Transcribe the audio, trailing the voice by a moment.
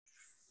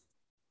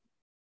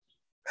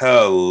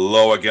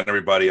Hello again,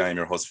 everybody. I am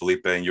your host,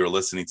 Felipe, and you're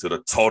listening to the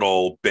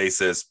Total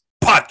Basis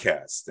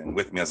Podcast. And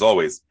with me, as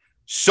always,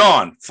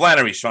 Sean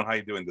Flannery. Sean, how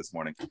you doing this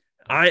morning?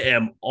 I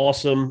am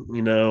awesome.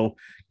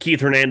 Keith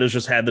Hernandez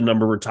just had the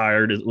number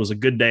retired. It was a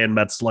good day in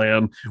Mets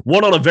land.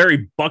 One on a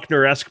very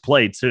Buckner-esque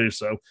play, too.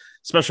 So,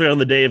 especially on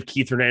the day of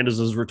Keith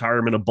Hernandez's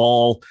retirement, a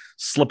ball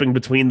slipping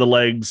between the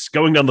legs,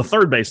 going down the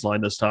third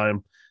baseline this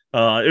time.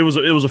 It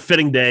was a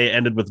fitting day,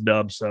 ended with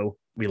dub, so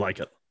we like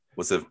it.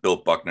 Was it Bill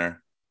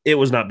Buckner? It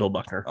was not Bill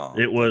Buckner.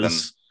 It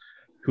was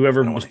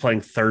whoever was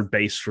playing third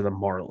base for the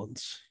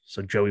Marlins.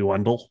 So Joey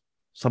Wendell,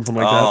 something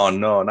like that. Oh,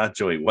 no, not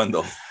Joey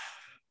Wendell.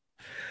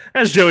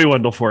 That's Joey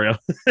Wendell for you.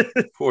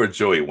 Poor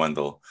Joey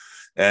Wendell.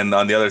 And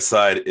on the other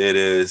side, it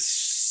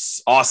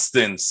is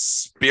Austin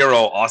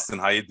Spiro. Austin,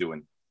 how you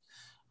doing?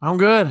 I'm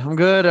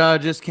good.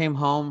 Just came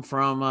home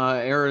from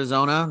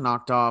Arizona,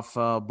 knocked off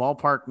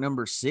ballpark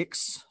number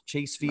 6,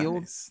 Chase Field.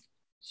 Nice.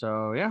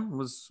 So, yeah, it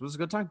was a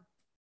good time.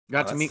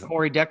 Got to meet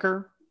Corey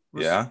Decker.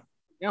 Yeah,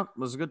 it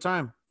was a good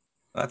time.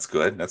 That's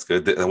good.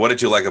 What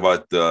did you like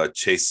about the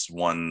Chase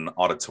One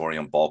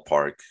Auditorium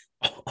ballpark?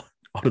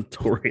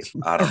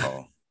 Auditorium. I don't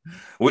know.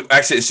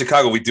 Actually, in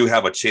Chicago, we do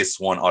have a Chase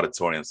One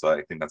Auditorium, so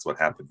I think that's what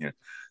happened here.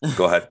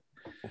 Go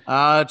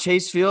ahead.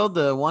 Chase Field,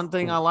 the one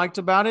thing I liked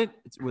about it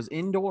was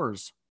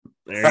indoors.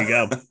 There you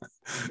go.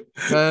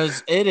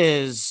 Because it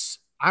is,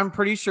 I'm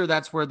pretty sure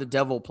that's where the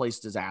devil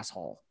placed his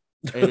asshole.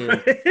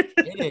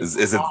 It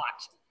is hot.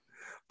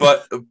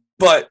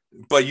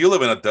 But you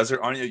live in a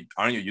desert, aren't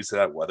you used to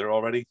that weather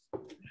already?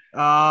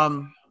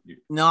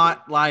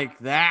 Not like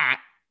that.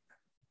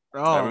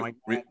 Oh my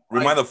God.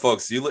 Remind the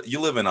folks, you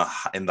live in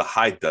the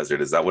high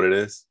desert. Is that what it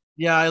is?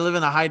 Yeah, I live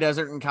in the high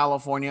desert in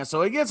California,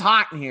 so it gets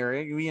hot in here.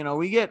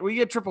 We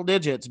get triple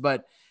digits,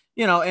 but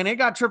and it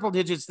got triple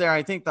digits there.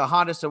 I think the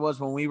hottest it was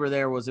when we were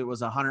there was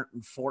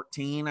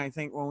 114. I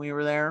think when we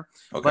were there.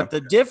 Okay. But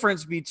the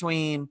difference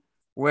between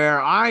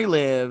where I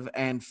live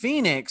and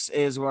Phoenix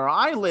is where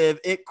I live,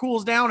 it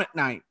cools down at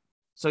night.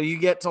 So you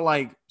get to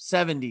like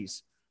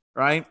 70s,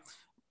 right?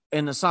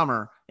 In the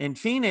summer. In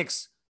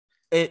Phoenix,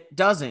 it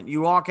doesn't.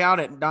 You walk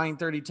out at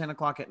 9:30, 10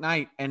 o'clock at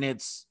night, and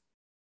it's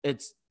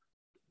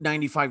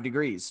 95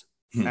 degrees.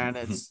 And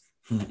it's,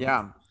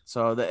 yeah.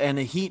 So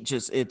the heat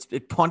just,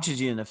 it punches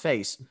you in the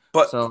face.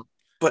 But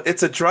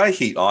it's a dry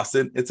heat,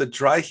 Austin. It's a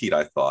dry heat,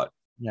 I thought.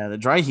 Yeah, the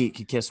dry heat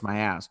could kiss my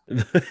ass.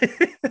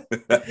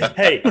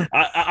 Hey,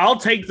 I'll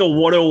take the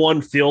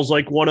 101 feels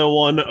like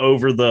 101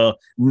 over the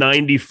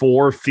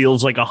 94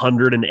 feels like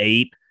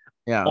 108.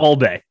 Yeah, all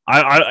day.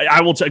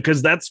 I will take,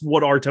 because that's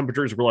what our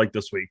temperatures were like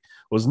this week.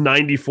 Was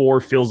 94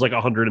 feels like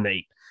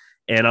 108,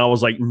 and I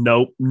was like,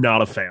 nope,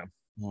 not a fan.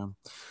 Yeah.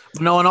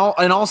 No,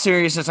 in all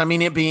seriousness, I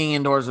mean, it being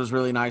indoors was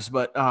really nice,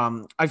 but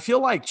I feel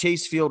like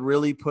Chase Field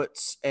really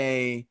puts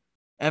a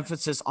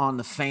emphasis on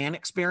the fan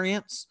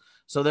experience.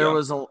 So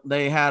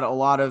they had a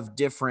lot of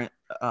different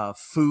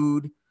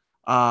food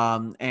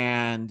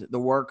and the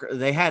work.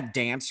 They had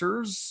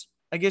dancers,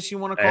 I guess you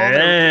want to call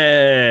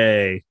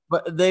them.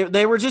 But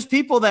they were just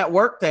people that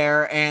worked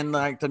there, and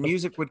like the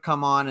music would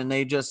come on and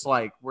they just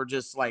like were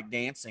just like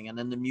dancing, and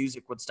then the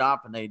music would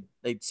stop and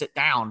they'd sit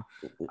down.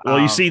 Well,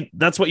 you see,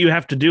 that's what you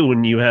have to do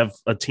when you have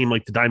a team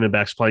like the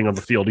Diamondbacks playing on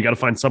the field. You got to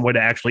find some way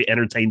to actually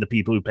entertain the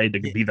people who paid to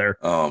be there.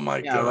 Oh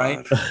my God.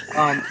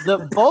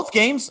 Right. Both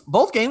games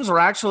were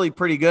actually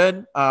pretty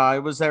good. I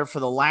was there for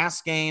the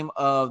last game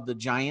of the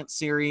Giants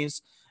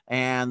series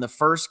and the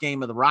first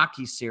game of the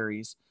Rockies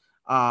series.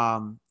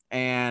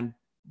 And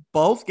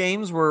both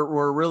games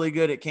were really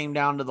good. It came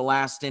down to the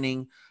last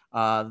inning.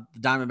 The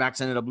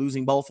Diamondbacks ended up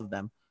losing both of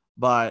them,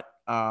 but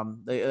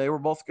they were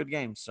both good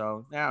games.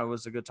 So, yeah, it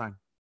was a good time.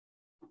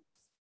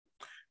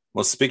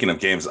 Well, speaking of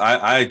games,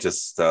 I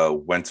just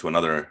went to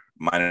another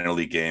minor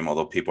league game,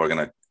 although people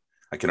are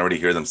I can already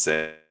hear them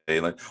say,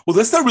 like, well,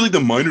 that's not really the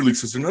minor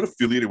leagues because they're not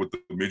affiliated with the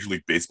Major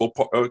League Baseball,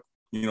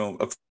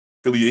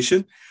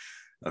 affiliation.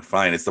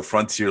 Fine, it's the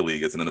Frontier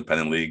League. It's an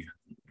independent league.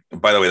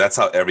 By the way, that's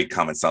how every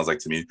comment sounds like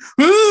to me.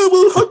 Oh,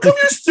 well, how come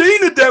you're saying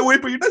it that way,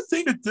 but you're not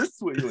saying it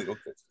this way? You're like,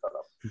 okay, shut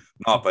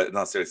up.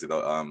 No, seriously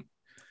though.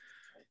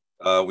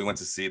 We went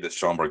to see the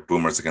Schaumburg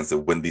Boomers against the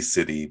Windy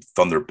City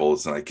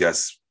Thunderbolts, and I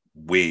guess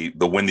the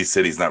Windy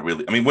City is not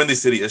really. I mean, Windy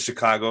City is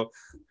Chicago,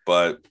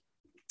 but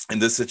in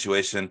this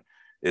situation,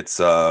 it's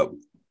the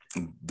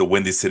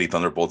Windy City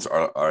Thunderbolts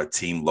are a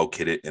team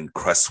located in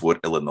Crestwood,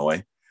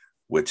 Illinois,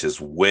 which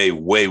is way,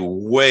 way,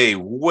 way,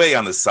 way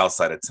on the south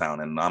side of town.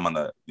 And I'm on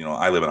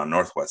I live on the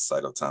northwest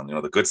side of town,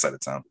 the good side of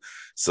town.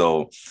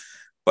 So,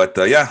 but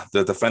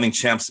the defending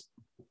champs,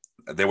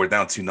 they were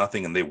down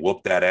 2-0 and they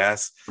whooped that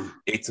ass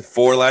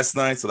 8-4 last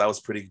night. So that was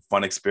pretty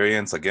fun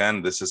experience.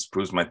 Again, this just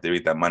proves my theory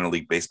that minor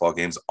league baseball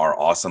games are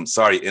awesome.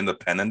 Sorry,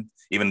 independent,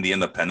 even the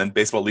independent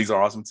baseball leagues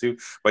are awesome too.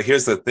 But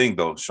here's the thing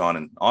though, Sean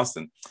and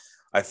Austin,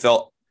 I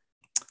felt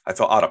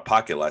out of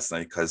pocket last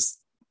night because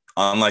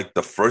unlike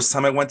the first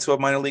time I went to a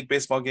minor league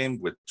baseball game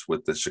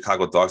with the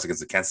Chicago Dogs against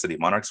the Kansas City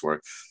Monarchs,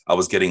 where I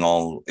was getting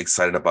all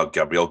excited about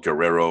Gabriel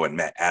Guerrero and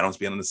Matt Adams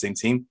being on the same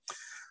team.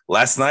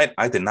 Last night,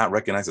 I did not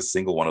recognize a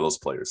single one of those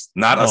players.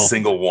 Not a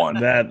single one.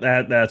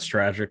 That's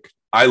tragic.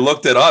 I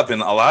looked it up,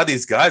 and a lot of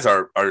these guys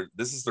are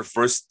this is their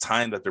first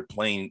time that they're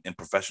playing in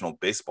professional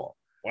baseball.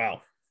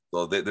 Wow.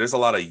 So there's a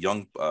lot of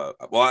young.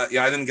 I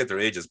didn't get their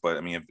ages, but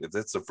I mean, if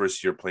it's the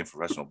first year playing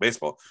professional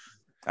baseball,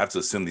 I have to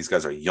assume these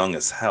guys are young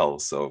as hell.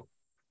 So,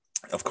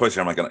 of course,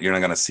 you're not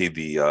gonna see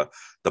the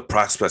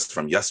prospects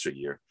from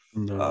yesteryear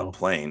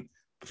playing.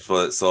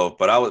 But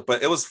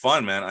it was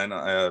fun, man. I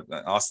know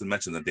Austin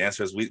mentioned the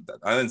dancers.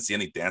 I didn't see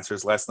any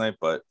dancers last night,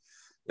 but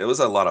it was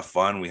a lot of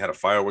fun. We had a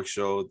fireworks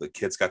show. The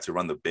kids got to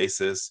run the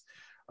bases.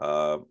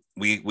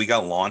 We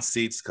got lawn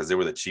seats because they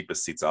were the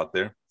cheapest seats out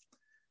there.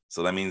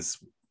 So that means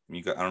I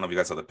don't know if you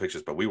guys saw the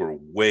pictures, but we were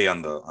way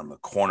on the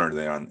corner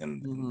there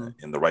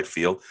in the right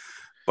field.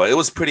 But it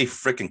was pretty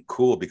freaking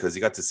cool because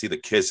you got to see the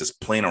kids just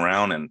playing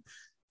around, and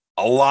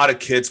a lot of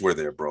kids were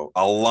there, bro.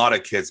 A lot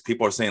of kids.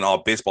 People are saying, "Oh,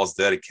 baseball's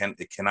dead. It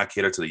cannot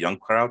cater to the young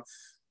crowd."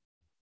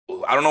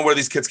 I don't know where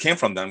these kids came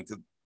from. There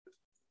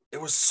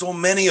were so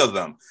many of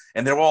them,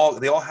 and they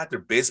all had their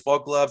baseball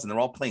gloves, and they're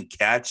all playing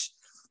catch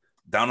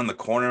down in the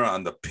corner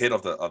on the pit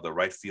of the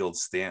right field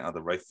stand, of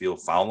the right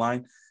field foul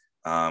line.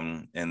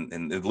 And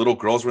the little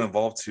girls were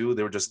involved too.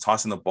 They were just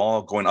tossing the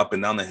ball, going up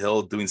and down the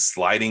hill, doing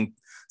sliding.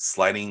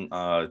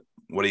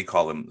 What do you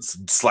call them?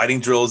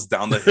 Sliding drills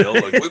down the hill.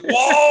 Like,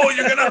 whoa,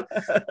 you're gonna!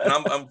 And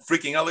I'm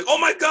freaking out. Like, oh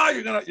my god,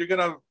 you're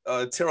gonna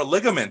tear a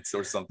ligament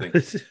or something.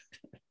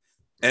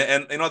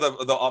 and you know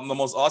the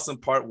most awesome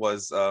part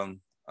was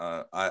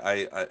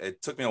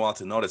it took me a while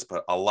to notice,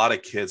 but a lot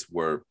of kids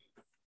were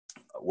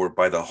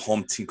by the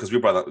home team, because we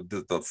were by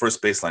the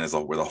first baseline is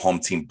where the home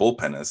team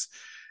bullpen is,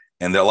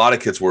 and a lot of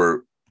kids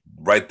were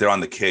right there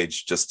on the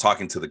cage just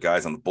talking to the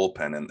guys on the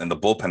bullpen, and the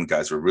bullpen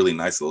guys were really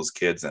nice to those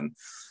kids, and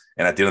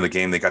at the end of the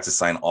game they got to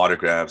sign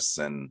autographs,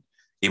 and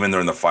even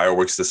during the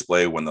fireworks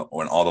display when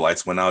all the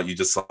lights went out, you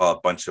just saw a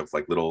bunch of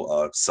like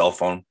little cell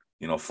phone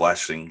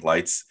flashing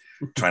lights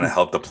trying to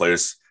help the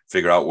players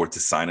figure out where to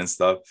sign and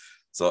stuff.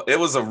 So it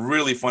was a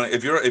really fun.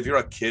 If you're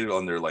a kid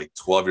under like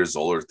 12 years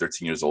old or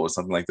 13 years old or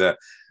something like that,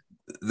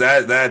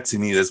 that to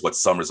me is what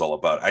summer's all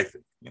about. I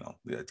think,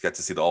 get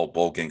to see the old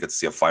bowl game, get to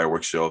see a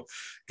fireworks show,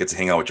 get to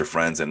hang out with your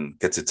friends, and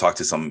get to talk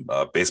to some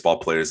baseball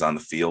players on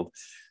the field.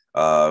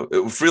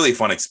 It was really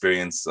fun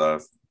experience.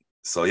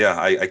 So yeah,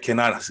 I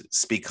cannot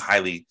speak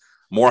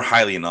more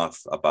highly enough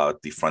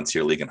about the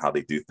Frontier League and how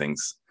they do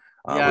things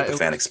with the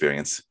fan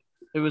experience.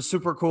 It was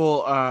super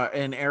cool.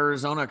 In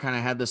Arizona, kind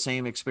of had the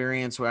same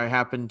experience where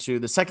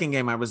the second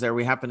game I was there,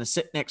 we happened to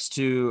sit next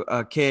to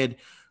a kid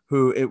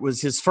who it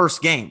was his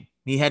first game.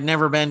 He had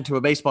never been to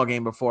a baseball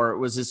game before. It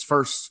was his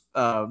first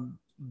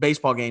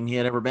baseball game he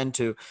had ever been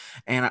to.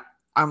 And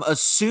I'm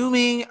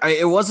assuming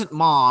it wasn't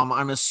mom.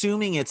 I'm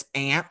assuming it's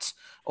aunt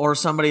or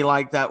somebody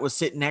like that was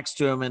sitting next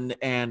to him,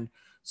 and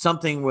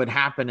something would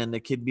happen and the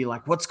kid be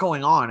like, what's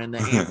going on? And the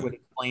aunt would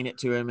explain it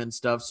to him and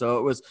stuff. So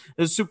it was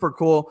super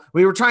cool.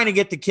 We were trying to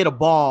get the kid a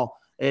ball.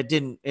 It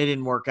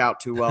didn't work out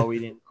too well. We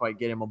didn't quite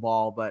get him a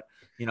ball, but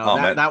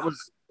that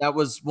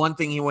was one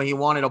thing he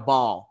wanted a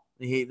ball.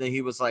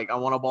 He was like, I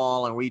want a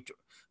ball. And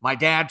my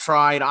dad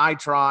tried, I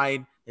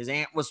tried, his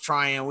aunt was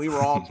trying, we were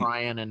all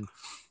trying, and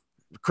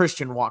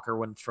Christian Walker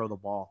wouldn't throw the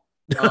ball.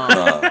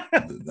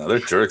 No, they're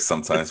jerks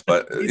sometimes,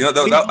 but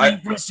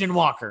Christian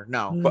Walker.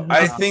 No, but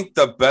I think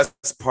the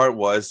best part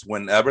was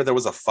whenever there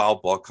was a foul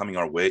ball coming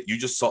our way, you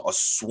just saw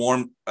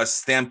a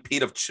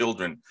stampede of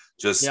children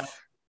just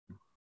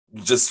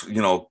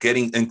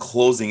getting and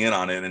closing in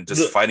on it and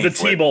just fighting. The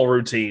T-ball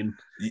routine.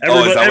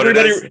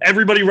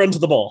 Everybody run to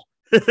the ball.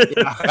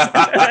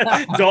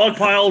 Dog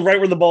pile right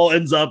where the ball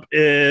ends up,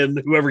 and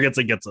whoever gets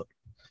it gets it.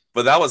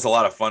 But that was a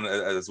lot of fun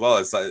as well.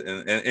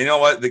 And you know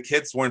what? The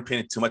kids weren't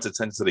paying too much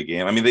attention to the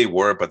game. I mean, they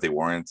were, but they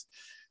weren't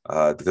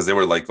because they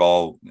were like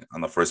all on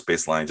the first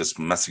baseline, just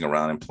messing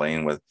around and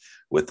playing with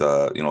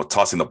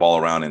tossing the ball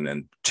around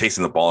and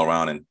chasing the ball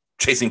around and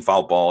chasing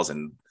foul balls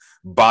and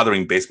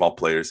bothering baseball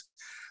players.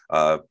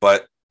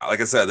 But like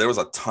I said, there was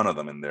a ton of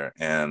them in there,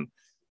 and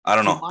I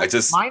don't know.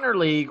 Minor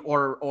league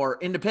or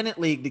independent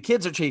league, the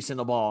kids are chasing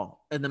the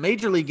ball. In the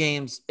major league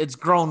games, it's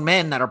grown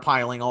men that are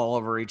piling all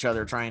over each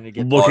other trying to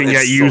get. Looking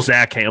at you,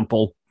 Zach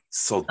Hampel.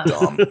 So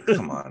dumb.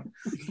 Come on.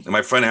 And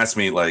my friend asked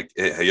me, like,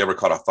 hey, have you ever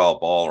caught a foul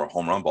ball or a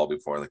home run ball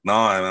before? Like, no.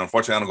 I mean,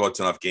 unfortunately, I don't go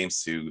to enough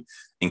games to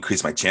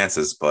increase my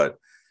chances. But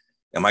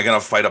am I gonna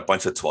fight a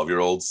bunch of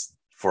 12-year-olds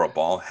for a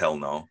ball? Hell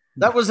no.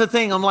 That was the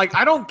thing. I'm like,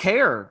 I don't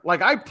care.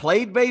 Like, I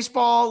played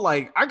baseball.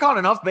 Like, I caught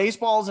enough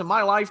baseballs in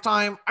my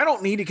lifetime. I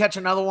don't need to catch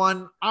another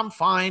one. I'm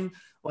fine.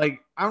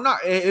 Like, I'm not,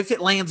 if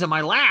it lands in my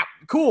lap,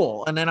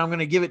 cool. And then I'm going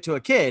to give it to a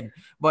kid,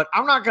 but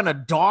I'm not going to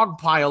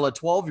dogpile a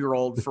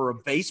 12-year-old for a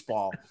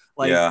baseball.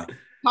 Like, yeah.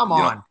 Come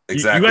on.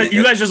 Exactly.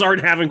 You guys just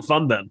aren't having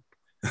fun then.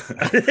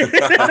 That's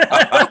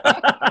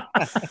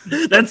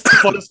the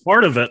funnest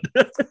part of it.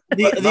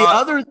 The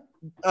other,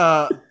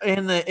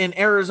 in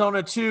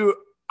Arizona too,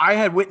 I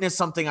had witnessed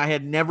something I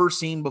had never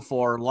seen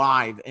before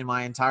live in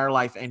my entire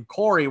life, and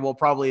Corey will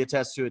probably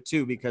attest to it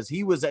too because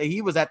he was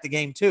at the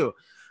game too.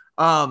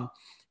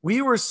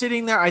 We were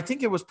sitting there. I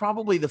think it was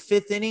probably the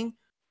fifth inning.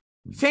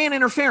 fan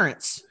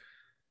interference.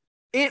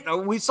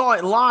 We saw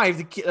it live.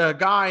 The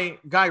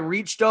guy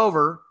reached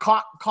over,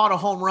 caught a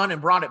home run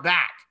and brought it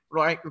back.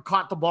 Right,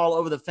 caught the ball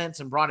over the fence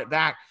and brought it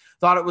back.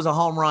 Thought it was a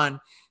home run.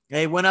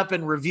 They went up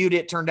and reviewed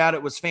it. Turned out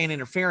it was fan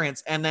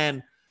interference. And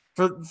then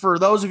for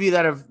those of you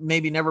that have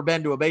maybe never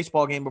been to a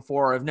baseball game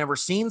before or have never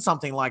seen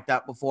something like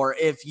that before,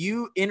 if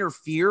you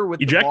interfere with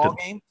the ball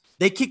game,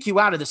 they kick you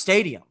out of the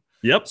stadium.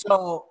 Yep.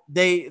 So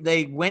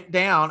they went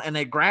down and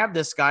they grabbed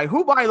this guy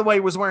who, by the way,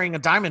 was wearing a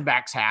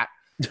Diamondbacks hat.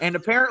 And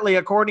apparently,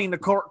 according to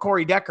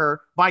Corey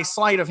Decker, by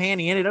sleight of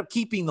hand, he ended up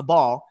keeping the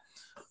ball.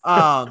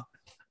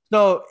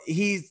 So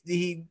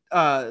they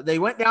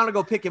went down to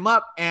go pick him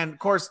up. And of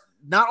course,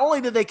 not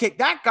only did they kick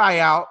that guy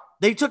out,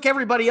 they took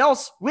everybody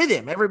else with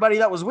him, everybody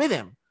that was with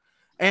him.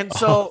 And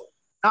so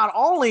not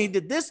only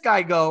did this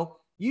guy go,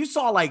 you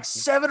saw like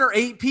 7 or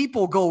 8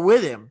 people go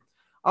with him.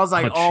 I was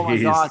like, oh my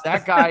God,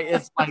 that guy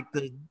is like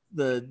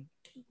the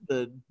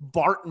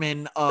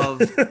Bartman of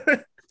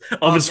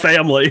his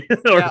family.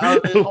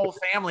 Of his whole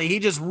family. He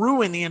just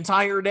ruined the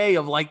entire day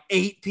of like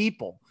 8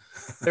 people.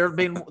 They've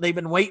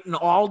been waiting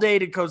all day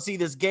to go see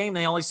this game.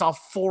 They only saw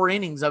 4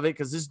 innings of it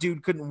because this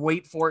dude couldn't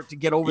wait for it to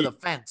get over the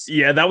fence.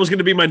 Yeah, that was going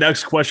to be my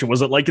next question.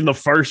 Was it like in the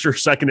first or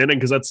second inning?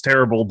 Because that's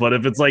terrible. But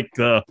if it's like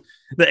the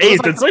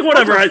 8th, it's like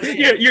whatever.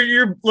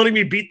 You're letting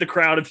me beat the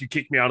crowd if you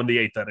kick me out in the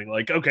 8th inning.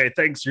 Like, okay,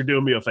 thanks. You're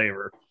doing me a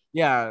favor.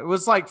 Yeah, it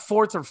was like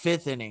 4th or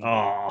 5th inning.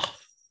 Oh.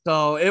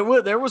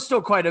 So there was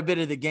still quite a bit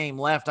of the game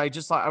left. I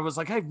was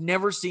like, I've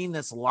never seen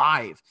this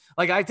live.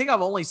 Like, I think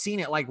I've only seen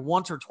it like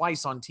once or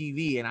twice on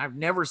TV, and I've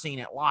never seen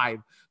it live.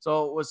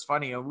 So it was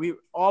funny.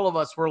 All of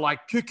us were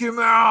like, kick him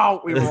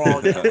out. We were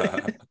all,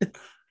 it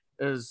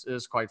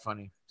was quite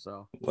funny.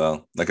 So,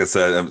 well, like I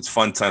said, it's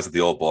fun times at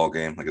the old ball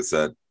game. Like I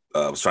said,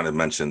 I was trying to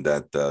mention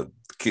that the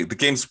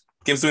game's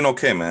doing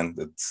okay, man.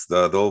 It's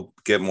they'll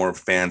get more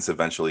fans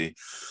eventually,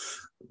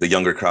 the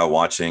younger crowd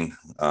watching.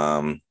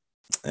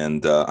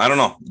 And I don't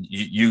know.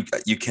 You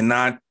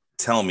cannot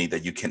tell me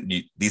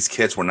that these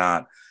kids were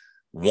not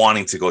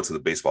wanting to go to the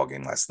baseball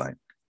game last night,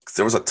 because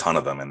there was a ton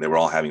of them and they were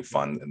all having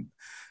fun.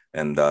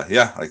 And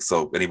yeah, like,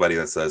 so anybody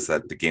that says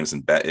that the game's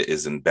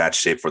is in bad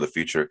shape for the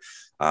future,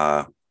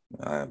 I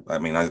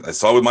mean, I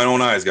saw it with my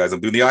own eyes, guys.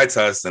 I'm doing the eye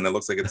test, and it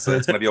looks like it's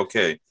going to be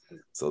okay.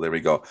 So there we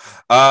go.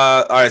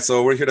 All right,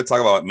 so we're here to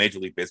talk about Major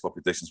League Baseball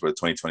predictions for the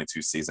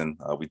 2022 season.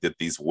 We did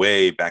these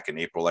way back in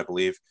April, I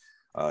believe.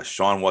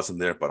 Sean wasn't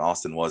there, but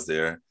Austin was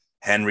there.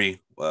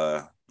 Henry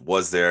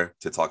was there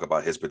to talk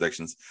about his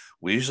predictions.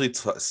 We usually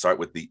start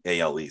with the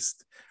AL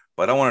East,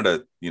 but I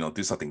wanted to,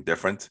 do something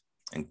different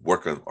and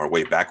work our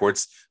way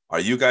backwards. Are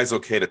you guys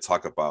okay to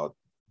talk about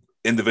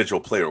individual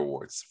player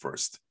awards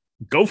first?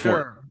 Go for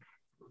it.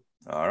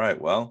 All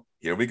right. Well,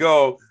 here we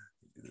go.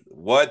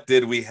 What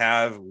did we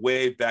have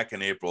way back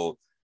in April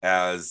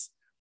as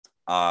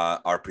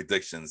our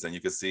predictions? And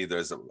you can see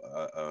there's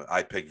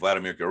I picked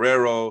Vladimir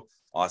Guerrero.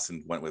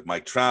 Austin went with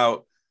Mike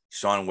Trout.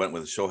 Sean went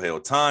with Shohei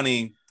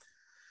Ohtani.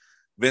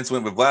 Vince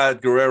went with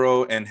Vlad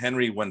Guerrero, and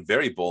Henry went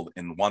very bold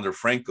in Wander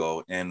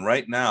Franco. And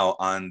right now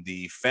on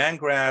the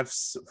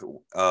Fangraphs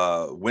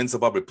wins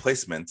above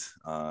replacement,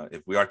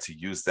 if we are to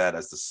use that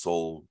as the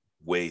sole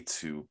way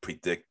to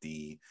predict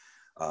the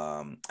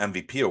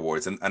MVP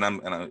awards, and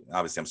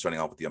obviously I'm starting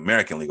off with the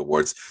American League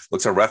awards.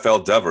 Looks like Rafael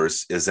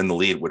Devers is in the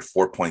lead with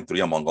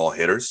 4.3 among all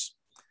hitters.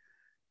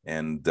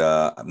 And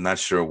I'm not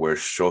sure where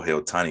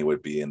Shohei Ohtani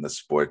would be in the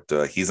sport.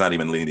 He's not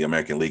even leading the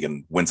American League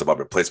in wins above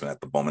replacement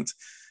at the moment.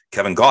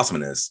 Kevin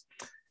Gausman is.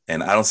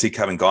 And I don't see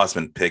Kevin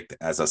Gausman picked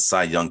as a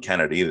Cy Young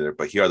candidate either.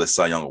 But here are the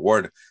Cy Young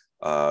Award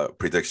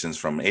predictions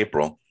from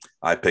April.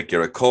 I picked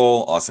Garrett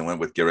Cole. Austin went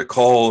with Garrett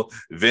Cole.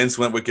 Vince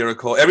went with Garrett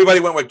Cole. Everybody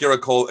went with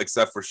Garrett Cole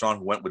except for Sean,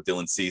 who went with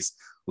Dylan Cease,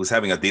 who's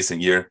having a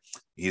decent year.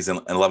 He's in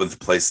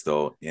 11th place,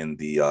 though, in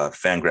the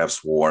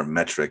Fangraphs WAR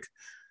metric.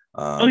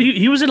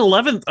 He was in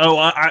 11th. Oh,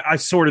 I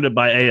sorted it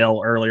by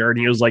AL earlier, and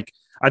he was like,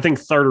 I think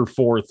 3rd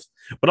or 4th.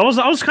 But I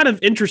was kind of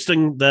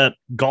interesting that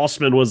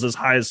Gausman was as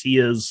high as he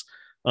is.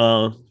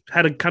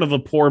 Had a kind of a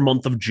poor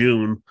month of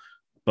June,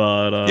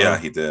 but yeah,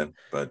 he did.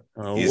 But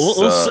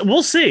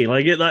we'll see.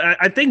 Like,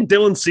 I think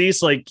Dylan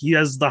Cease, like, he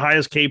has the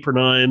highest K per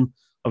 9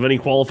 of any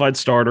qualified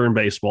starter in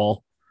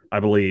baseball, I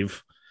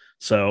believe.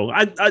 So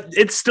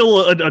it's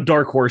still a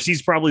dark horse.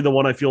 He's probably the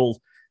one I feel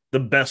the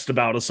best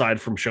about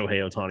aside from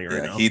Shohei Ohtani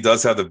right now. He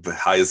does have the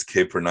highest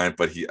K per 9,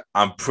 but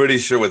I'm pretty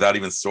sure without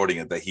even sorting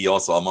it that he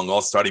also, among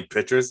all starting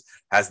pitchers,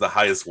 has the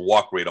highest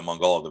walk rate among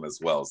all of them as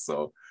well.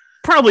 So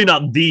probably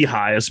not the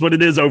highest, but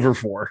it is over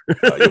 4.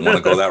 You want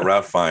to go that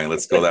route? Fine,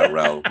 let's go that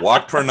route.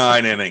 Walk per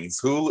 9 innings.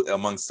 Who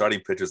among starting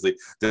pitchers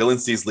Dylan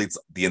Cease leads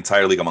the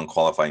entire league among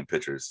qualifying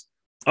pitchers.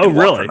 Oh,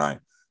 really?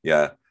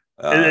 Yeah.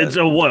 It's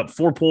a what?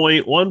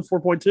 4.1,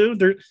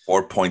 4.2?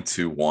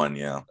 4.21.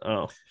 Yeah.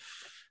 Oh,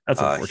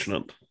 that's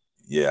unfortunate.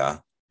 Yeah,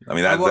 I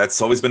mean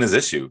that's always been his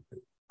issue.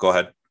 Go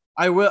ahead.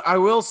 I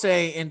will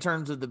say, in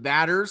terms of the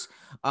batters,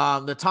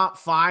 the top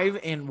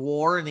 5 in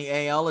WAR in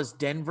the AL is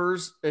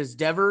Devers,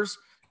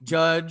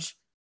 Judge,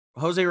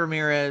 Jose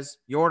Ramirez,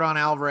 Yordan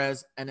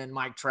Alvarez, and then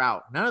Mike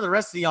Trout. None of the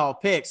rest of y'all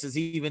picks is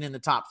even in the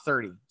top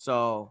 30.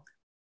 So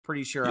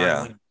pretty sure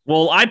I'm winning.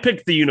 Well, I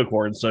picked the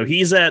unicorn. So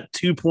he's at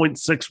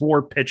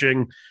 2.64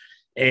 pitching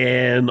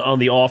and on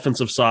the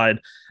offensive side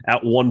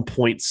at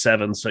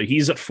 1.7. So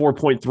he's at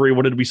 4.3.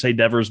 What did we say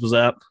Devers was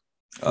at?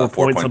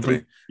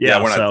 4.3.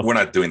 Yeah, we're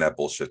not doing that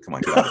bullshit. Come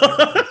on, get out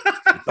of here.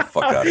 Get the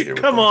fuck out of here.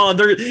 Come on.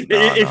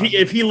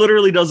 If he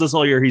literally does this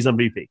all year, he's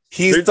MVP.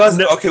 He does.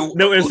 Okay.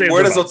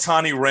 Where does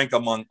Ohtani rank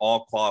among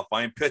all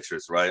qualifying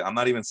pitchers? Right. I'm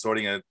not even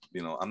sorting it.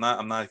 I'm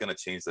not going to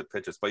change the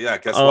pitchers. But yeah,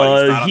 guess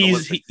what?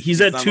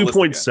 He's at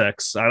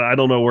 2.6. I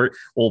don't know where.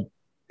 Well,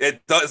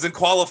 it doesn't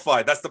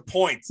qualify. That's the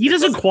point. He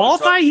doesn't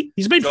qualify.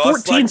 He's made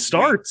 14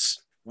 starts.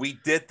 We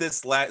did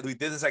this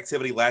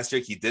activity last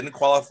year. He didn't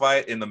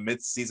qualify in the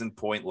mid-season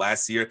point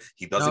last year.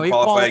 He doesn't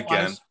qualify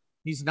again.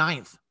 He's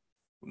 9th.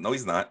 No,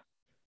 he's not.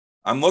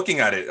 I'm looking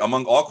at it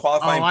among all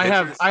qualifying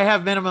pitchers. I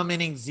have minimum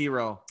innings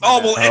 0.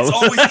 It's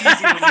always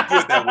easy when you do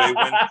it that way.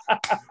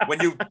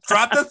 When you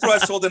drop the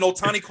threshold, then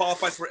Ohtani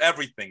qualifies for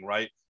everything,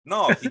 right?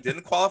 No, he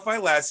didn't qualify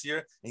last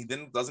year, and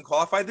he doesn't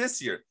qualify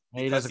this year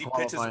because he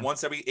pitches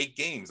once every 8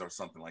 games or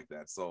something like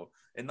that. So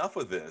enough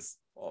of this.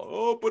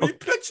 Oh, but he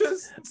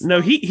pitches.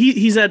 No,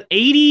 he's at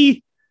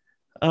 80.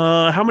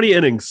 How many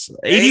innings?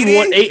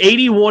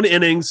 81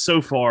 innings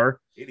so far.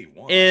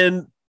 81.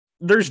 And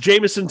there's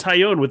Jameson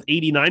Taillon with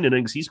 89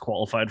 innings. He's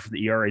qualified for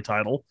the ERA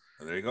title.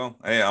 There you go.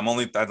 Hey,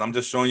 I'm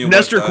just showing you.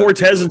 Nestor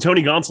Cortez and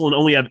Tony Gonsolin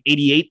only have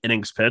 88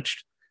 innings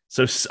pitched.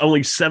 So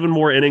only 7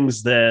 more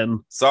innings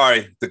than.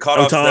 Sorry, the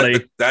cutoff.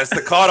 That's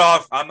the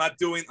cutoff. I'm not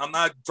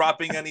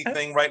dropping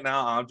anything right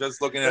now. I'm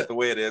just looking at the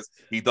way it is.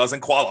 He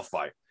doesn't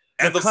qualify.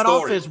 And the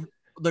story is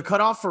the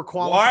cutoff for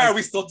qualified. Why are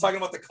we still talking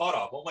about the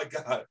cutoff? Oh my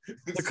god!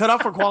 The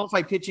cutoff for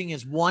qualified pitching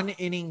is 1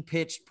 inning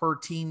pitched per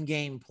team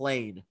game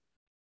played.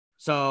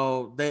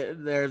 So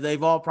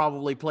they've all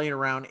probably played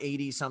around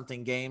 80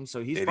 something games.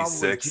 So he's 86.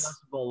 Probably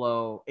just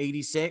below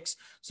 86.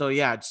 So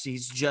yeah,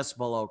 he's just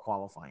below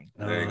qualifying.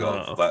 There you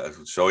go.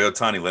 Shohei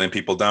Ohtani letting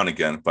people down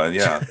again. But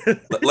yeah,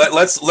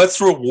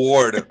 let's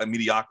reward a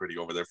mediocrity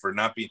over there for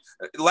not being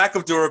lack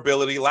of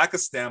durability, lack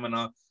of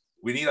stamina.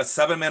 We need a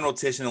 7-man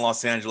rotation in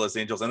Los Angeles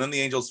Angels, and then the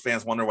Angels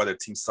fans wonder why their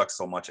team sucks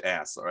so much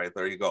ass. All right,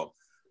 there you go.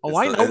 Oh,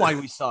 I know why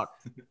we suck.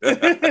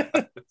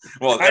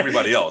 Well,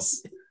 everybody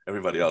else.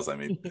 Everybody else, I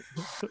mean.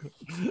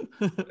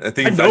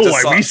 I know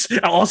why we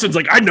suck. Austin's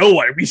like, I know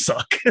why we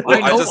suck. I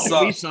know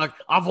why we suck.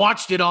 I've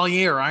watched it all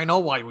year. I know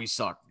why we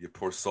suck. You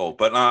poor soul.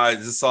 But I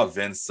just saw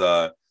Vince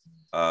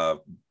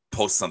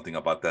post something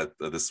about that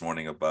this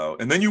morning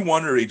about, and then you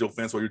wonder, Angel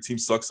fans, why your team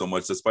sucks so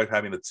much despite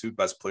having the 2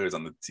 best players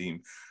on the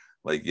team.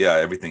 Like, yeah,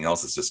 everything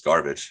else is just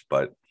garbage.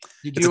 But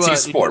it's a team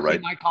sport,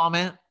 right? My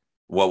comment.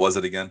 What was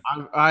it again?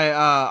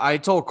 I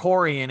told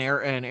Corey in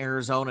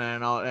Arizona,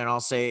 and I'll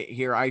say it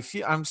here.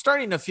 I'm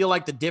starting to feel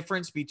like the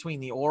difference between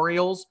the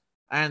Orioles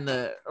and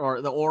the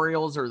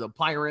Orioles or the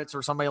Pirates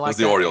or somebody like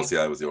that. It was the Orioles,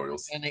 yeah, it was the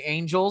Orioles. And the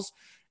Angels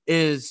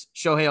is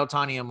Shohei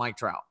Ohtani and Mike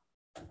Trout.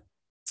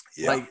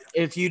 Yeah. Like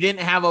if you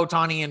didn't have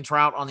Ohtani and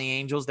Trout on the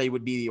Angels, they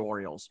would be the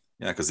Orioles.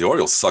 Yeah, because the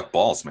Orioles suck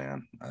balls,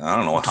 man. I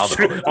don't know how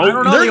the I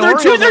don't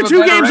know. They're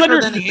 2 games under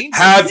than the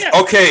Angels.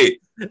 Okay.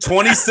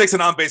 26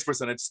 in on-base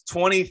percentage,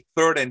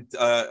 23rd in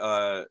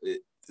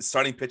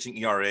starting pitching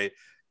ERA,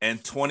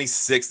 and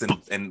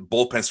 26th in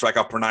bullpen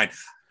strikeout per 9.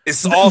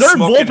 It's all their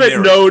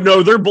bullpen.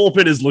 No, their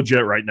bullpen is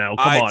legit right now.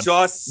 Come on. I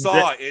just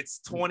saw it's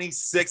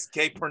 26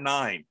 K per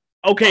 9.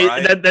 Okay,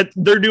 right? that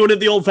they're doing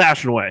it the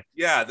old-fashioned way.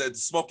 Yeah, the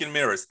smoke and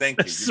mirrors. Thank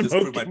you. You just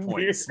proved my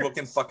point.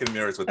 Smoking fucking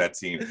mirrors with that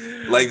team.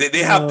 Like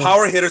they have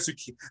power hitters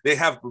they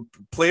have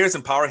players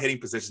in power hitting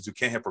positions who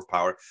can't hit for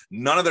power.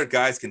 None of their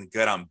guys can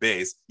get on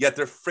base, yet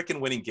they're freaking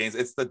winning games.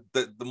 It's the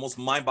most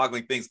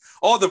mind-boggling things.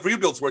 Oh, the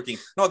rebuild's working.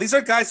 No, these are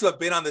guys who have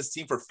been on this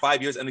team for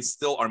 5 years and they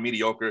still are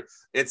mediocre.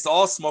 It's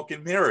all smoke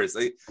and mirrors.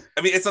 I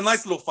mean, it's a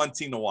nice little fun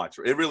team to watch.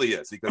 It really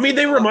is. I mean,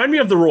 they remind me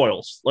of the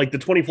Royals, like the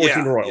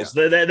 2014 Royals.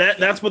 Yeah.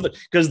 That's what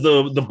because the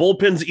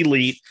bullpen's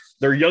elite.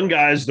 They're young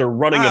guys. They're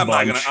running a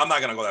bunch. I'm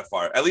not gonna go that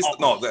far. At least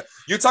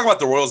you talk about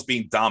the Royals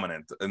being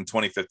dominant in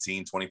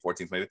 2015,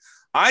 2014, maybe.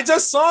 I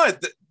just saw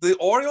it. The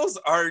Orioles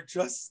are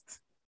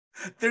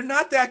they're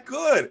not that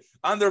good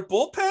on their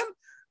bullpen.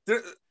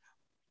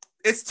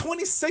 It's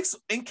 26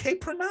 in K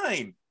per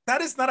 9.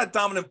 That is not a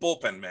dominant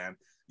bullpen, man.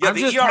 Yeah, I'm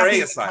the just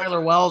ERA aside.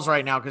 Tyler Wells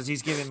right now because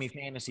he's giving me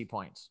fantasy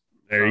points.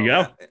 There you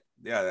go.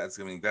 Yeah,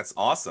 that's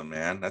awesome,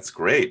 man. That's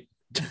great.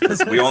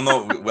 We all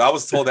know. I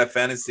was told that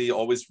fantasy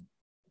always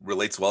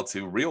relates well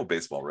to real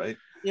baseball, right?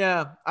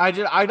 Yeah, I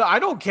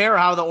don't care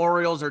how the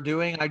Orioles are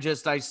doing. I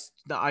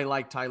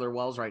like Tyler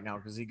Wells right now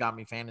because he got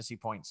me fantasy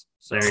points.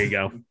 So there you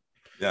go.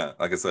 Yeah,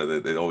 like I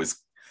said, they always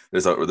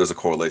there's a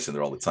correlation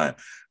there all the time.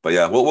 But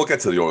yeah, we'll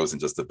get to the Orioles in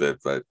just a bit.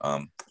 But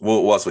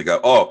what else we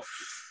got? Oh,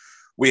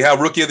 we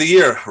have Rookie of the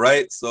Year,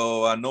 right?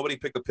 So nobody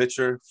picked a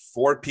pitcher.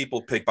 4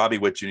 people picked Bobby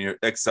Witt Jr.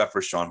 except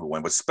for Sean, who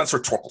went with Spencer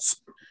Torkelson.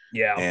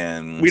 Yeah,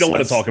 and we don't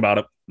want to talk about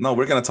it. No,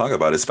 we're going to talk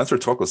about it. Spencer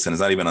Torkelson is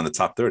not even on the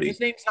top 30. His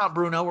name's not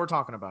Bruno. We're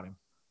talking about him.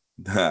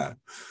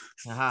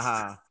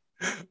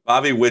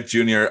 Bobby Witt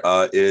Jr.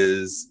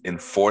 Is in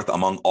fourth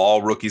among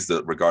all rookies,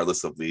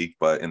 regardless of league.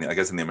 But I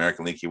guess in the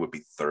American League, he would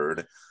be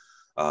third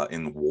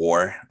in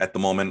WAR at the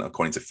moment,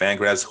 according to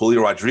Fangraphs.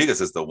 Julio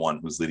Rodriguez is the one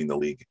who's leading the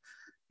league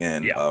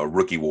in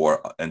rookie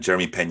WAR, and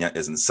Jeremy Pena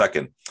is in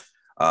second.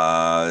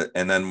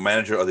 And then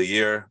manager of the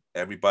year,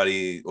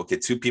 everybody. Okay,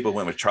 two people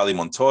went with Charlie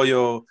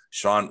Montoyo.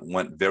 Sean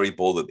went very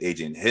bold with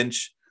Adrian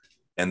Hinch,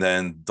 and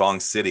then Dong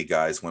City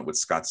guys went with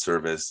Scott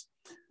Service.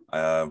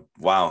 Wow,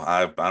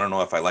 I don't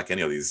know if I like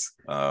any of these.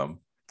 I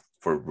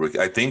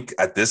think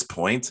at this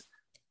point,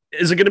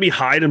 is it going to be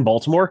Hyde in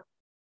Baltimore?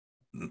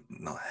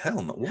 No,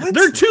 hell no. What?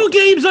 They're 2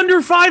 games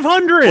under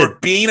 500 for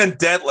being in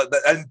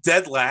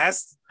dead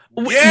last.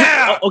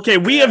 Yeah. Okay,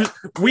 we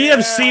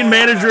have seen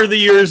manager of the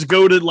years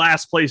go to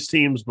last place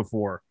teams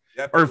before,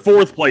 or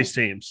fourth place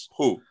teams.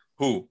 Who?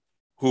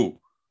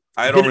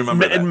 I don't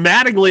remember. And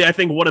Mattingly, I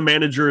think, won a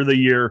manager of the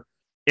year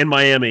in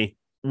Miami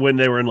when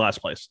they were in last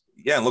place.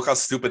 Yeah, and look how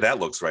stupid that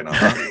looks right now.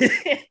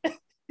 Huh?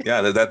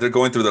 Yeah, they're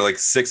going through their like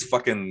six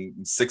fucking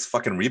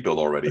rebuild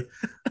already.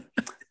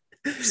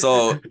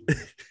 So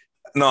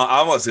no,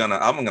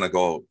 I'm gonna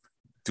go.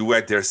 Do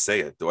I dare say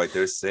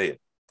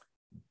it?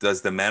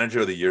 Does the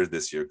manager of the year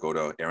this year go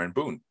to Aaron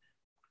Boone?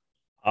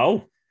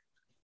 Oh,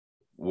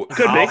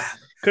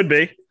 could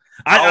be.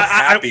 How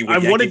happy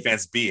would Yankee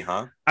fans be,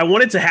 huh? I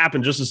want it to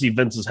happen just to see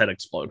Vince's head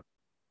explode.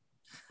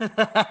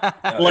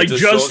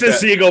 Just to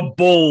see it go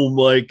boom.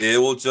 Like, it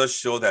will just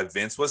show that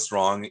Vince was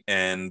wrong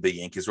and the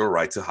Yankees were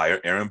right to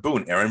hire Aaron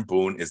Boone. Aaron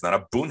Boone is not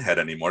a Boonehead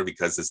anymore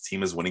because his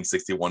team is winning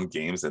 61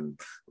 games, and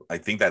I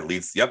think that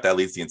leads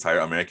the entire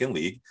American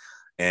League.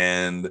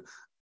 And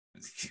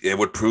it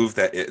would prove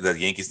that the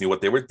Yankees knew what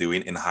they were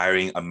doing in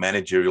hiring a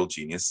managerial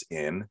genius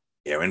in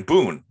Aaron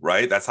Boone,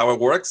 right? That's how it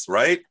works,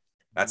 right?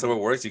 That's how it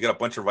works. You get a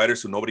bunch of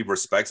writers who nobody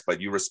respects,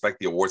 but you respect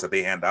the awards that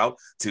they hand out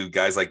to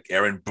guys like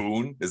Aaron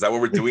Boone. Is that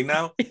what we're doing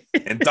now?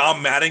 And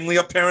Dom Mattingly,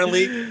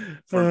 apparently.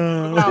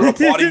 We're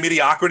applauding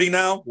mediocrity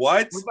now.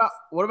 What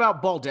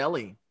about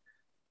Baldelli?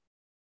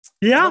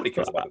 Yeah. Nobody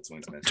cares about the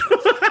Twins, man.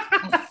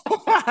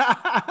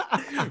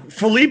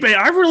 Felipe,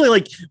 I really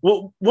like.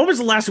 What was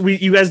the last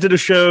week? You guys did a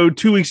show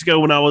 2 weeks ago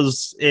when I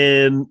was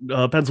in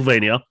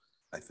Pennsylvania,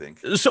 I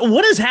think. So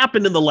what has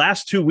happened in the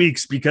last 2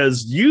 weeks?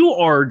 Because you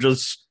are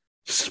just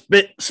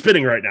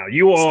spitting right now.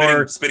 You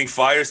are spitting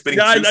fire,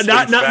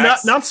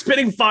 not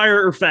spitting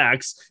fire or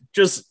facts.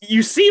 Just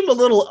you seem a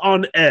little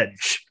on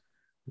edge.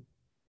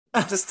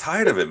 I'm just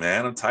tired of it,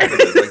 man. I'm tired of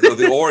it. Like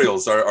the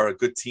Orioles are a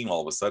good team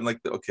all of a sudden. Like,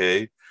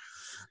 okay,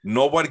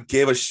 nobody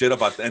gave a shit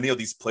about any of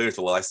these players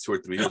for the last 2 or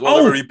 3 years.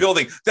 Well, they're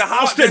rebuilding.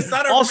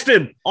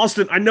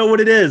 Austin, I know what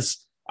it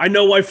is. I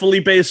know why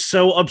Felipe is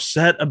so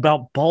upset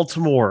about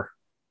Baltimore.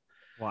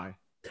 Why?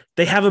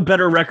 They have a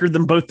better record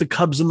than both the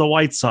Cubs and the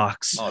White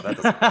Sox. Oh, that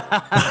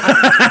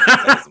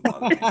doesn't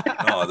bother.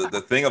 No,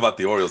 the thing about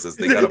the Orioles is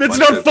they got a It's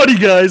not funny,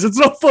 guys. It's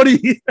not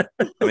funny.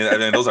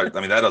 those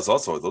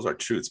are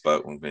truths,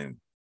 but I mean,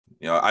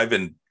 I've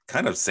been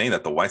kind of saying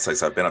that the White Sox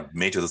have been a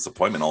major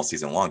disappointment all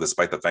season long,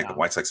 despite the fact that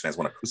White Sox fans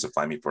want to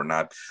crucify me for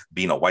not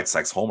being a White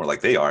Sox homer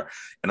like they are.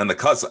 And then the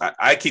Cubs,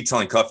 I keep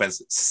telling Cubs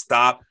fans,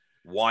 stop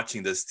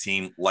watching this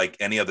team like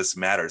any of this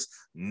matters.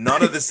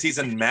 None of this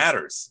season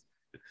matters.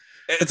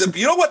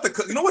 You know what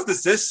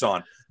this is,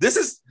 Sean? This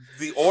is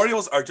the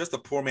Orioles are just a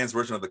poor man's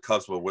version of the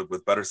Cubs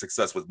with better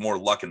success, with more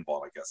luck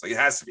involved, I guess. Like, it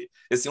has to be.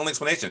 It's the only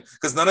explanation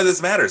because none of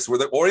this matters. Where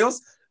the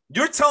Orioles,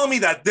 you're telling me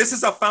that this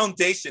is a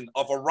foundation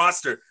of a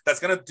roster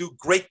that's going to do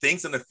great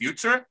things in the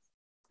future?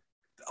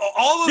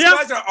 All those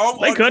guys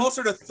are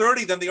closer to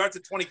 30 than they are to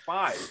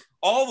 25.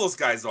 All those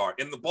guys are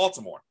in the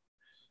Baltimore.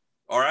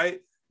 All right?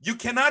 You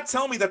cannot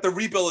tell me that the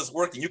rebuild is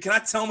working. You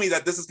cannot tell me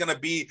that this is going to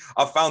be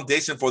a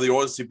foundation for the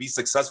Orioles to be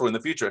successful in the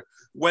future.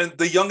 When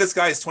the youngest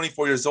guy is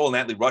 24 years old,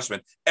 Adley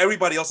Rutschman,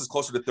 everybody else is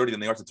closer to 30 than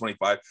they are to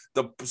 25.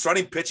 The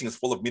starting pitching is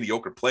full of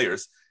mediocre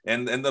players.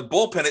 And the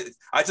bullpen,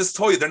 I just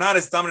told you, they're not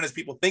as dominant as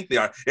people think they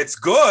are. It's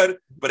good,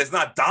 but it's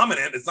not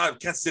dominant. It's not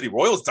Kansas City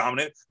Royals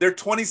dominant. They're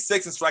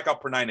 26 and strikeout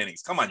per 9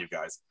 innings. Come on, you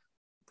guys.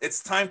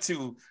 It's time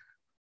to...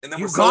 And then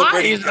we're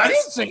celebrating. I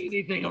didn't say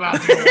anything about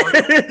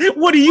the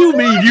What do you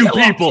mean, you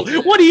people?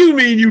 What do you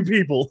mean, you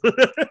people?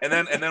 and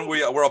then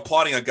we're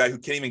applauding a guy who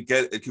can't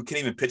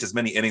even pitch as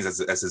many innings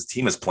as his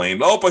team is playing.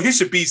 Oh, but he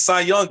should be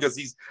Cy Young because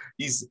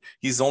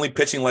he's only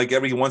pitching like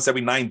every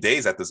 9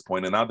 days at this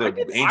point. And now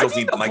the Angels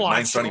need like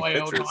 9 starting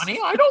pitchers.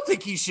 I don't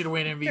think he should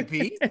win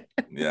MVP.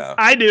 Yeah,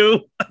 I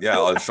do.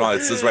 Yeah, Sean,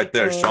 it says right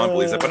there. Sean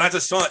believes it, but not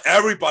just Sean.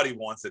 Everybody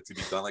wants it to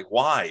be done. Like,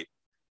 why?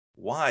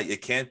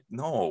 It can't.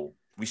 No.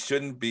 We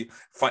shouldn't be.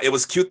 It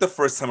was cute the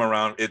first time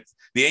around.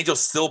 The Angels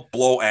still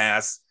blow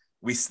ass.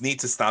 We need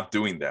to stop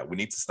doing that.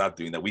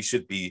 We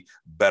should be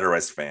better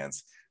as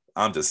fans.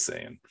 I'm just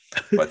saying.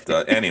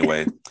 But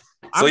anyway,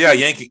 so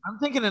Yankee. I'm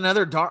thinking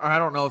another dark. I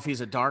don't know if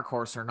he's a dark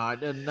horse or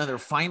not. Another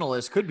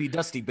finalist could be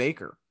Dusty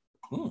Baker.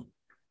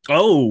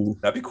 Oh,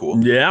 that'd be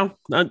cool. Yeah,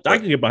 I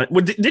can get behind.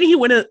 Well, didn't he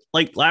win it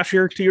like last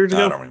year, 2 years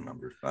ago? I don't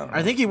remember.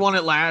 I think he won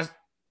it last.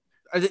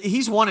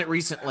 He's won it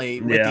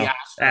recently with the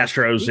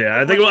Astros. Yeah,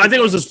 I think it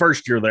was his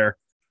first year there.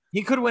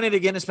 He could win it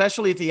again,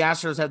 especially if the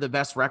Astros have the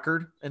best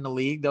record in the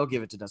league. They'll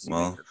give it to Dusty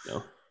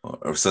Baker.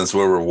 Since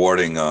we're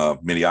rewarding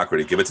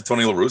mediocrity, give it to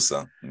Tony La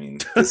Russa. I mean,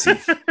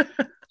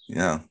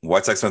 yeah,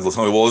 White Sox fans will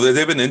tell me, well,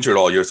 they've been injured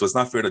all year, so it's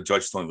not fair to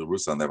judge Tony La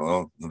Russa on that.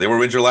 Well, they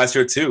were injured last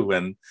year too,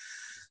 and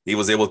he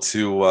was able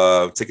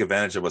to take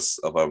advantage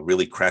of a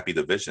really crappy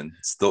division.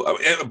 Still,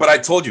 but I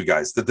told you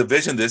guys, the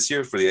division this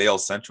year for the AL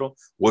Central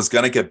was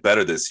going to get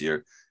better this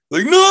year.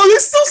 Like, no, they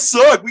still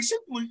suck. We should.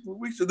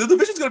 The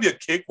division's going to be a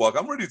cakewalk.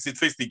 I'm ready to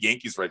face the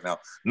Yankees right now.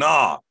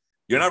 Nah,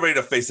 you're not ready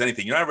to face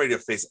anything. You're not ready to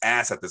face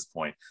ass at this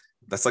point.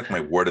 That's like my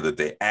word of the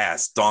day: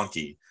 ass,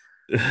 donkey,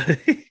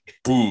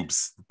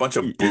 boobs, a bunch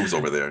of boobs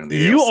over there. In the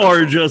you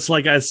are just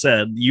like I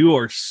said. You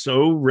are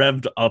so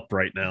revved up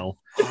right now,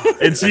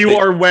 and so you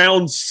are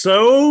wound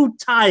so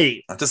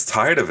tight. I'm just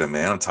tired of it,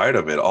 man. I'm tired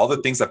of it. All the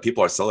things that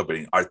people are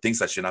celebrating are things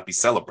that should not be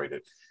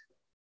celebrated.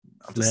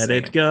 Let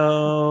it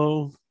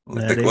go.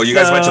 Well, you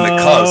guys mentioned the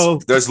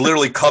Cubs. There's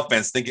literally Cub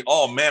fans thinking,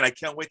 "Oh man, I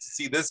can't wait to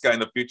see this guy in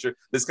the future.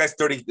 This guy's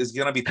 30 is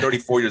going to be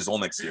 34 years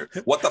old next year.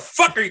 What the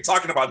fuck are you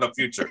talking about in the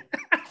future?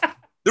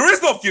 There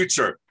is no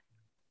future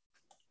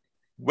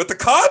with the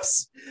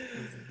Cubs.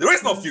 There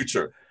is no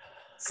future.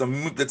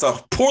 It's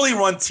a poorly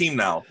run team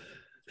now.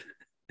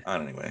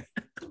 Anyway,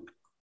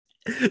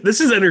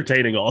 this is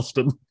entertaining,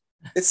 Austin.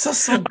 It's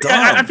just so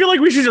dumb. I feel like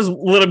we should just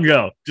let him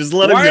go. Just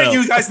let him go. Why are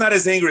you guys not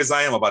as angry as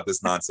I am about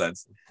this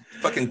nonsense?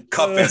 Fucking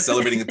Cub fans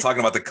celebrating and talking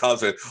about the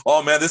Cubs.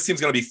 Oh man, this team's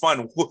gonna be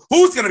fun.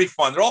 Who's gonna be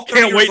fun? They're all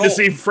 30 can't wait years to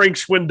see Frank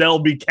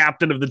Schwindel be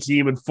captain of the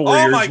team in 4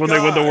 years when they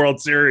win the World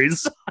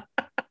Series.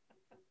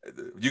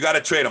 You got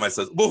to trade him. I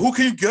said, well, who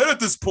can you get at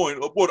this point?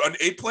 What, an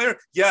 8 player?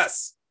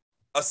 Yes,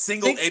 a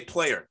single 8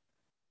 player.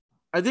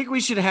 I think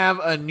we should have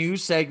a new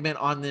segment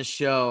on this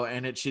show,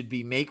 and it should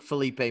be Make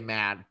Felipe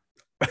Mad.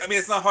 I mean,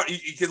 it's not hard.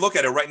 You can look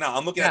at it right now.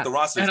 I'm looking at the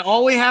roster, and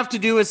all we have to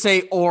do is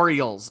say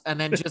Orioles, and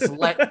then just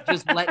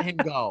let him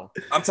go.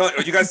 I'm telling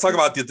you, guys talk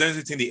about the difference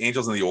between the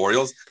Angels and the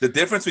Orioles. The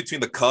difference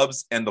between the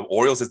Cubs and the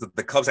Orioles is that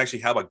the Cubs actually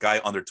have a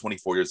guy under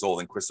 24 years old,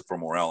 and Christopher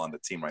Morel on the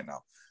team right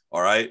now.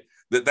 All right,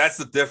 that's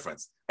the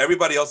difference.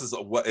 Everybody else is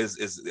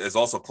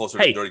also closer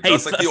to 30.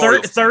 Just like the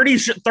Orioles.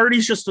 30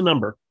 is just a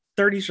number.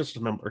 30 is just a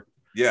number.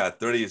 Yeah,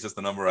 30 is just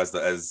the number as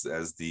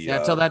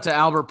the. Tell that to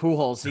Albert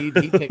Pujols. He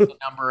picks the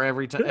number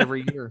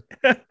every year.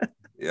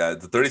 Yeah,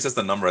 the 30 is just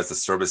the number as the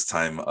service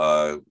time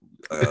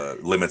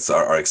limits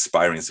are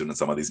expiring soon in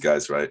some of these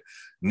guys, right?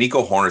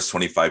 Nico Horner's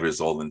 25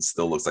 years old and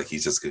still looks like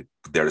he's just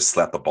there to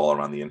slap the ball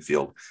around the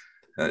infield.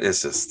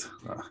 It's just.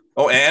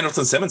 And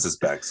Andrelton Simmons is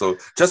back, so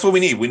just what we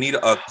need. We need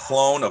a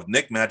clone of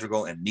Nick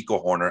Madrigal and Nico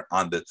Horner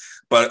on the.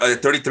 But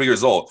at 33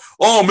 years old,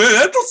 oh man,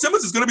 Andrelton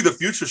Simmons is going to be the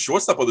future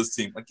shortstop of this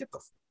team. Like, get the.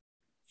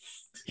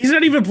 He's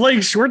not even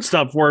playing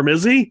shortstop for him,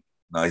 is he?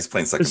 No, he's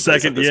playing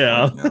second.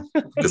 Yeah.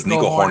 Because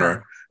Nico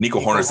Horner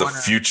is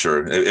the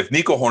future. If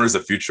Nico Horner is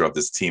the future of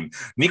this team,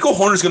 Nico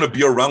Horner is going to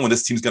be around when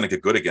this team's going to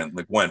get good again.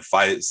 Like when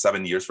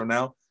 5-7 years from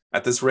now,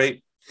 at this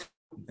rate.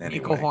 Anyway.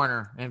 Nico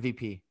Horner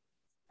MVP.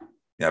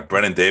 Yeah,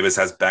 Brennan Davis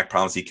has back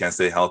problems. He can't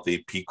stay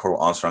healthy. Pete Crow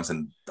Armstrong's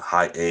in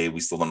high A. We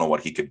still don't know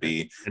what he could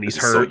be, and he's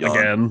hurt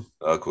again.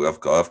 Of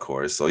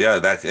course. So yeah,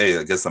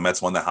 I guess the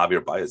Mets won the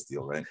Javier Baez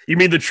deal, right? You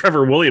mean the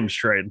Trevor Williams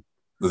trade?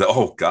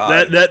 Oh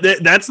God,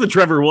 that's the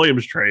Trevor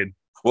Williams trade.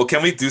 Well,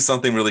 can we do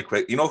something really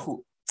quick? You know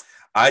who?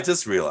 I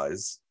just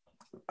realized.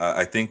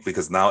 I think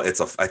because now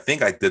I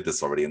think I did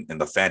this already in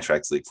the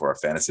Fantrax League for our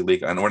fantasy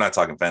league, and we're not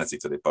talking fantasy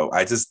today, but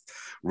I just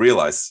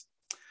realized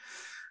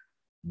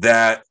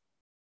that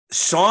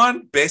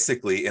Sean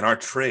basically in our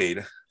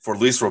trade for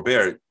Luis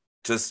Robert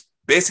just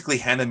basically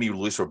handed me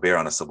Luis Robert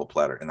on a silver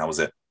platter, and that was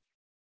it.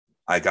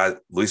 I got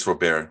Luis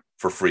Robert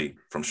for free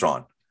from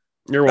Sean.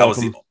 You're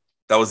welcome.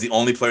 That was the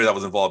only player that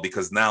was involved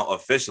because now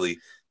officially,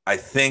 I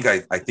think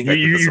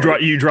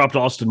you dropped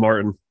Austin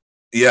Martin.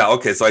 Yeah,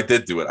 okay, so I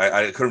did do it.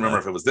 I couldn't remember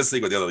if it was this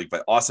league or the other league,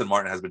 but Austin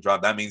Martin has been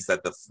dropped. That means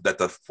that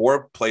the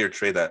 4-player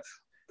trade that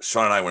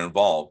Sean and I were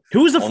involved.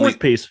 Who was the fourth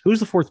piece? Who's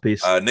the fourth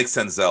piece? Nick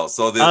Senzel.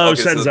 So Senzel,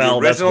 so the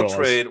original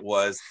trade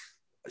was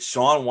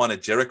Sean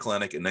wanted Jarred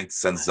Kelenic and Nick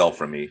Senzel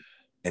from me,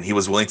 and he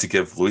was willing to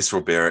give Luis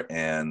Robert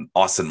and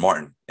Austin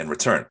Martin in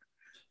return.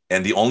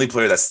 And the only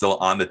player that's still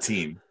on the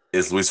team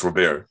is Luis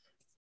Robert.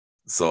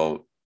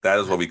 So that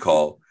is what we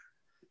call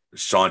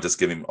Sean just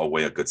giving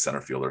away a good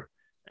center fielder.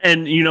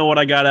 And you know what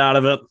I got out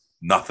of it?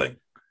 Nothing.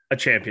 A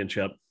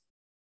championship.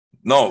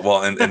 No,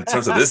 well, in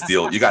terms of this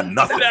deal, you got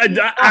nothing.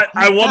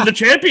 I won the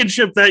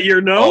championship that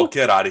year. No,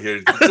 get out of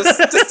here.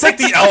 Just take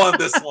the L on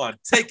this one.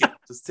 Take it.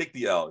 Just take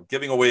the L.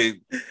 Giving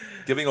away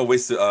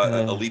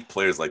elite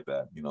players like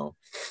that. You know.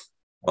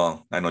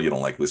 Well, I know you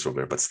don't like Luis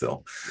Robert, but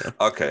still. Yeah.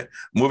 Okay,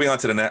 moving on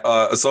to the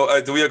next.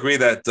 So, do we agree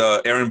that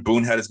Aaron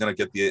Boonhead is going to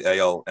get the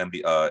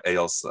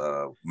AL's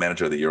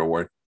Manager of the Year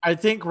award? I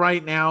think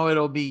right now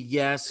it'll be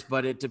yes,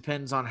 but it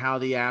depends on how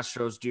the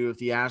Astros do. If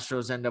the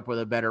Astros end up with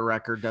a better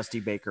record, Dusty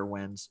Baker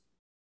wins.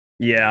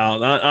 Yeah,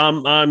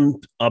 I'm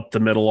up the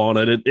middle on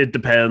it. It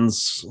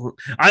depends.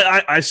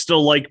 I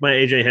still like my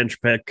AJ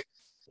Hinch pick.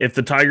 if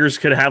the Tigers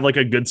could have like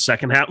a good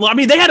second half. Well, I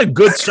mean, they had a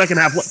good second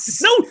half.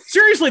 No,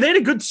 seriously, they had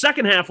a good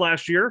second half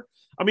last year.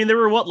 I mean, they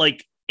were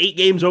like 8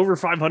 games over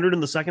 500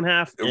 in the second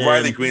half.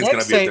 Riley Green's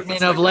going to be a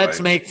different of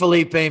let's make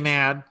Felipe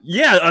mad.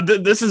 Yeah,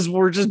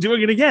 we're just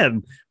doing it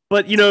again.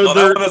 But no,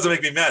 that doesn't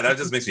make me mad. That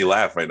just makes me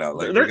laugh right now.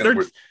 Like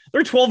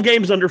they're 12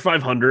 games under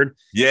 500.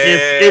 Yeah.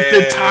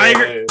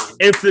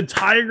 If the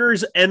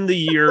Tigers end the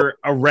year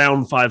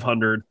around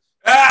 500.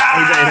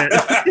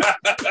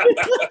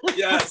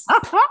 Yes.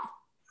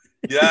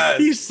 Yes.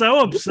 He's so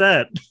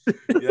upset.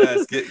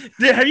 Yes.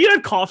 Have you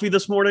had coffee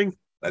this morning?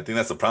 I think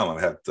that's the problem.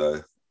 I've had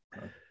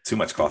too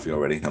much coffee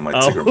already on my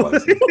Tigger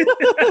mug.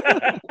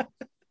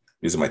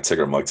 Using my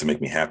Tigger mug to make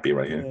me happy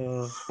right here.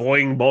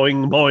 Boing,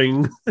 boing,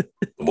 boing. The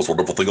most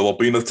wonderful thing about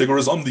being a Tigger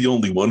is I'm the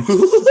only one.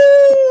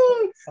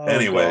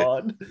 Anyway,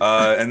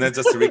 and then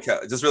just to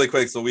recap, just really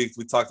quick. So we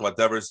talked about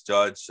Devers,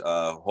 Judge,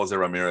 Jose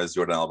Ramirez,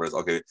 Jordan Alvarez.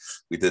 Okay,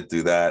 we did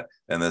do that.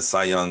 And then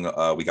Cy Young,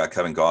 we got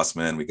Kevin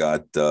Gossman, we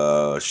got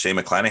Shane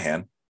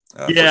McClanahan.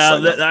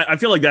 I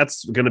feel like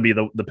that's going to be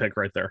the pick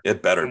right there.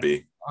 It better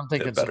be. I'm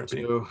thinking so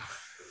too.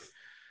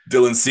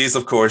 Dylan Cease,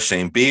 of course,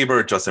 Shane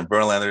Bieber, Justin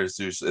Verlander,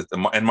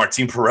 and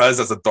Martin Perez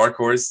as a dark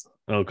horse.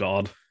 Oh,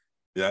 God.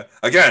 Yeah.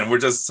 Again, we're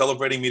just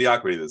celebrating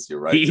mediocrity this year,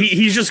 right?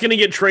 He's just going to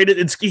get traded.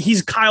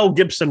 He's Kyle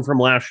Gibson from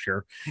last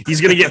year.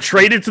 He's going to get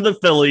traded to the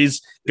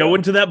Phillies, go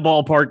into that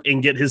ballpark,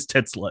 and get his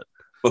tits lit.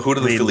 But who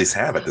do the Phillies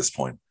have at this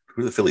point?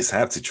 Who do the Phillies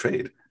have to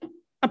trade?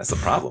 That's the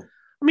problem.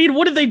 I mean,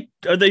 what did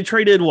they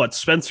traded? What,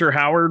 Spencer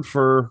Howard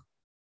for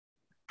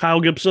Kyle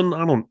Gibson?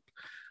 I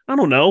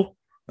don't know.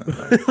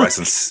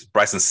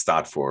 Bryson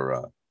Stott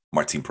for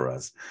Martin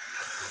Perez.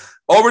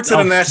 Over to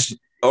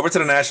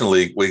the National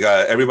League, we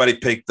got everybody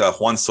picked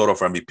Juan Soto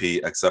for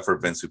MVP except for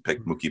Vince, who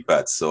picked Mookie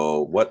Betts.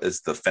 So what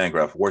is the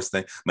Fangraph worst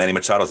thing? Manny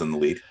Machado's in the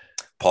lead.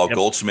 Paul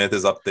Goldschmidt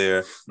is up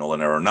there. Nolan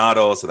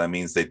Arenado. So that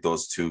means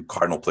those two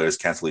Cardinal players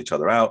cancel each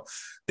other out.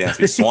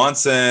 Dansby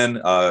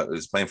Swanson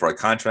is playing for a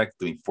contract,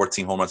 doing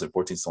 14 home runs and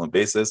 14 stolen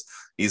bases.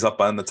 He's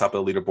up on the top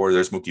of the leaderboard.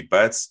 There's Mookie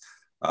Betts,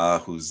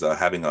 who's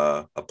having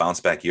a bounce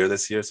back year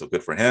this year. So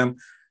good for him.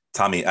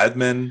 Tommy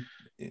Edman,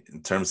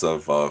 in terms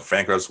of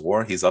Fangraph's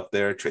WAR, he's up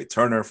there. Trey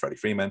Turner, Freddie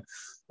Freeman.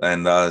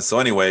 And so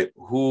anyway,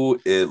 who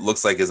it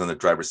looks like is in the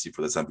driver's seat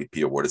for this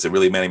MVP award? Is it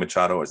really Manny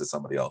Machado or is it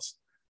somebody else?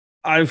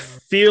 I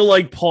feel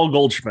like Paul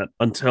Goldschmidt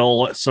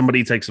until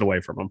somebody takes it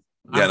away from him.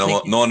 Yeah,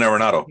 Nolan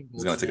Arenado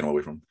is going to take him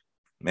away from him.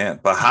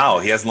 Man, but how?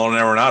 He has Nolan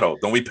Arenado.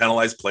 Don't we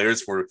penalize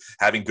players for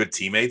having good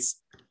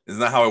teammates? Isn't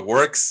that how it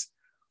works?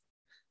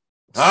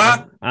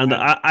 Huh? And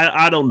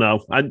I don't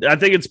know. I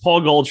think it's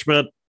Paul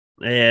Goldschmidt,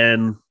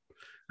 and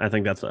I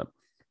think that's it.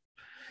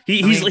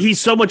 He's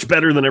so much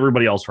better than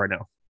everybody else right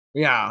now.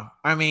 Yeah,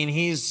 I mean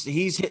he's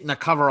hitting the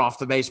cover off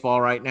the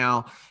baseball right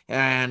now,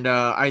 and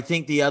I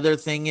think the other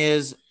thing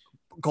is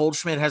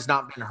Goldschmidt has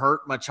not been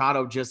hurt.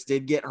 Machado just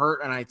did get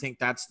hurt, and I think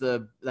that's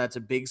a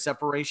big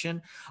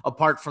separation.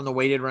 Apart from the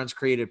weighted runs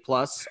created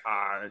plus,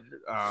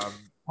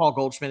 Paul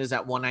Goldschmidt is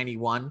at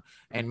 191,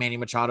 and Manny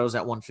Machado is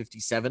at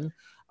 157.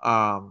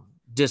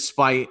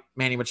 Despite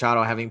Manny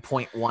Machado having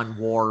 0.1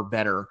 WAR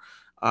better,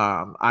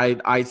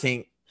 I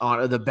think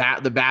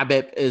the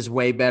BABIP is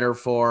way better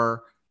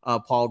for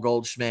Paul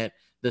Goldschmidt.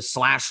 The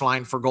slash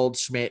line for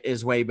Goldschmidt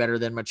is way better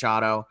than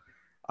Machado.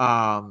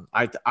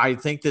 I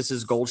think this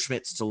is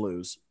Goldschmidt's to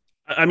lose.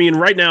 I mean,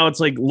 right now it's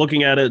like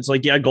looking at it, it's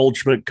like, yeah,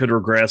 Goldschmidt could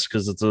regress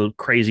because it's a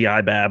crazy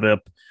high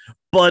BABIP.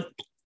 But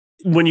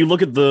when you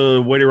look at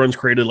the weighted runs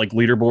created like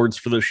leaderboards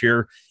for this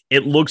year,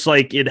 it looks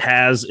like it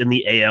has in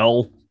the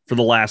AL for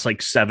the last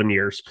like 7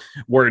 years,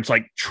 where it's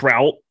like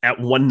Trout at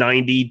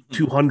 190,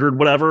 200,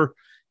 whatever.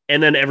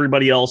 And then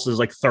everybody else is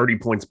like 30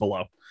 points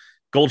below.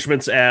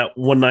 Goldschmidt's at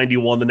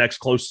 191. The next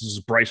closest is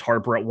Bryce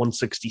Harper at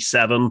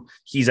 167.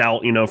 He's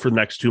out, for the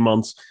next 2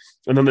 months.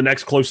 And then the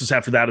next closest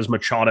after that is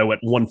Machado at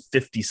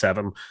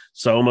 157.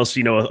 So almost,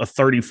 a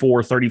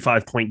 34,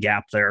 35 point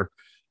gap there.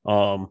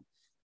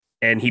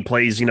 And he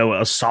plays,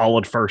 a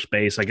solid first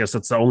base. I guess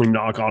that's the only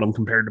knock on him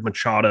compared to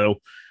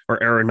Machado or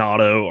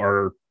Arenado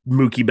or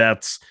Mookie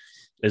Betts,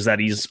 is that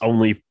he's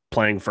only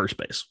playing first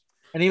base.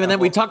 And even then,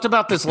 we talked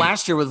about this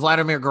last year with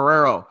Vladimir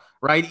Guerrero,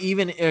 right?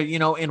 Even,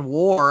 in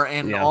WAR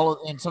and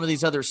and some of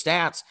these other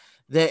stats,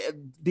 that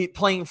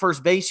playing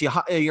first base,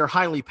 you're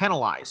highly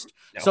penalized.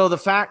 Yeah. So the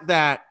fact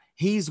that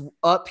he's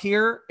up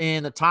here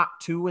in the top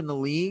 2 in the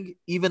league,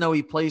 even though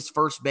he plays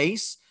first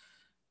base,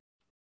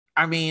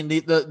 I mean,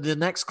 the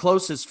next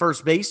closest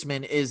first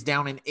baseman is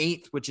down in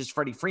 8th, which is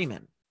Freddie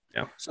Freeman.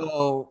 Yeah.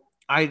 So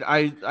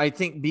I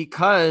think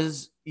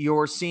because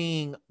you're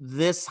seeing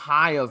this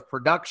high of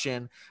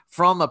production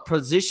from a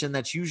position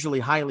that's usually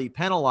highly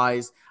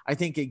penalized, I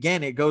think,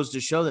 again, it goes to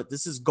show that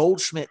this is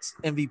Goldschmidt's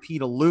MVP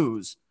to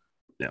lose.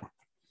 Yeah.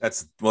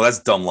 That's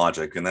dumb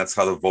logic, and that's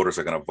how the voters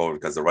are going to vote,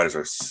 because the writers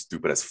are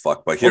stupid as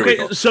fuck. But here we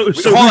go. So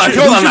hold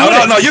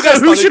on. No, you guys.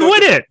 Who should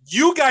win it?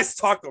 You guys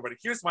talked over it.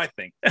 Here's my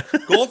thing.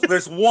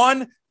 There's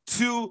 1,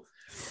 2,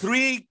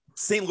 3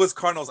 St. Louis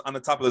Cardinals on the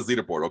top of this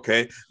leaderboard.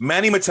 Okay,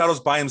 Manny Machado's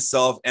by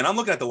himself, and I'm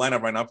looking at the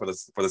lineup right now for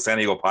the San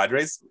Diego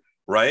Padres.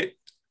 Right,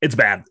 it's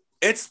bad.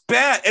 It's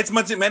bad. It's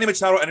Manny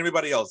Machado and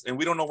everybody else. And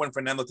we don't know when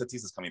Fernando Tatis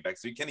is coming back.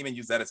 So you can't even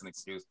use that as an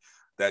excuse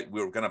that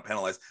we're going to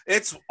penalize.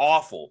 It's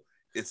awful.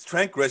 It's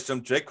Trent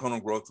Grisham, Jake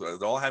Cronenworth.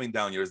 They're all having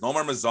down years.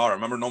 Nomar Mazara.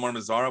 Remember Nomar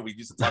Mazara? We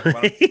used to talk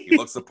about him. He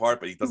looks the part,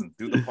 but he doesn't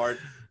do the part.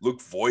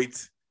 Luke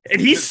Voigt. And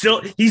he's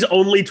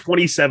only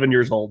 27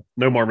 years old.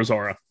 Nomar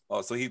Mazara.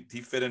 Oh, so he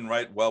fit in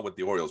right well with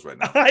the Orioles right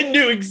now. I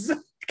knew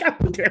exactly.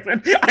 God damn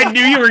it. I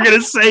knew you were going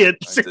to say it.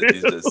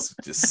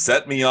 just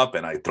set me up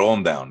and I throw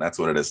him down. That's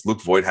what it is. Luke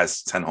Voigt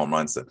has 10 home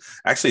runs.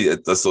 Actually,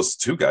 that's those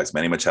two guys,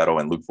 Manny Machado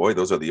and Luke Voigt.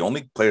 Those are the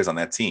only players on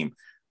that team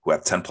who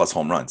have 10 plus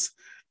home runs.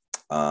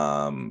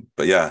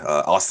 But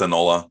yeah, Austin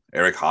Nola,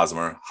 Eric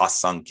Hosmer,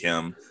 Ha-Seong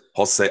Kim,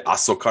 Jose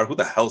Azocar. Who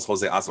the hell is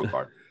Jose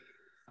Azocar?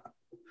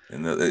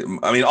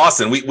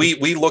 Austin,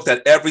 we looked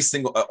at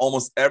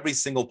almost every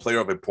single player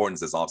of importance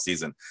this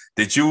offseason.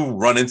 Did you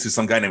run into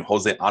some guy named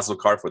Jose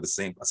Azocar for the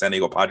same San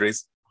Diego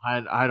Padres?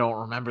 I don't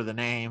remember the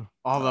name,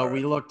 although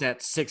we looked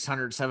at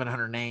 600,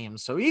 700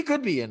 names, so he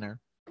could be in there.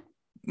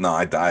 No,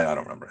 I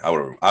don't remember.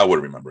 I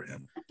would remember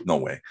him. No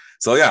way.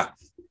 So yeah,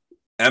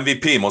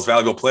 MVP, most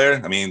valuable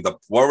player.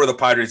 Where would the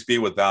Padres be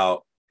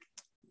without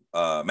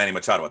Manny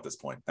Machado at this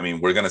point?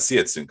 We're going to see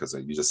it soon because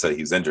you just said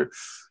he's injured.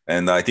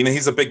 And I think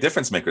he's a big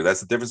difference maker. That's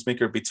the difference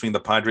maker between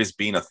the Padres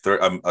being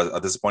a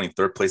disappointing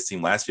third place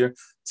team last year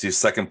to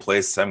second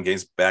place, 7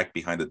 games back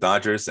behind the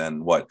Dodgers,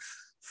 and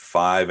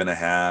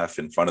 5.5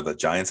 in front of the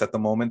Giants at the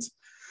moment.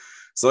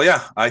 So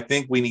yeah, I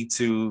think we need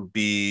to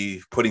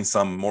be putting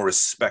some more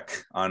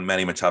respect on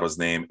Manny Machado's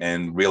name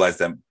and realize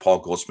that Paul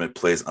Goldschmidt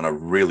plays on a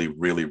really,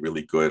 really,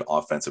 really good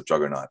offensive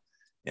juggernaut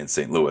in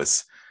St.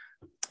 Louis.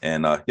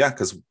 And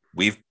because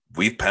we've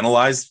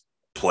penalized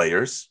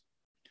players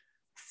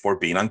for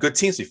being on good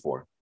teams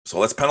before. So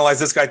let's penalize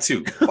this guy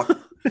too.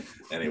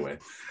 Anyway,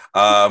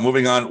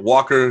 moving on.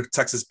 Walker,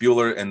 Texas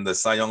Bueller, and the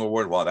Cy Young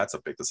Award. Wow, that's a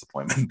big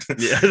disappointment.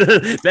 Yeah,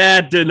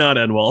 that did not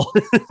end well.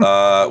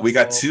 We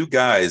got two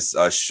guys.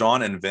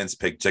 Sean and Vince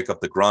picked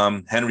Jacob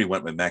deGrom. Henry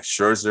went with Max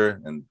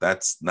Scherzer, and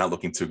that's not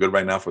looking too good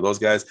right now for those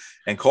guys.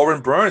 And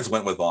Corbin Burns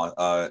went with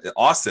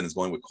Austin is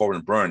going with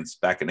Corbin Burns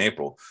back in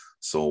April.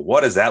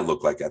 what does that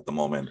look like at the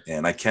moment?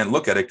 And I can't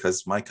look at it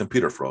because my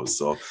computer froze.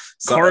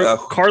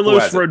 Carlos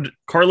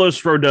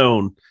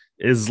Rodon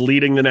is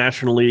leading the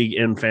National League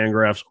in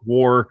Fangraphs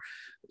WAR,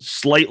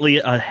 slightly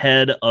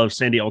ahead of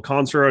Sandy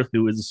Alcantara,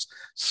 who is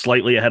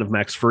slightly ahead of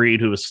Max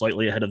Fried, who is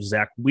slightly ahead of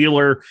Zach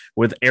Wheeler,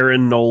 with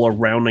Aaron Nola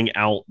rounding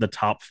out the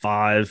top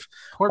 5.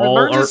 Corbin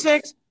Burns is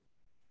 6?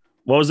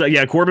 What was that?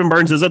 Yeah, Corbin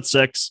Burns is at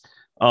 6.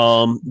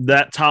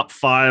 That top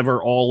 5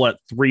 are all at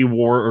 3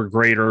 WAR or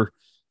greater.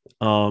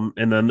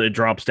 And then it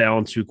drops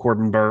down to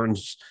Corbin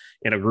Burns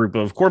in a group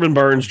of Corbin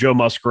Burns, Joe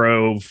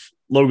Musgrove,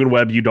 Logan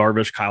Webb, Yu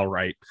Darvish, Kyle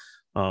Wright.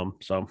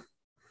 So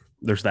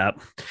there's that.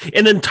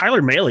 And then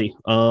Tyler Mahle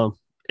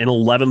in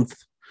 11th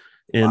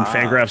in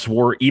Fangraphs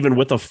WAR, even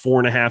with a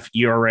 4.5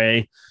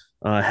 ERA,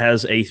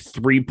 has a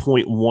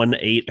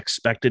 3.18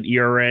 expected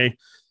ERA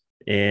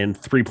and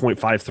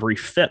 3.53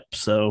 FIP.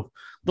 So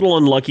a little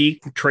unlucky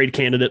trade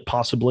candidate,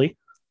 possibly.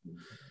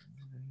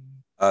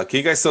 Can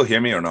you guys still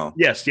hear me or no?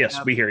 Yes,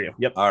 we hear you.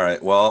 Yep. All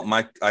right. Well,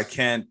 I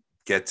can't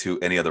get to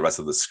any of the rest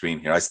of the screen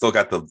here. I still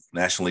got the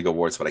National League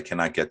Awards, but I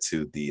cannot get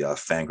to the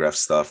Fangraph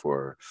stuff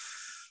or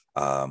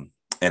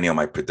any of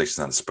my predictions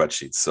on the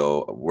spreadsheet.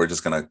 So we're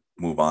just gonna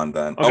move on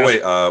then. Okay.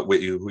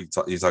 You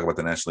talk about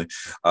the National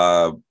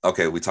League.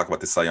 Okay, we talk about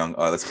the Cy Young.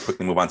 Let's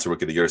quickly move on to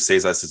Rookie of the Year.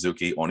 Seiya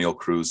Suzuki, O'Neal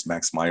Cruz,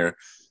 Max Meyer.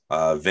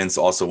 Vince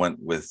also went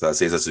with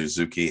Seiya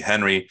Suzuki.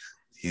 Henry.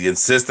 He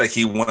insists that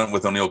he went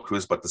with O'Neal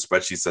Cruz, but the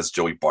spreadsheet says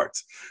Joey Bart.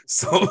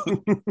 So,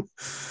 who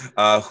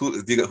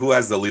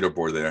has the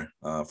leaderboard there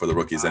for the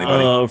rookies?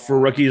 Anybody? For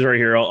rookies, right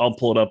here, I'll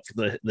pull it up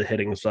for the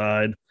hitting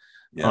side.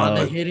 Yeah. On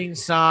the hitting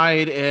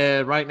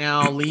side, right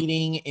now,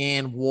 leading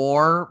in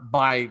WAR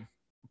by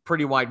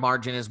pretty wide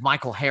margin is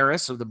Michael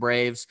Harris of the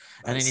Braves,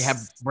 and then you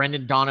have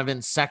Brendan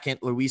Donovan second,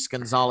 Luis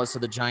Gonzalez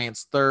of the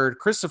Giants third,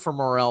 Christopher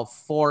Morel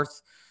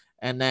fourth,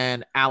 and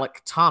then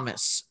Alec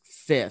Thomas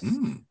fifth.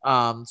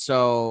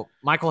 So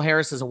Michael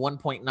Harris is a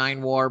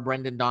 1.9 WAR.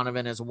 Brendan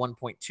Donovan is a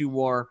 1.2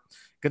 WAR.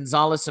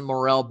 Gonzalez and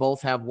Morel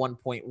both have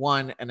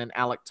 1.1, and then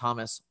Alec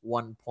Thomas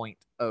 1.0.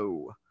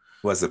 Who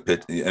has the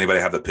pitch? Anybody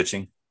have the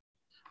pitching?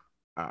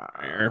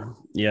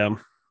 Yeah,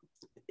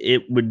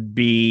 it would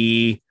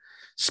be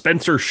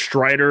Spencer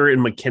Strider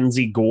and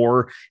Mackenzie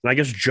Gore, and I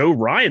guess Joe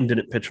Ryan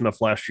didn't pitch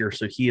enough last year,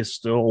 so he is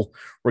still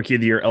Rookie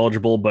of the Year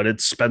eligible. But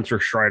it's Spencer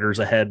Strider's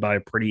ahead by a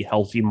pretty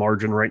healthy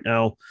margin right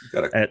now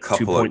at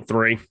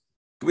 2.3.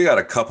 We got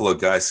a couple of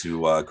guys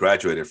who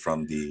graduated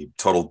from the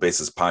Total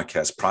Bases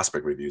podcast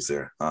prospect reviews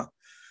there.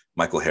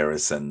 Michael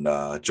Harris and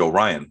Joe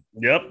Ryan.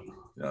 Yep.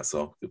 Yeah,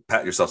 so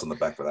pat yourselves on the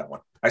back for that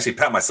one. Actually,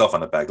 pat myself on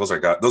the back. Those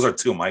are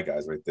two of my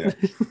guys right there.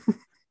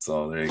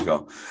 So there you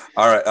go.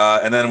 All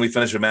right, and then we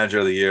finished with Manager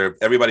of the Year.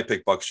 Everybody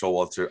picked Buck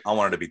Showalter. I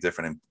wanted to be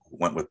different and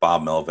went with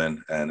Bob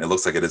Melvin, and it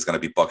looks like it is going to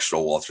be Buck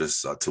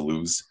Showalter's to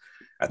lose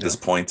at this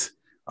point.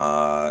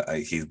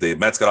 The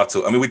Mets got off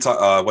to. We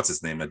talked. What's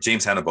his name?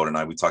 James Hannibal and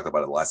I. We talked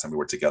about it the last time we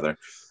were together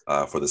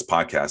for this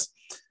podcast.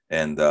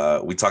 And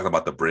we talked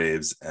about the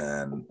Braves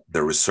and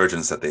the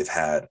resurgence that they've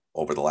had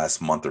over the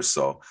last month or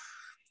so.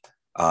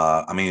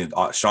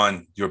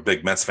 Sean, you're a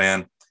big Mets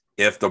fan.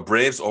 If the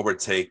Braves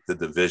overtake the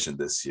division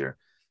this year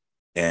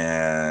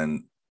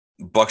and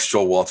Buck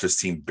Showalter's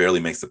team barely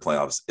makes the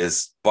playoffs,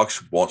 is Buck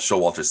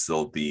Showalter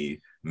still the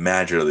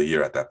manager of the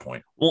year at that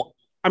point? Well,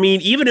 I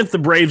mean, even if the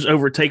Braves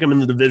overtake them in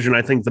the division,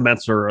 I think the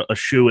Mets are a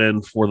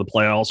shoe-in for the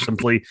playoffs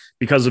simply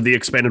because of the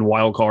expanded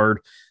wild card.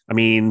 I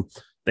mean,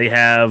 they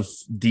have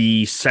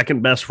the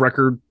second best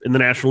record in the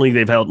National League.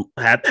 They've held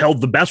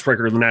the best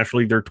record in the National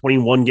League. They're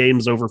 21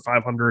 games over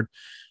 500.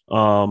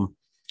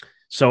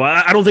 So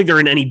I don't think they're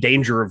in any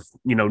danger of,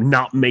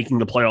 not making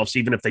the playoffs,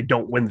 even if they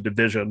don't win the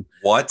division.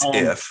 What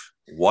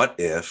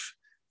if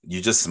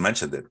you just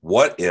mentioned it?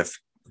 What if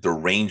the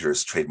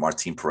Rangers trade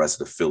Martin Perez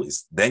to the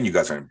Phillies? Then you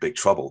guys are in big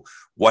trouble.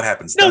 What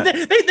happens then?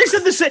 They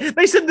said the same.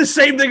 They said the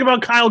same thing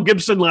about Kyle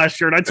Gibson last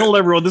year, and I told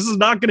everyone this is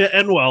not going to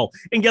end well.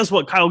 And guess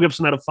what? Kyle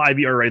Gibson had a 5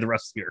 ERA the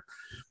rest of the year.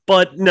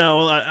 But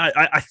no,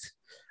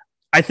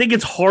 I think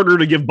it's harder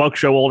to give Buck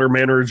Showalter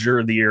manager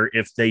of the year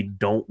if they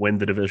don't win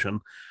the division.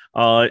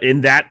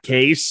 In that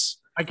case,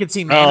 I could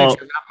see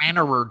manager, not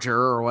manager,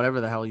 or whatever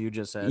the hell you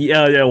just said.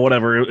 Yeah,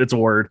 whatever. It's a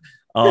word.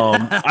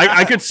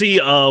 I could see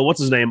what's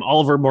his name,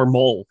 Oliver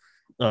Marmol.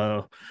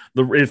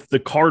 If the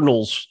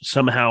Cardinals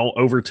somehow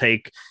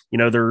overtake,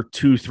 they're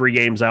 2-3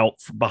 games out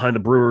behind the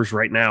Brewers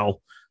right now.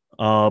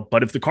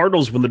 But if the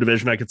Cardinals win the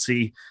division, I could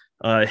see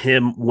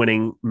him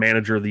winning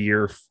manager of the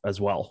year as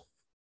well.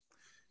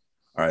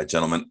 All right,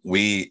 gentlemen,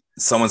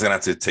 someone's gonna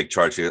have to take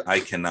charge here. I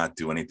cannot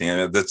do anything. I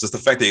mean, that's just the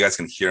fact that you guys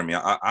can hear me.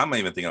 I'm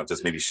even thinking of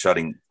just maybe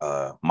shutting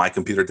my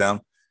computer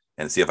down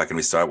and see if I can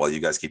restart while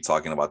you guys keep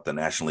talking about the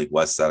National League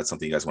West. That's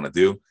something you guys want to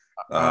do.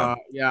 Yeah,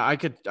 I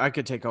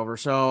could take over.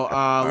 So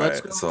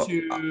let's go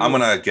to. I'm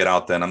gonna get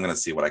out then. I'm gonna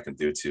see what I can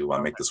do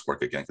to make this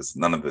work again because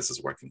none of this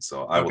is working.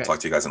 So I will talk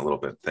to you guys in a little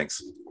bit.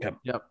 Thanks.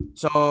 Yep.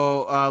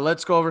 So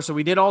let's go over. So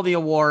we did all the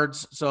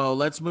awards. So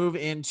let's move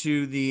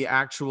into the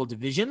actual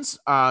divisions.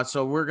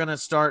 So we're gonna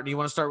start. Do you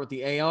want to start with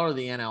the AL or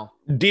the NL?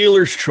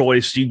 Dealer's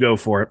choice. You go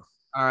for it.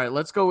 All right,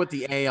 let's go with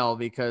the AL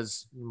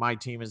because my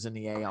team is in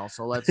the AL.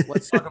 So let's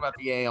talk about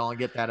the AL and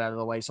get that out of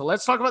the way. So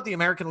let's talk about the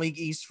American League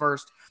East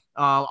first.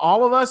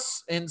 All of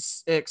us,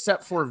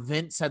 except for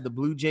Vince, had the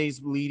Blue Jays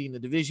leading the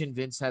division.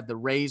 Vince had the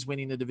Rays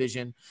winning the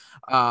division.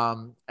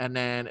 And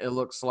then it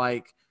looks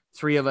like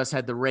 3 of us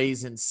had the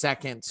Rays in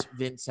second.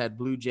 Vince had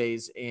Blue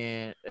Jays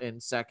in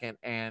second.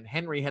 And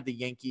Henry had the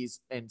Yankees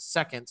in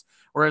second,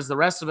 whereas the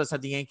rest of us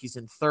had the Yankees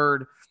in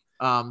third.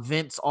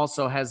 Vince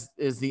also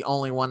is the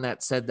only one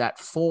that said that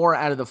 4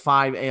 out of the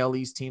 5 AL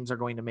East teams are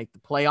going to make the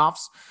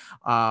playoffs.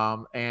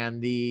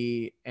 And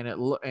the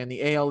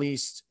AL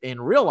East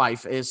in real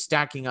life is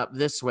stacking up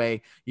this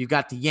way. You've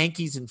got the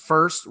Yankees in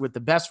first with the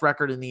best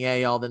record in the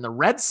AL, then the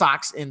Red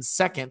Sox in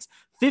second,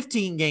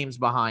 15 games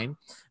behind.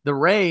 The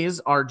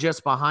Rays are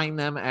just behind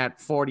them at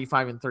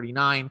 45 and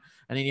 39.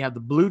 And then you have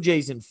the Blue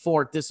Jays in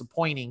fourth,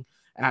 disappointing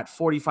at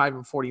 45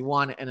 and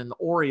 41. And then the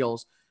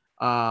Orioles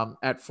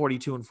at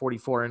 42 and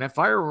 44. And if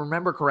I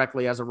remember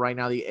correctly, as of right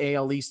now, the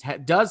AL East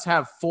does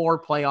have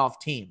 4 playoff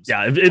teams.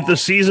 Yeah, if the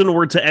season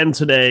were to end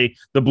today,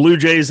 the Blue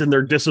Jays and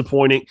their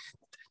disappointing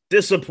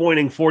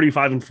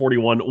 45 and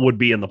 41 would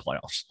be in the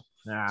playoffs.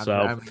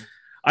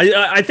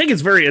 I think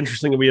it's very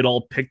interesting that we had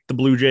all picked the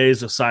Blue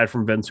Jays aside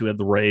from Vince, who had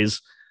the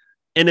Rays.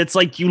 And it's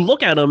like you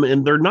look at them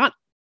and they're not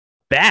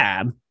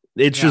bad.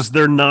 It's just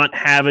they're not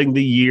having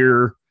the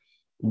year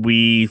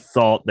we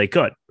thought they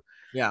could.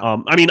 Yeah.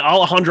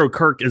 Alejandro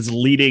Kirk is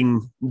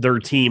leading their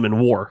team in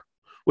WAR,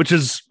 which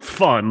is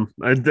fun.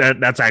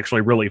 That's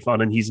actually really fun.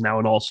 And he's now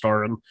an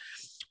all-star and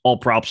all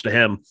props to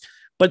him.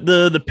 But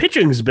the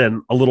pitching's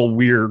been a little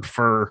weird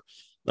for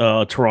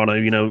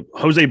Toronto.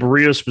 Jose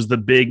Barrios was the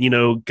big,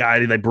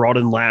 guy they brought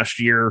in last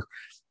year,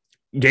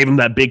 gave him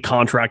that big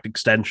contract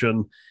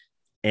extension,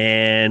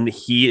 and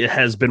he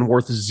has been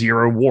worth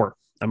 0 WAR.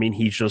 I mean,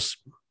 he's just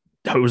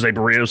Jose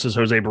Barrios is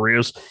Jose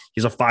Barrios.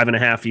 He's a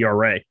 5.5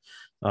 ERA.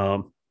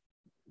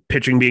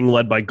 Pitching being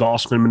led by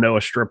Gausman,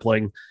 Manoah,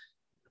 Stripling.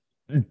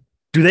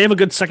 Do they have a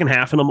good second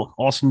half in them?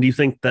 Austin, do you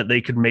think that they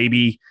could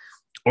maybe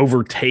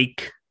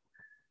overtake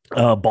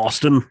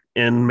Boston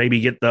and maybe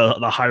get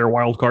the higher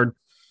wild card?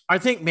 I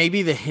think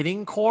maybe the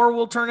hitting core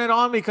will turn it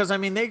on because,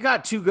 they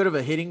got too good of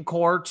a hitting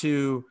core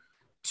to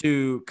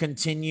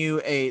continue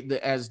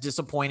as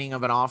disappointing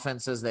of an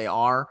offense as they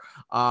are.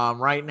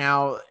 Right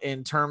now,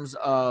 in terms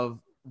of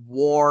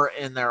WAR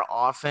in their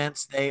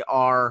offense,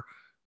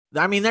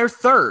 they're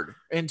third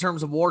in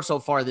terms of WAR so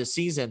far this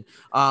season,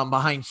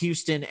 behind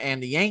Houston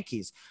and the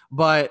Yankees.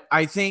 But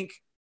I think,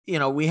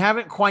 we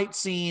haven't quite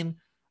seen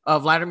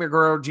Vladimir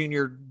Guerrero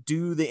Jr.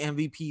 do the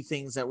MVP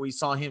things that we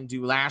saw him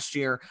do last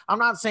year. I'm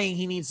not saying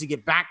he needs to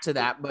get back to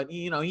that, but,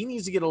 he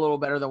needs to get a little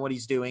better than what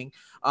he's doing.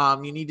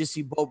 You need to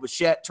see Bo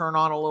Bichette turn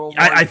on a little more.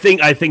 I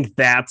think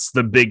that's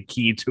the big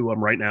key to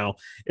him right now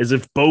is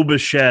if Bo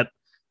Bichette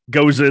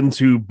goes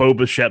into Bo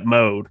Bichette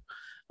mode,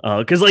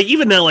 Because like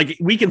even now, like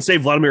we can say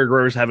Vladimir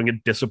Guerrero is having a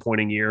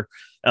disappointing year.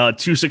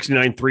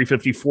 269,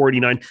 350,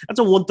 489. That's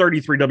a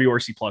 133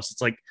 WRC plus.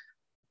 It's like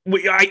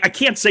I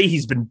can't say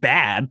he's been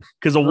bad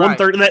because a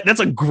 130 that's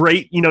a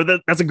great,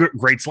 that's a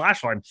great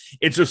slash line.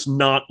 It's just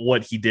not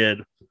what he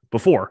did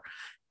before.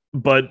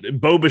 But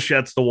Bo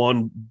Bichette's the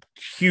one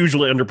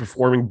hugely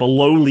underperforming,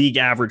 below league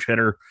average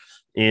hitter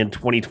in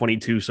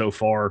 2022 so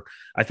far.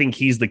 I think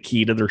he's the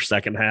key to their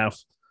second half.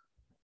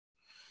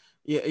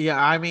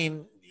 Yeah. I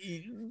mean,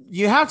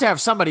 you have to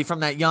have somebody from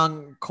that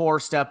young core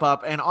step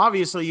up, and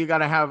obviously you got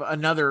to have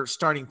another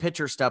starting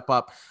pitcher step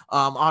up.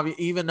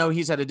 Even though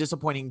he's had a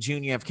disappointing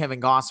June, you have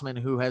Kevin Gossman,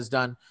 who has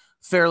done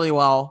fairly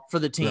well for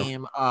the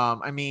team. Yeah.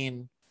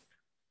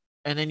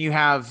 And then you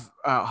have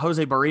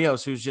Jose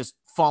Barrios, who's just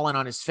fallen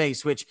on his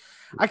face, which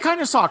I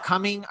kind of saw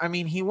coming. I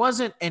mean, he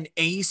wasn't an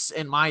ace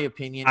in my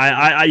opinion.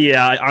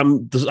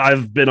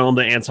 I've been on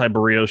the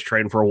anti-Barrios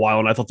train for a while,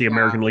 and I thought the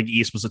American League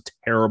East was a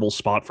terrible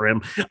spot for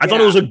him. I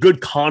thought it was a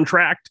good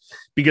contract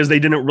because they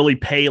didn't really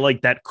pay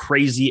like that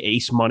crazy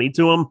ace money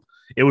to him.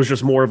 It was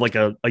just more of like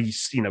a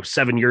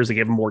 7 years. They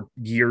gave him more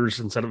years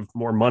instead of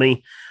more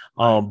money.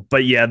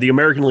 But yeah, the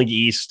American League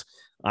East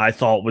I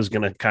thought was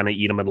going to kind of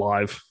eat him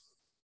alive.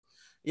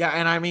 Yeah,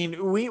 and I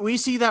mean, we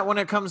see that when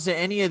it comes to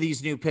any of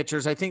these new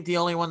pitchers. I think the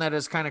only one that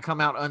has kind of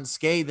come out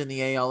unscathed in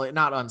the AL,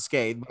 not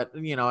unscathed, but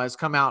has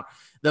come out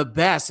the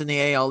best in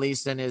the AL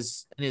East and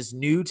is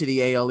new to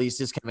the AL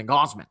East is Kevin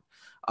Gausman.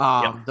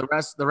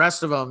 The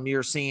rest of them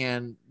you're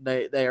seeing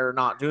they are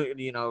not doing.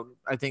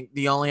 I think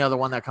the only other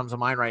one that comes to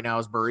mind right now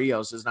is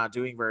Barrios is not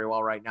doing very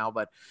well right now.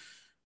 But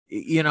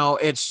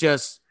it's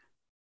just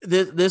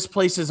this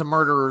place is a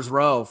murderer's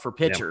row for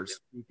pitchers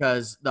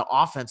because the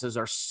offenses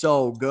are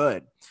so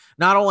good.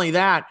 Not only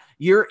that,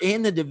 you're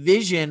in the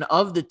division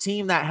of the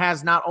team that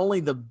has not only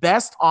the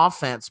best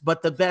offense,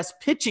 but the best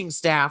pitching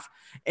staff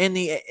in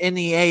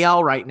the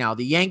AL right now.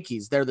 The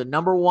Yankees, they're the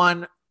number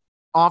one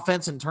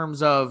offense in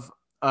terms of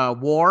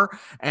WAR,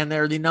 and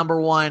they're the number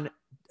one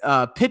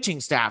pitching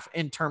staff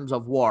in terms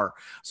of WAR.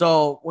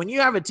 So when you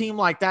have a team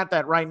like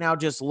that right now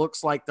just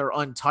looks like they're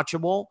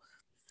untouchable,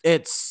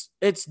 it's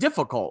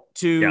difficult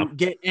to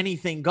get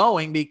anything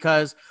going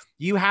because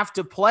you have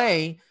to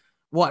play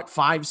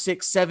 5,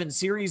 6, 7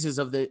 series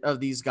of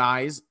these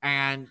guys,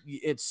 and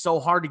it's so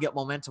hard to get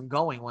momentum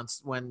going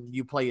when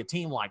you play a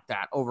team like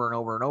that over and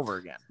over and over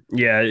again.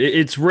 Yeah,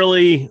 it's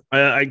really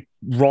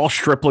Ross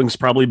Stripling's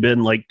probably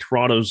been like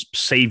Toronto's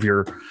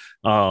savior,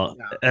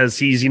 as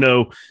he's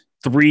low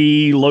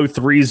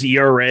 3s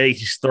ERA.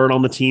 He's third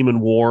on the team in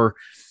WAR,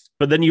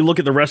 but then you look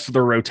at the rest of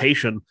their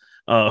rotation.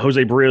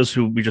 Jose Barrios,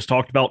 who we just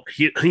talked about,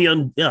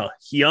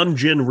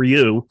 Hyunjin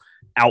Ryu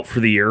out for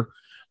the year.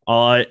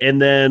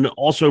 And then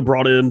also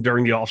brought in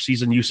during the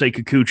offseason, Yusei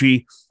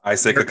Kikuchi.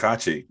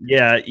 Kakashi.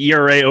 Yeah,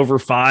 ERA over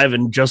 5.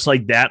 And just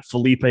like that,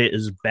 Felipe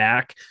is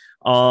back.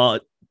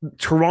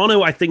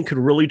 Toronto, I think, could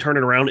really turn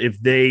it around if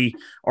they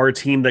are a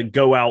team that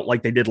go out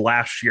like they did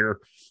last year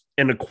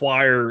and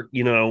acquire,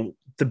 the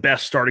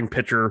best starting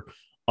pitcher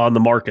on the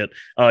market.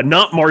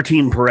 Not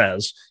Martin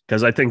Perez,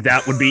 because I think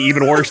that would be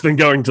even worse than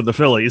going to the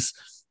Phillies.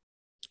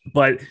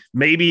 But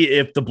maybe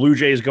if the Blue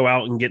Jays go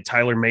out and get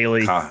Tyler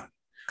Mahle.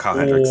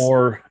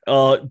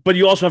 But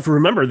you also have to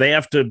remember they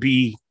have to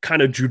be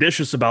kind of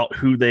judicious about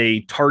who they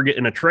target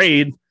in a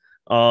trade,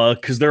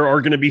 because there are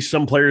going to be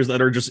some players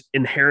that are just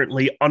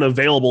inherently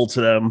unavailable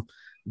to them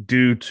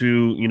due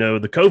to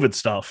the COVID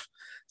stuff.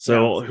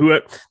 So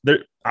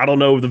I don't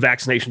know the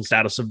vaccination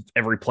status of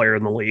every player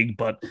in the league,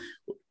 but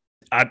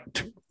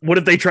what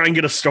if they try and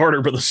get a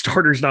starter, but the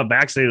starter's not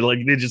vaccinated? Like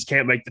they just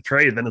can't make the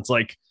trade. Then it's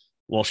like,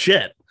 well,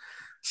 shit.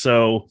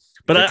 So,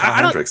 but Kyle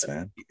Hendricks,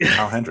 man,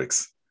 Kyle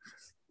Hendricks.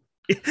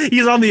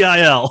 He's on the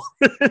IL.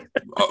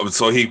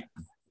 So you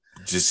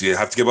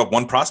have to give up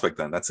one prospect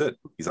then. That's it.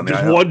 He's on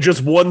the IL.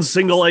 Just one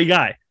single A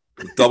guy.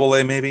 Double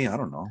A maybe. I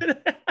don't know.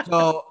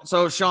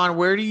 So Sean,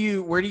 where do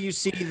you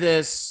see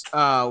this?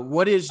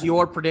 What is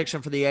your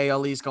prediction for the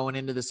AL East going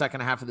into the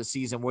second half of the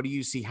season? What do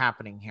you see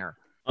happening here?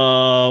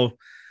 Orioles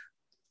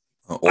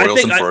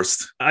in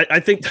first. I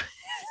think.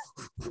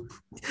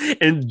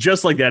 And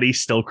just like that,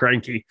 he's still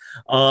cranky.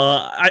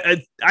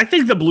 I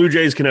think the Blue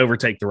Jays can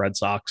overtake the Red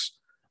Sox.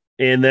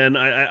 And then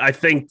I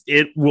think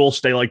it will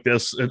stay like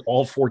this, and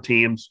all 4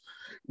 teams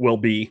will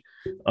be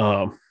in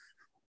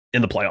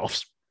the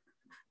playoffs.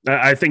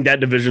 I think that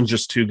division's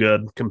just too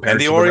good compared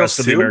to the rest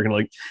of the American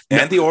League.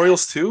 And the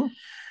Orioles too?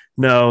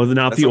 No,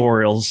 not the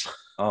Orioles.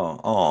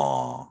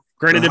 Oh.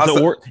 Granted,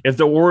 if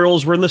the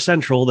Orioles were in the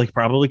Central, they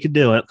probably could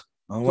do it.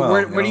 Oh, well,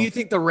 where do you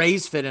think the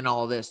Rays fit in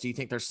all of this? Do you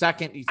think they're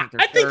second? Do you think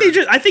they're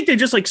third? I think they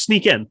just like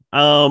sneak in.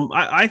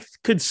 I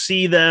could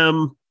see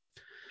them.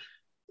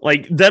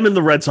 Like them and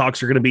the Red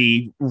Sox are going to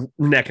be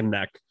neck and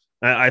neck.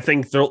 I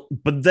think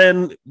but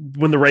then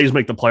when the Rays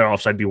make the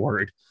playoffs, I'd be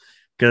worried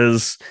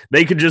because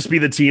they could just be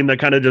the team that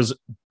kind of just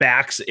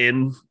backs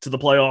into the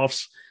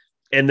playoffs.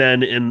 And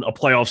then in a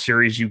playoff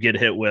series, you get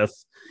hit with,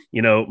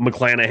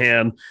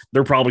 McClanahan.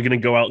 They're probably going to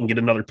go out and get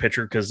another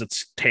pitcher because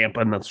it's Tampa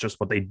and that's just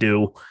what they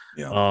do.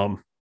 Yeah.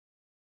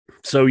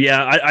 So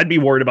yeah, I'd be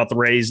worried about the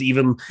Rays,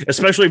 even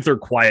especially if they're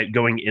quiet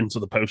going into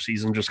the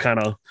postseason, just kind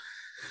of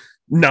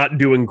not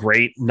doing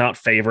great, not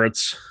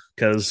favorites,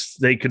 because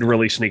they could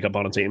really sneak up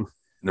on a team.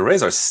 The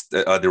Rays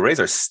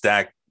are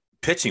stacked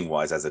pitching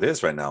wise as it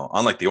is right now,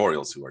 unlike the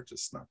Orioles, who are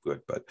just not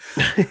good. But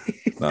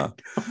oh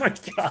my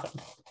god!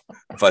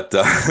 But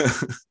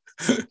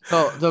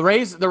so the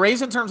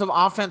Rays in terms of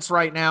offense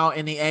right now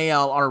in the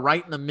AL are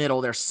right in the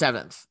middle. They're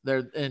 7th.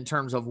 They're in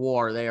terms of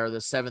WAR. They are the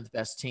 7th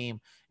best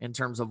team in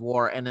terms of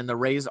WAR, and then the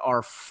Rays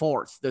are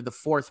 4th. They're the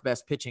 4th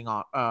best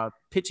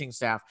pitching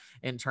staff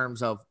in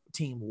terms of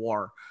team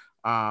WAR.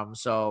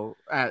 So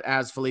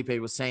as Felipe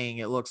was saying,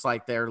 it looks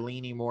like they're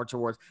leaning more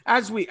towards,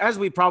 as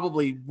we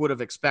probably would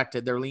have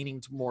expected, they're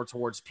leaning more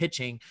towards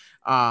pitching.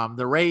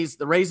 The Rays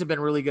have been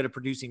really good at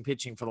producing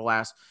pitching for the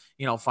last,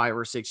 5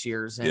 or 6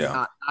 years, and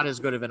not as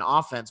good of an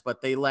offense,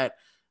 but they let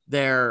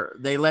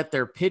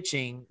their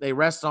pitching, they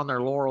rest on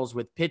their laurels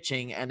with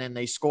pitching, and then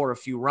they score a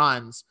few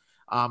runs.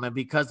 And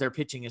because their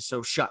pitching is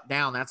so shut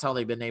down, that's how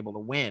they've been able to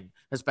win,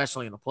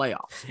 especially in the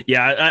playoffs.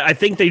 Yeah, I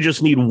think they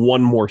just need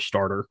one more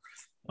starter.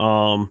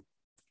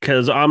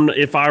 Because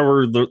if I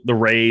were the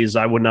Rays,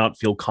 I would not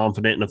feel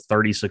confident in a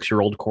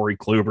 36-year-old Corey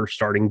Kluber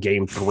starting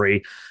Game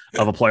 3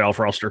 of a playoff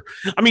roster.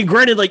 I mean,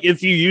 granted, like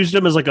if you used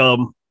him as like a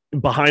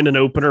behind an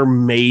opener,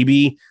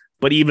 maybe,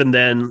 but even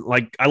then,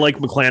 like I like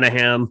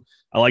McClanahan,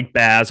 I like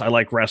Baz, I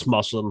like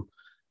Rasmussen,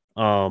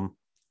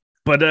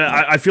 but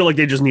I feel like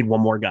they just need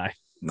one more guy.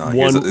 No,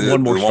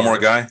 one more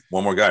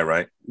guy,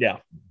 right? Yeah,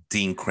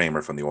 Dean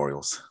Kramer from the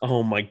Orioles.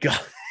 Oh my god.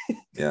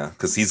 Yeah,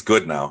 because he's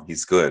good now.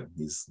 He's good.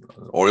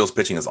 Orioles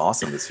pitching is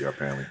awesome this year,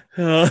 apparently.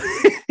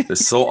 They're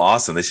so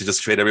awesome. They should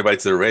just trade everybody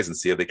to the Rays and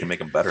see if they can make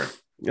them better.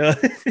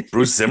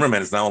 Bruce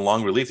Zimmerman is now on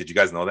long relief. Did you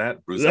guys know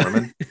that? Bruce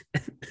Zimmerman?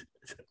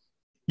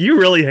 You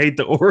really hate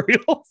the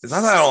Orioles. It's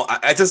not that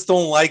I just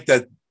don't like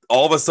that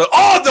all of a sudden,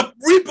 the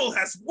rebuild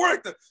has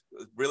worked.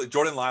 Really,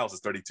 Jordan Lyles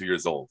is 32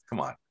 years old. Come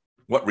on.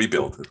 What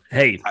rebuild?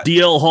 Hey,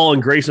 DL Hall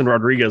and Grayson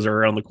Rodriguez are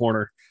around the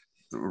corner.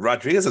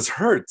 Rodriguez is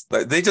hurt.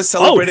 They just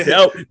celebrated him.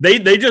 No,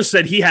 they just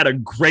said he had a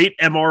great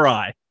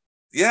MRI.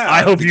 Yeah.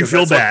 I hope you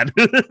feel bad.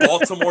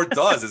 Baltimore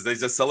does is they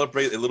just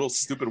celebrate little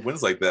stupid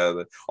wins like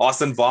that.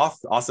 Austin Voth,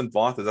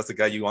 that's the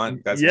guy you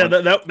want. That's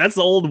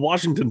the old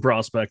Washington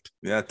prospect.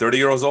 Yeah, 30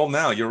 years old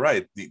now. You're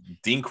right.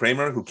 Dean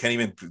Kramer, who can't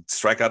even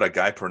strike out a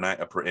guy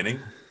per inning.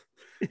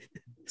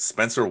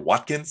 Spencer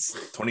Watkins,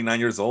 29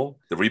 years old.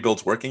 The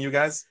rebuild's working, you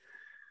guys.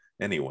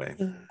 Anyway,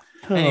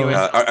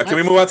 can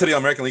we move on to the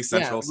American League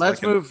Central? Yeah,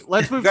 let's move.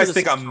 You guys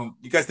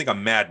think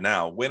I'm mad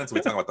now? Wait until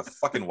we talk about the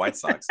fucking White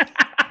Sox.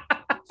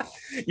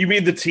 You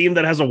mean the team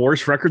that has a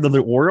worse record than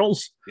the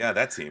Orioles? Yeah,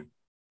 that team.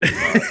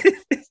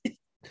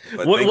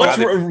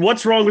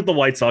 What's wrong with the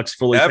White Sox,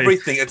 Felipe?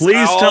 Everything.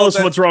 Please tell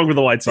us what's wrong with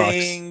the White Sox.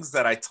 Things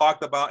that I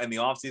talked about in the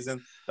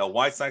offseason, the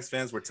White Sox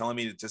fans were telling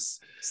me to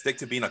just stick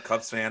to being a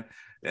Cubs fan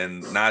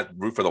and not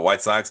root for the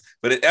White Sox.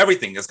 But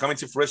everything is coming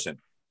to fruition.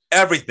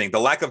 Everything. The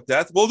lack of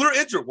depth. Well, they're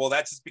injured. Well,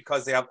 that's just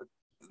because they have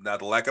now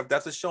the lack of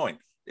depth is showing.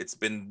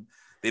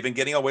 They've been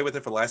getting away with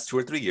it for the last 2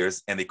 or 3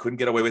 years, and they couldn't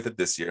get away with it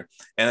this year.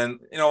 And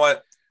you know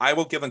what? I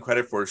will give them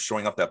credit for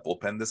showing up that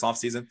bullpen this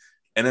offseason.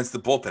 And it's the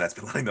bullpen that's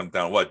been letting them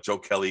down. Joe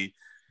Kelly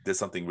did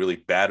something really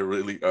bad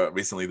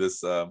recently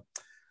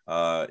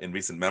in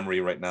recent memory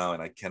right now,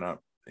 and I cannot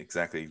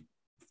exactly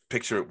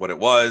picture what it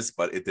was,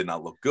 but it did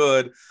not look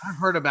good. I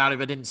heard about it,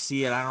 but didn't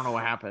see it. I don't know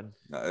what happened.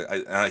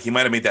 He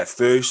might have made that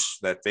face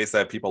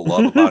that people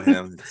love about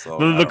him.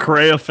 So the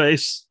Correa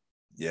face.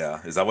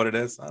 Yeah, is that what it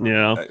is?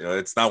 Yeah,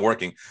 it's not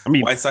working. I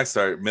mean, White Sox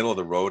are middle of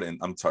the road, and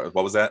I'm sorry.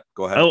 What was that?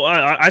 Go ahead. Oh,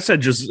 I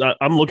said just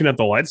I'm looking at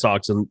the White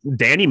Sox, and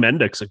Danny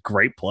Mendick's a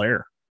great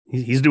player.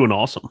 He's doing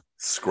awesome.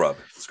 Scrub.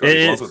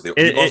 He goes with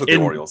the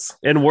Orioles.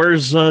 And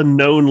where's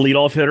known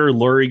leadoff hitter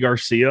Lurie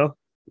Garcia?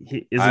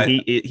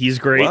 He's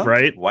great,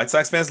 right? White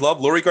Sox fans love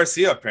Lurie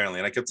Garcia apparently,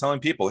 and I kept telling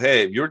people,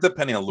 hey, if you're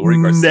depending on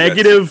Lurie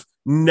Garcia,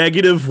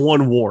 negative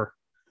one WAR,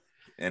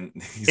 and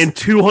in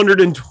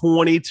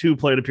 222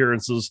 plate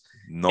appearances,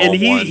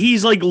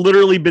 he's like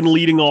literally been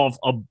leading off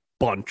a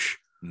bunch.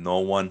 No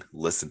one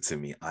listened to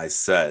me. I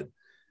said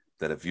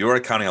that if you're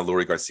counting on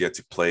Lurie Garcia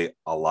to play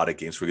a lot of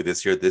games for you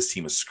this year, this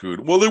team is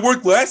screwed. Well, it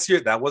worked last year.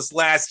 That was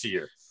last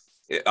year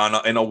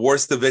in a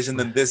worse division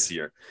than this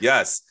year.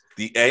 Yes.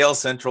 The AL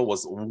Central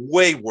was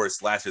way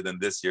worse last year than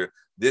this year.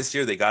 This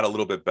year, they got a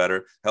little bit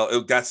better. Hell,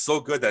 it got so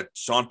good that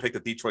Sean picked the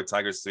Detroit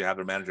Tigers to have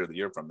their manager of the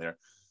year from there.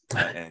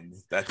 And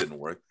that didn't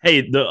work.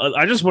 Hey,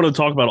 I just want to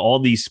talk about all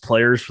these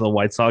players for the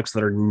White Sox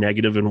that are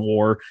negative in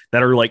WAR,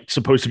 that are like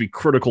supposed to be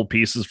critical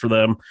pieces for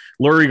them.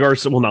 Lurie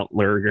Garcia, well, not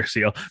Lurie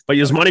Garcia, but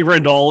Yasmani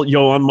Grandal,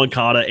 Yohan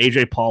Moncada,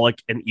 AJ Pollock,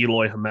 and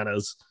Eloy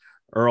Jimenez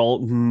are all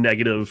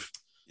negative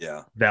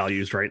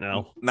values right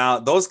now. Now, a lot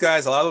of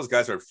those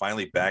guys are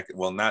finally back.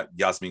 Well, not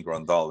Yasmin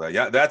Grandal.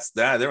 Yeah,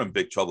 they're in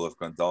big trouble if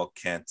Grandal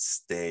can't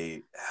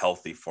stay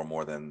healthy for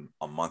more than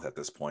a month at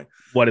this point.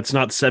 What, it's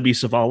not Sebi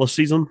Savala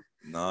season?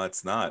 No,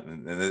 it's not.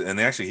 And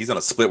actually, he's on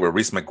a split with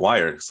Reese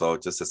McGuire. So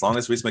just as long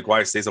as Reese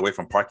McGuire stays away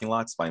from parking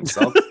lots by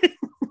himself,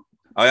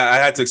 I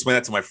had to explain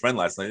that to my friend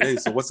last night. Hey,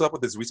 so what's up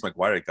with this Reese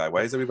McGuire guy?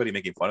 Why is everybody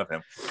making fun of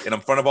him? And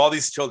in front of all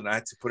these children, I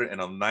had to put it in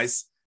a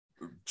nice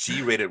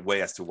G-rated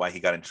way as to why he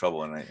got in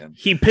trouble. And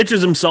he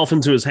pitches himself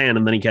into his hand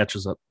and then he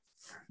catches it.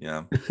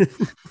 Yeah.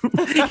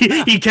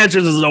 he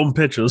catches his own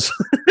pitches.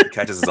 He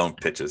catches his own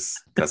pitches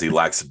because he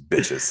lacks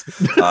bitches.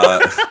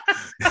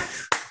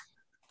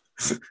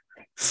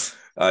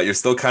 You're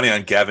still counting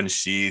on Gavin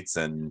Sheets,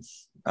 and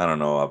I don't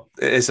know.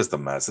 It's just a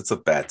mess. It's a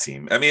bad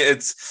team. I mean,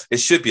 it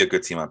should be a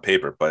good team on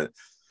paper, but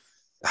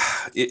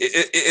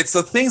it's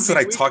the things that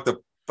I talked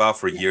about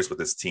for years with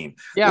this team.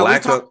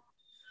 Yeah.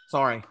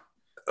 Sorry.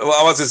 Well,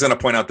 I was just going to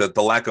point out that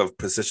the lack of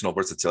positional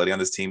versatility on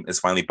this team is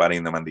finally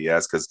biting them on the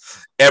ass because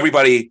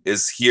everybody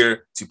is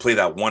here to play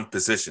that one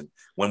position.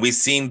 When we've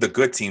seen the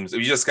good teams,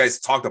 you just guys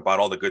talked about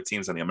all the good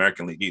teams in the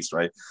American League East,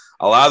 right?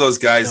 A lot of those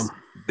guys,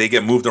 they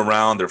get moved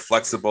around. They're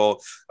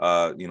flexible.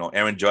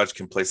 Aaron Judge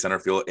can play center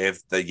field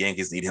if the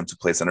Yankees need him to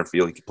play center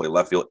field. He can play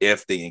left field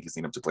if the Yankees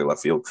need him to play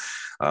left field.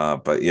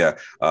 DJ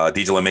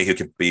LeMahieu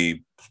can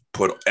be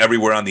put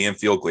everywhere on the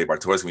infield. Gleyber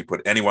Torres can be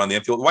put anywhere on the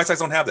infield. The White Sox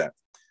don't have that.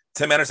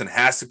 Tim Anderson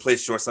has to play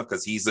shortstop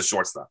because he's the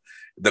shortstop.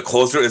 The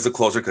closer is the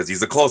closer because he's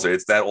the closer.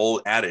 It's that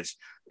old adage.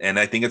 And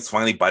I think it's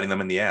finally biting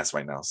them in the ass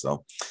right now.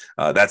 So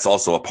that's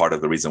also a part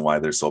of the reason why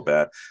they're so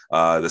bad.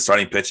 The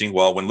starting pitching,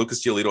 well, when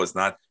Lucas Giolito is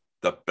not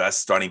the best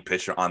starting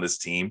pitcher on this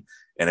team,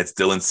 and it's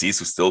Dylan Cease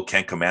who still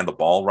can't command the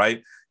ball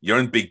right, you're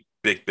in big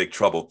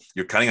trouble.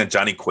 You're counting on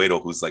Johnny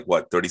Cueto, who's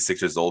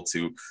 36 years old,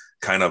 to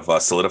kind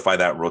of solidify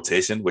that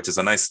rotation, which is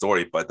a nice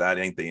story, but that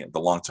ain't the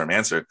long-term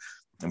answer.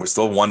 And we're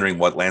still wondering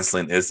what Lance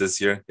Lynn is this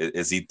year.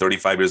 Is he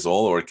 35 years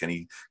old, or can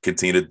he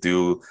continue to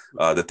do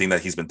the thing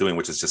that he's been doing,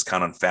 which is just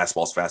count on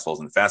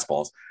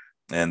fastballs?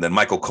 And then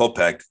Michael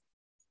Kopech,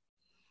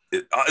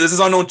 this is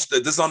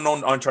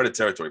unknown, uncharted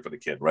territory for the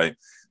kid, right?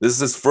 This is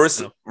his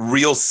first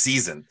real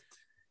season,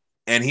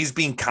 and he's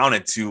being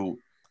counted to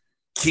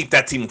keep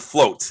that team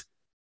afloat.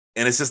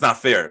 And it's just not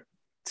fair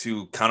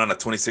to count on a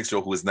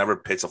 26-year-old who has never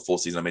pitched a full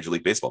season of Major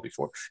League Baseball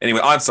before. Anyway,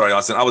 I'm sorry,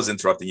 Austin. I was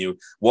interrupting you.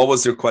 What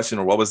was your question,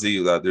 or what was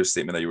their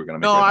statement that you were going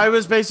to make? No, I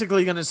was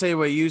basically going to say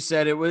what you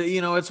said. It was,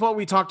 it's what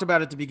we talked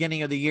about at the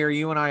beginning of the year.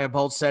 You and I have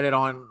both said it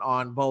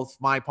on both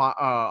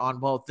on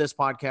both this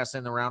podcast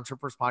and the Round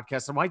Trippers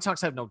podcast. The White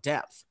Sox have no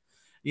depth.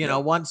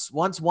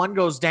 Once one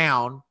goes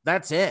down,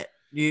 that's it.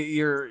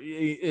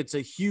 It's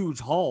a huge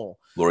hole.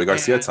 Leury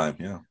Garcia time,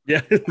 yeah.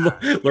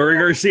 Leury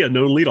Garcia,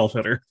 no leadoff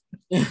hitter.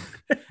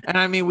 And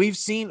I mean, we've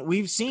seen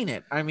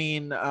it. I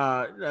mean,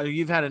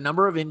 you've had a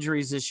number of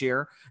injuries this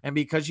year, and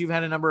because you've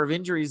had a number of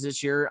injuries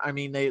this year, I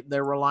mean,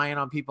 they're relying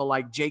on people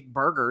like Jake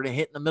Burger to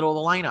hit in the middle of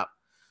the lineup.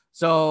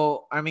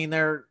 So I mean,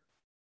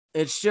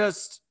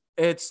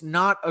 it's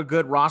not a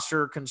good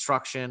roster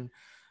construction.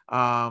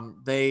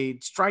 They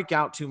strike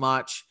out too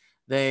much.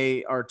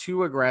 They are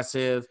too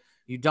aggressive.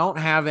 You don't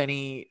have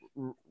any,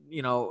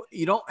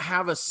 you don't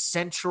have a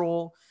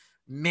central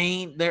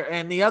main there.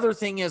 And the other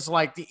thing is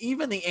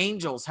even the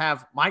Angels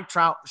have Mike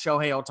Trout,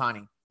 Shohei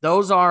Ohtani.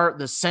 Those are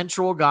the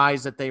central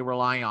guys that they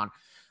rely on.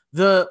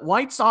 The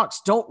White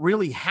Sox don't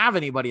really have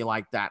anybody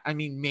like that. I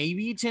mean,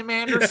 maybe Tim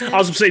Anderson. I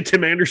was going to say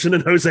Tim Anderson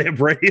and Jose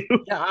Abreu.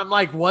 Yeah, I'm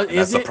like, what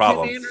is it? Tim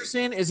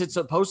Anderson? Is it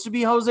supposed to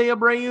be Jose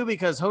Abreu?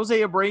 Because Jose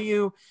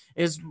Abreu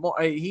is more,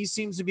 he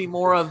seems to be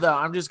more of the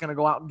I'm just going to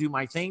go out and do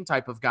my thing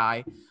type of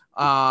guy.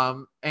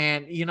 And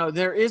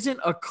there isn't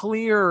a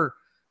clear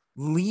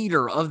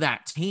leader of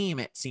that team,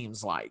 it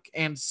seems like.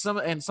 And some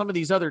of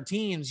these other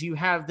teams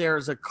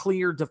there's a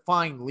clear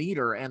defined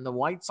leader, and the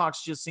White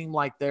Sox just seem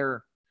like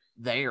they're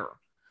there.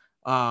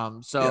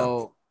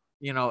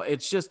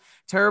 It's just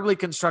terribly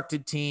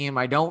constructed team.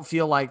 I don't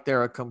feel like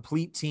they're a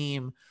complete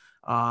team.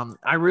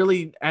 I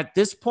really, at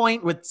this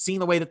point, with seeing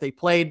the way that they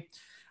played,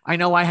 I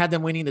know I had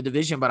them winning the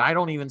division, but I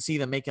don't even see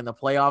them making the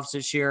playoffs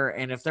this year.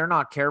 And if they're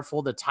not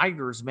careful, the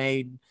Tigers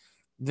the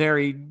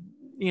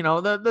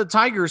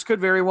Tigers could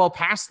very well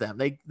pass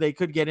them. They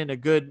could get in a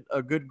good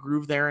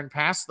groove there and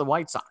pass the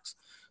White Sox.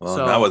 Well,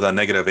 not with a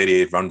negative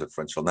 88 run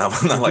differential.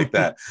 Not like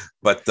that.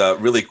 But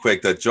really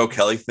quick, the Joe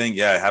Kelly thing, it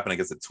happened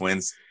against the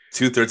Twins.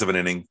 2/3 of an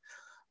inning,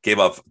 gave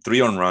up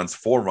 3 earned runs,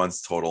 4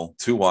 runs total,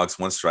 2 walks,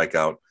 1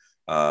 strikeout.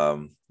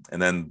 And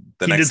then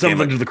the next did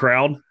something to the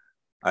crowd.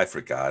 I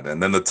forgot.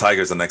 And then the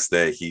Tigers the next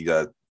day, he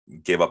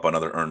gave up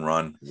another earned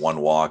run,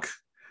 1 walk.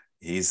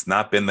 He's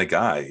not been the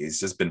guy. He's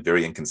just been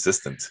very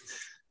inconsistent.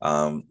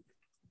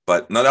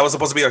 But no, that was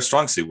supposed to be our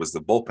strong suit, was the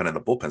bullpen, and the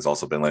bullpen's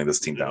also been letting this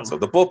team down. So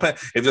the bullpen,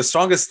 if the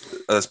strongest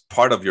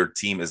part of your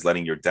team is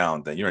letting you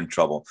down, then you're in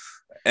trouble.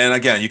 And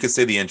again, you could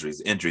say the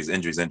injuries.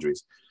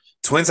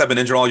 Twins have been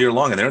injured all year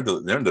long, and they're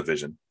in the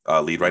division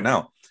lead right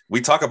now.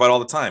 We talk about all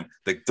the time.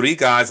 The 3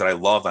 guys that I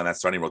loved on that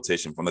starting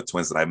rotation from the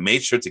Twins that I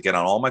made sure to get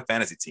on all my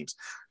fantasy teams: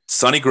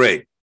 Sonny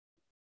Gray,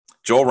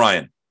 Joe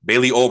Ryan,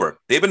 Bailey Ober.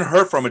 They've been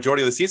hurt for a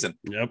majority of the season.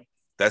 Yep.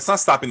 That's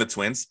not stopping the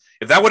Twins.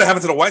 If that would have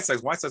happened to the White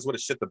Sox would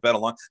have shit the bed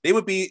along. They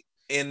would be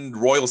in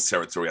Royals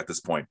territory at this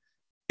point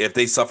if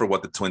they suffer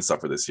what the Twins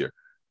suffer this year.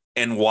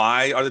 And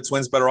why are the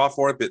Twins better off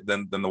for it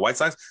than the White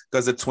Sox?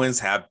 Because the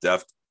Twins have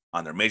depth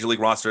on their major league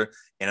roster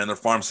and in their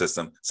farm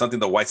system, something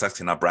the White Sox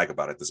cannot brag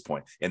about at this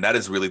point. And that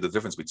is really the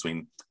difference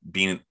between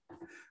being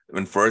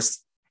in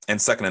first and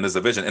second in this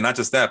division. And not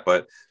just that,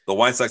 but the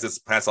White Sox this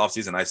past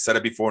offseason, I've said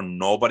it before,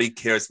 nobody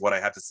cares what I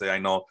have to say. I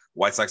know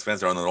White Sox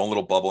fans are on their own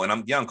little bubble, and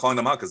I'm calling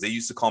them out because they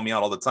used to call me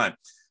out all the time.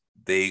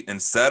 They,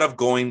 instead of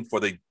going for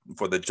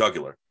the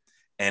jugular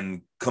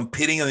and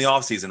competing in the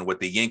offseason with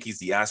the Yankees,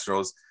 the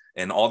Astros,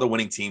 and all the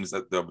winning teams,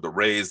 the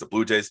Rays, the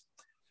Blue Jays,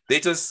 they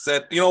just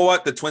said, you know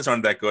what? The Twins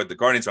aren't that good. The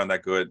Guardians aren't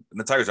that good. And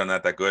the Tigers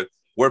aren't that good.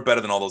 We're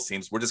better than all those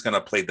teams. We're just going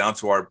to play down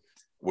to our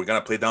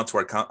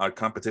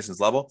competition's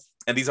level.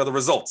 And these are the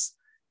results.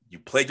 You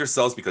played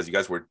yourselves because you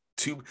guys were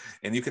two.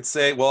 And you could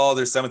say, well,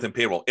 they're seventh in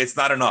payroll. It's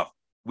not enough.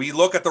 We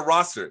look at the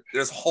roster.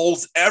 There's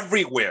holes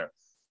everywhere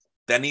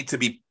that need to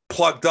be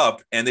plugged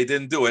up, and they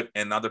didn't do it.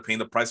 And now they're paying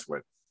the price for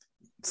it.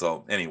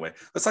 So anyway,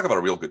 let's talk about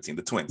a real good team,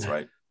 the Twins,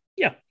 right?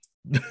 Yeah.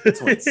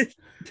 Twins.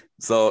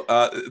 So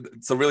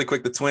really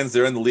quick, the Twins,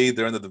 they're in the lead.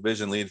 They're in the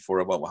division lead for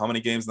about how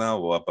many games now?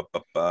 Well,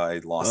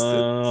 I lost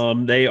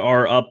it. They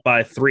are up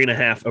by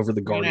 3.5 over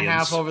the Guardians.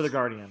 3.5 over the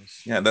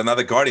Guardians. Yeah, then now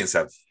the Guardians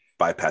have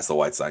bypassed the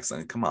White Sox. I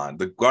mean, come on.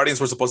 The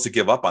Guardians were supposed to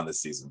give up on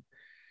this season,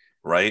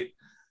 right?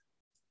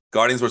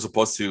 Guardians were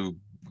supposed to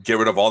get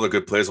rid of all the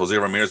good players. Jose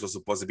Ramirez was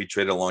supposed to be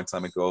traded a long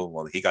time ago.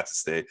 Well, he got to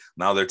stay.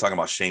 Now they're talking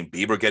about Shane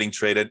Bieber getting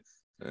traded.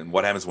 And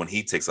what happens when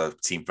he takes a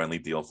team-friendly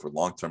deal for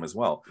long-term as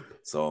well?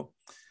 So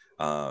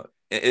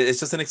it's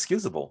just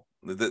inexcusable.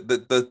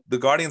 The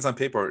Guardians on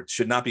paper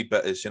should not be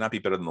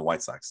better than the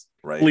White Sox,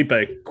 right?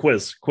 Felipe,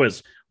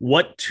 quiz.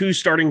 What two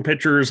starting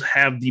pitchers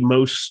have the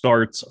most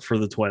starts for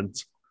the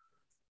Twins?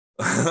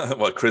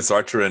 What, Chris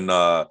Archer and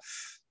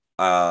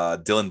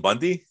Dylan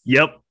Bundy?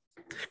 Yep.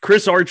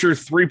 Chris Archer,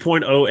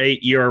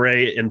 3.08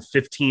 ERA in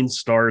 15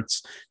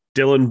 starts.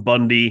 Dylan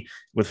Bundy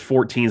with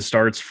 14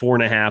 starts,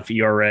 4.5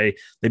 ERA.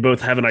 They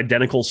both have an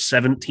identical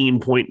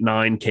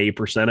 17.9 K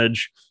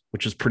percentage,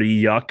 which is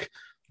pretty yuck.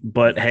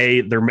 But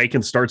hey, they're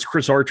making starts.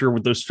 Chris Archer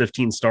with those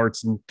 15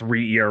 starts and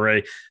 3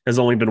 ERA has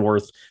only been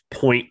worth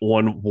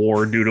 0.1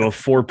 WAR due to a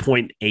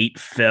 4.8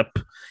 FIP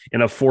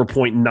and a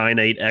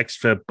 4.98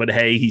 XFIP. But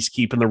hey, he's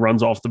keeping the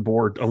runs off the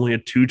board. Only a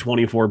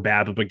 224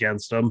 BABIP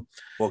against him.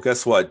 Well,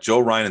 guess what? Joe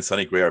Ryan and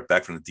Sonny Gray are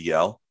back from the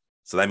DL.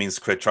 So that means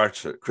Chris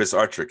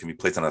Archer can be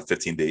placed on a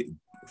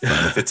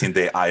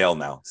 15-day IL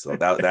now. So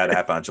that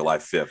happened on July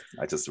 5th.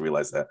 I just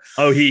realized that.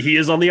 Oh, he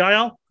is on the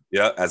IL?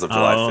 Yeah, as of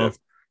July 5th.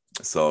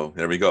 So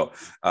there we go.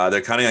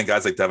 They're counting on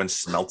guys like Devin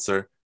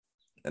Smeltzer,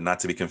 and not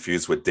to be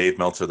confused with Dave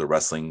Meltzer, the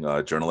wrestling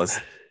journalist,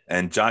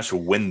 and Josh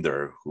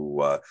Winder,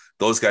 who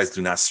those guys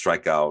do not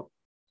strike out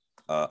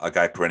a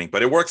guy per inning,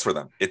 but it works for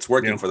them. It's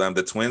working for them.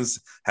 The Twins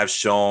have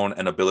shown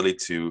an ability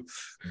to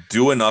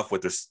do enough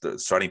with their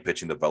starting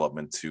pitching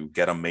development to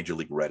get them major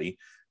league ready.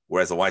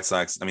 Whereas the White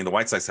Sox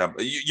have,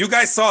 you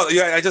guys saw,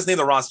 I just named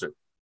the roster.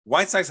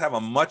 White Sox have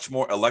a much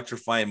more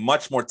electrifying,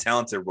 much more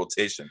talented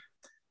rotation,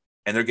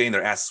 and they're getting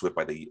their ass whipped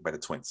by the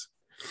Twins.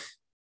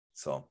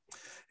 So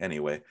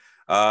anyway,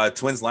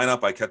 Twins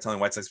lineup, I kept telling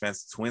White Sox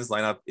fans, Twins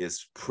lineup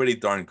is pretty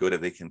darn good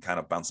if they can kind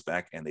of bounce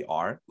back, and they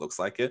are, looks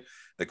like it.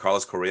 The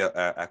Carlos Correa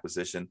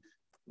acquisition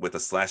with a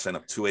slash line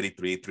of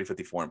 283,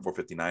 354, and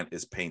 459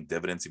 is paying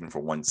dividends even for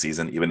one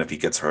season, even if he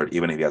gets hurt,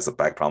 even if he has the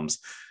back problems.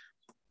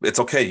 It's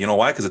okay. You know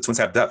why? Because the Twins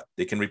have depth.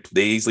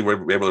 They easily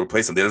were able to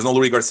replace him. There's no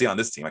Luis Garcia on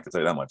this team. I can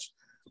tell you that much.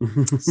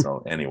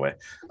 So anyway,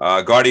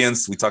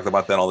 Guardians, we talked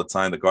about that all the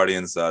time. The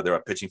Guardians, they're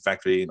a pitching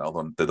factory,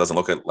 although that doesn't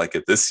look like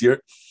it this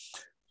year.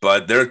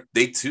 But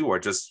they too are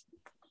just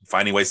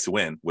finding ways to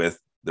win with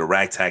the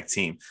ragtag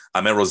team.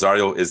 Amed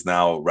Rosario is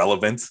now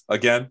relevant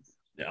again.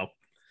 Yeah.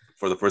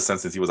 For the first time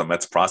since he was a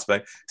Mets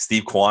prospect.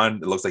 Steve Kwan,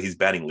 it looks like he's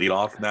batting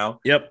leadoff now.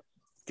 Yep.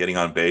 Getting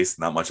on base,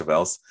 not much of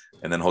else.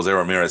 And then Jose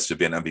Ramirez should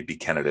be an MVP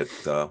candidate.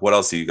 What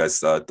else do you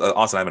guys,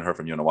 Austin, I haven't heard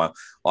from you in a while.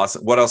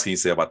 Austin, what else can you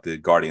say about the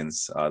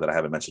Guardians that I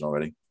haven't mentioned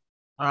already?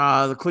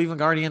 The Cleveland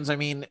Guardians, I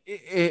mean,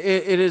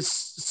 it is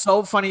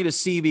so funny to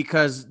see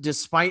because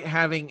despite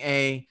having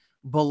a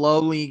below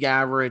league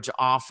average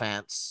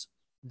offense,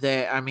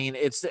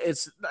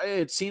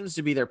 it seems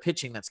to be their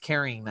pitching that's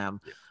carrying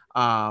them,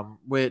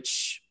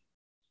 which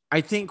I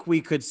think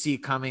we could see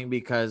coming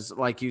because,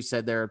 like you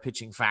said, they're a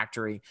pitching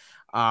factory.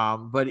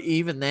 But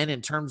even then,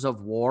 in terms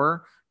of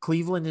WAR,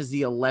 Cleveland is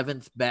the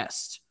 11th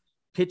best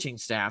pitching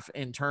staff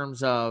in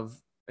terms of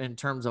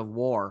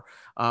WAR.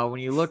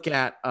 When you look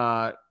at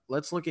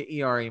let's look at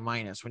ERA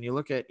minus. When you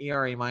look at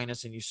ERA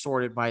minus and you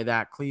sort it by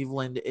that,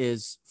 Cleveland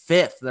is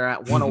 5th. They're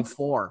at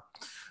 104.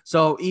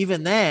 So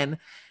even then,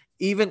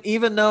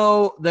 even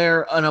though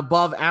they're an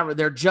above average,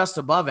 they're just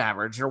above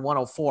average, they're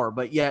 104,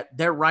 but yet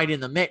they're right in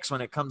the mix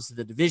when it comes to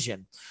the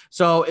division.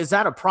 So is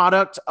that a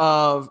product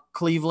of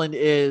Cleveland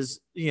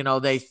is,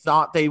 they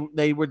thought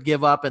they would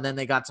give up and then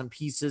they got some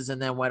pieces and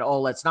then went,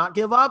 oh, let's not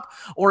give up?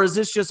 Or is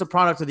this just a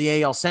product of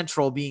the AL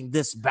Central being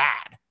this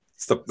bad?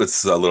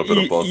 It's a little bit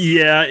of both.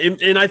 Yeah.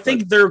 And I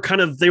think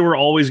they were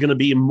always going to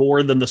be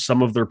more than the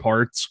sum of their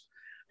parts.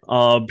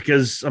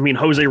 Because, I mean,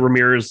 Jose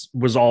Ramirez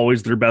was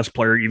always their best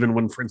player, even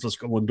when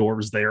Francisco Lindor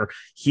was there.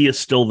 He is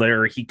still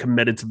there. He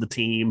committed to the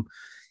team.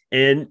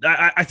 And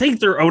I think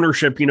their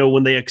ownership,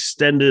 when they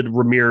extended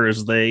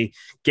Ramirez, they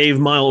gave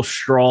Miles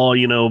Straw,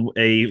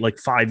 a like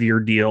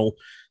 5-year deal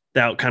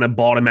that kind of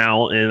bought him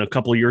out and a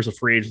couple of years of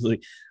free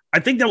agency.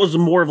 I think that was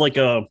more of like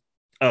a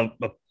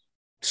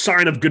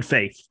sign of good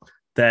faith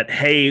that,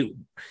 hey,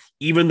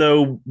 even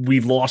though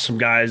we've lost some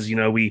guys,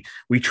 we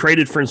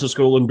traded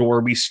Francisco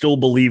Lindor, we still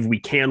believe we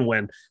can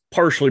win,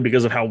 partially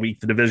because of how weak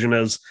the division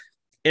is.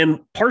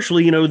 And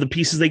partially, the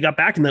pieces they got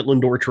back in that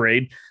Lindor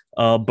trade,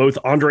 both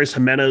Andres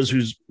Jimenez,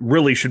 who's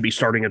really should be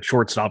starting at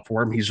shortstop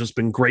for him. He's just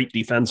been great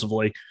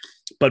defensively.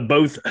 But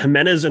both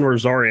Jimenez and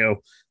Rosario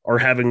are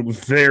having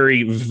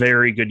very,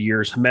 very good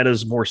years.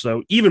 Jimenez more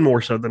so, even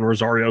more so than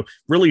Rosario,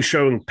 really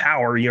showing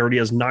power. He already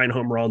has 9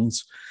 home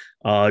runs.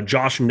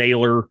 Josh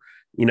Naylor,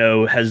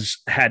 has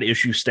had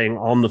issues staying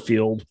on the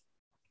field.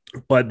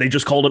 But they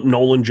just called up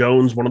Nolan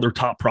Jones, one of their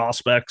top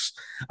prospects.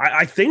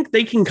 I think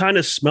they can kind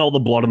of smell the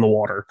blood in the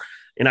water.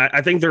 And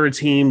I think they're a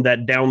team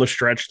that down the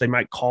stretch, they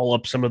might call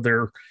up some of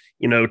their,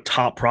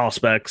 top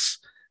prospects,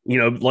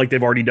 like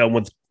they've already done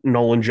with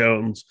Nolan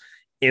Jones,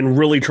 and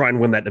really try and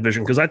win that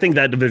division. Because I think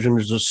that division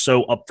is just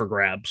so up for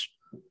grabs.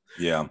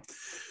 Yeah.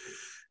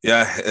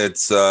 Yeah,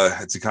 it's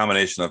a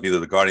combination of either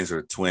the Guardians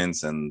or the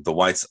Twins and the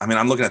Whites. I mean,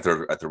 I'm looking at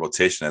their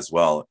rotation as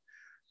well.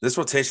 This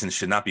rotation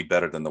should not be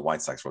better than the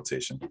White Sox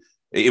rotation.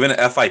 Even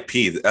the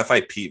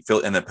FIP,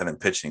 Phil Independent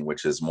Pitching,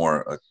 which is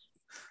more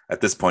at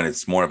this point,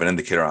 it's more of an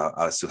indicator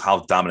as to how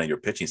dominant your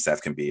pitching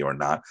staff can be or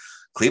not.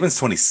 Cleveland's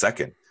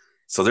 22nd.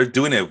 So they're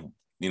doing it,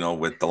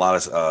 with a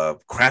lot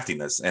of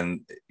craftiness.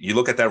 And you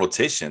look at that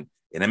rotation,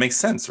 and it makes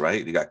sense,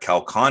 right? You got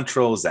Cal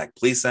Quantrill, Zach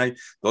Plesac.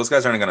 Those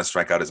guys aren't going to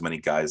strike out as many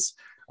guys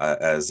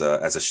as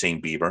a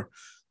Shane Bieber.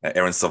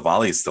 Aaron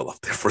Savali is still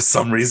up there for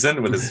some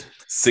reason with his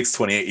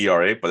 6.28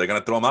 ERA, but they're going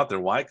to throw him out there.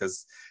 Why?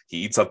 Because he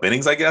eats up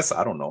innings, I guess.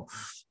 I don't know.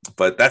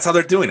 But that's how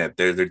they're doing it.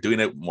 They're doing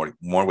it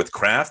more with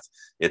craft.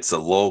 It's a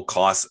low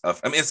cost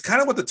it's kind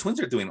of what the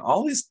Twins are doing.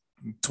 All these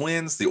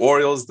Twins, the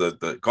Orioles,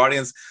 the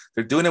Guardians,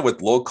 they're doing it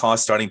with low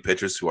cost starting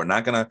pitchers who are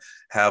not going to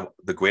have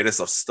the greatest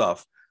of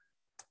stuff,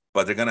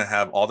 but they're going to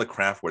have all the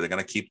craft where they're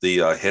going to keep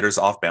the hitters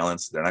off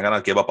balance. They're not going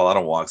to give up a lot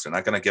of walks. They're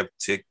not going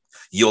to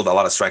yield a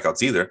lot of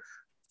strikeouts either,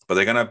 but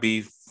they're going to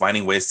be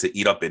finding ways to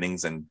eat up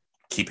innings and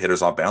keep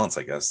hitters off balance,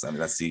 I guess. I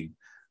mean,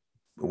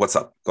 what's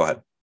up? Go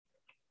ahead.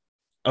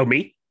 Oh,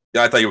 me?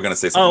 Yeah, I thought you were going to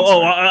say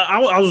something.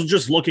 I was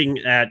just looking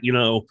at,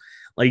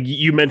 like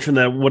you mentioned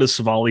that what is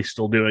Savali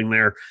still doing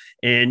there?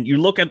 And you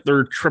look at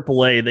their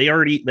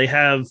AAA, they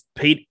have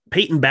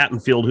Peyton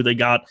Battenfield, who they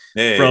got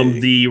from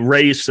the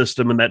Rays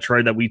system in that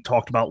trade that we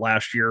talked about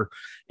last year,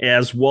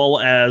 as well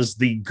as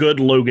the good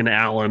Logan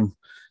Allen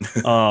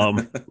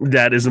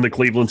that is in the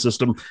Cleveland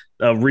system,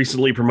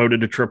 recently promoted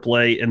to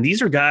AAA. And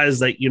these are guys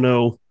that,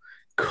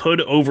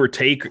 could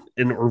overtake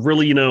or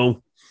really,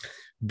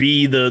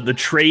 be the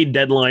trade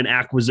deadline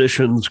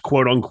acquisitions,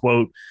 quote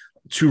unquote,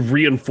 to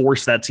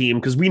reinforce that team.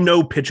 Because we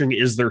know pitching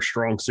is their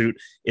strong suit.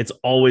 It's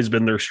always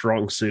been their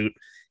strong suit.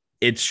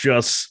 It's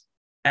just,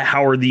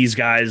 how are these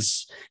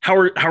guys, how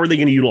are they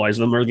going to utilize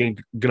them? Are they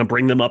going to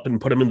bring them up and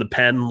put them in the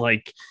pen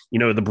like,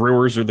 the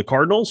Brewers or the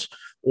Cardinals?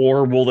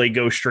 Or will they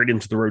go straight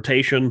into the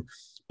rotation?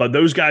 But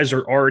those guys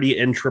are already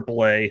in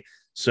AAA,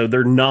 so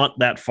they're not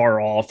that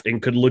far off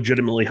and could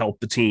legitimately help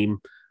the team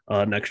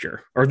next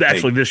year. Or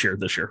actually this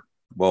year.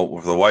 Well,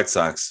 for the White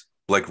Sox,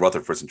 Blake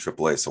Rutherford's in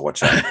AAA, so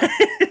watch out.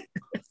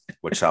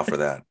 Watch out for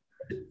that.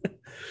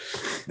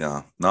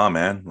 Yeah, no,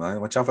 man.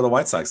 Watch out for the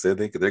White Sox. They're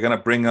going to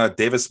bring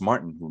Davis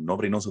Martin, who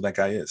nobody knows who that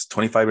guy is.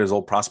 25 years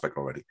old prospect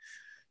already.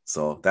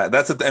 So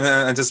that's it. And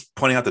I'm just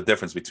pointing out the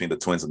difference between the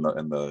Twins and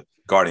the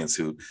Guardians,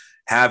 who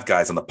have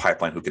guys on the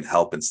pipeline who can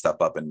help and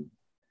step up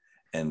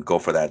and go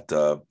for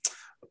that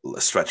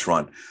stretch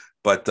run.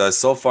 But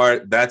so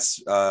far,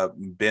 that's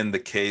been the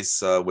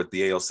case with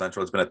the AL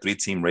Central. It's been a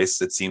 3-team race,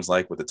 it seems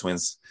like, with the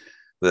Twins,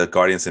 the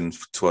Guardians, and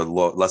to a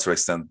lesser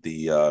extent,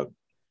 the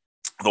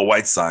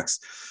White Sox.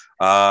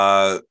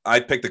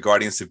 I picked the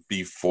Guardians to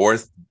be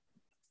 4th,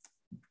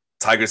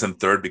 Tigers in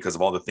 3rd because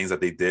of all the things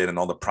that they did and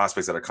all the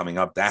prospects that are coming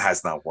up. That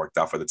has not worked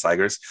out for the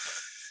Tigers.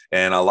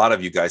 And a lot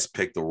of you guys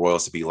picked the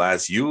Royals to be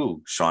last.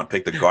 You, Sean,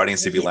 picked the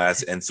Guardians to be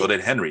last, and so did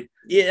Henry.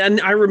 Yeah,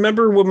 and I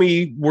remember when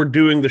we were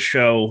doing the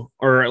show,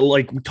 or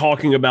like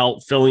talking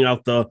about filling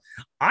out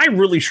I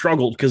really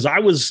struggled because I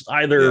was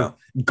either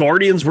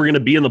Guardians were going to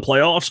be in the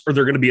playoffs or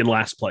they're going to be in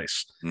last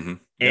place. Mm-hmm.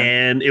 Yeah.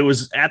 And it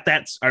was at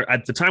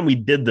the time we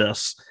did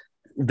this,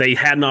 they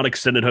had not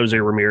extended Jose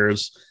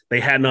Ramirez. They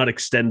had not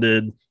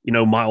extended,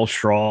 Miles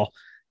Straw,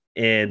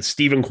 and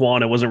Stephen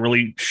Kwan. I wasn't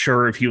really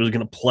sure if he was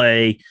going to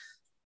play.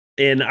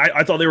 And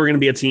I thought they were going to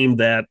be a team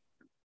that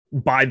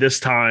by this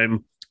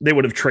time they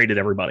would have traded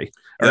everybody.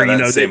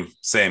 Same.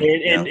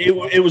 And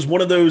it was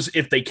one of those,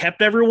 if they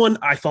kept everyone,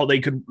 I thought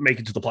they could make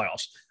it to the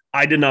playoffs.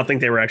 I did not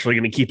think they were actually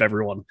going to keep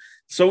everyone.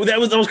 So that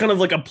was kind of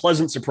like a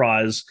pleasant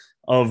surprise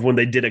of when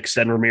they did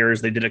extend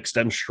Ramirez, they did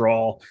extend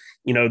Straw.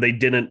 They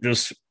didn't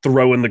just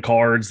throw in the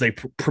cards. They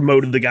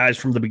promoted the guys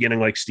from the beginning,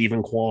 like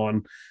Stephen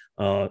Kwan.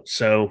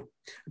 So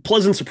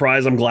pleasant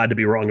surprise. I'm glad to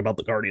be wrong about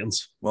the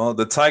Guardians. Well,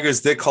 the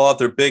Tigers did call out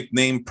their big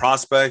name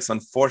prospects.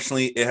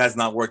 Unfortunately, it has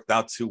not worked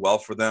out too well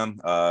for them.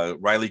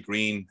 Riley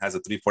Green has a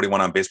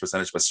 341 on base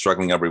percentage, but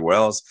struggling everywhere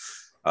else.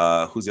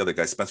 Who's the other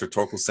guy? Spencer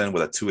Torkelson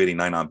with a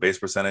 289 on base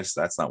percentage.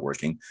 That's not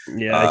working.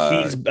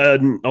 Yeah, he's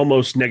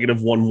almost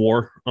negative one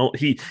WAR. Oh,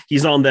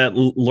 he's on that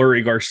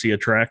Lurie Garcia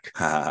track.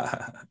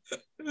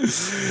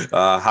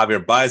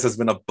 Javier Baez has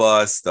been a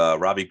bust.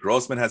 Robbie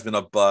Grossman has been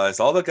a bust.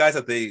 All the guys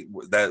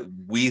that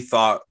we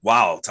thought,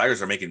 wow,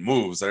 Tigers are making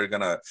moves. They're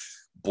gonna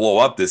blow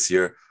up this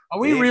year. Are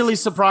we really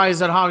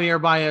surprised that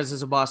Javier Baez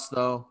is a bust,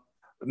 though?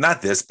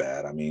 Not this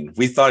bad. I mean,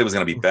 we thought he was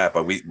gonna be bad,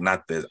 but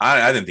not this.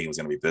 I didn't think he was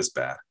gonna be this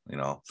bad. You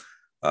know.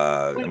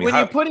 When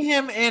you put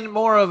him in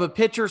more of a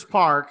pitcher's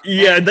park,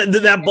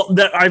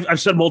 that I've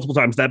said multiple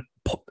times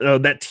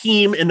that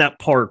team in that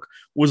park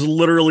was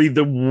literally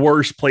the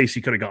worst place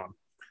he could have gone.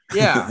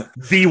 Yeah,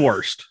 the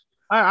worst.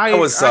 I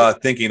was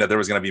thinking that there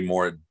was going to be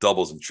more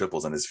doubles and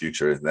triples in his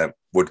future that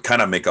would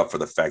kind of make up for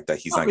the fact that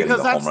he's not getting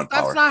the home run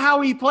power. That's not how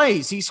he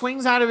plays. He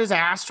swings out of his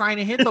ass trying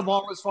to hit the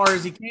ball as far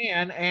as he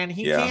can, and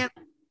he can't.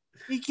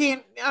 He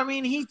can't. I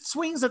mean, he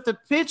swings at the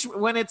pitch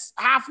when it's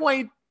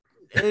halfway.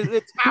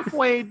 It's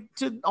halfway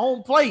to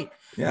home plate.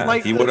 Yeah,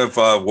 he would have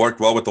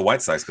worked well with the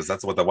White Sox because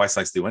that's what the White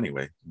Sox do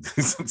anyway,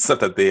 except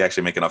that they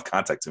actually make enough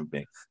contact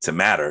to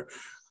matter.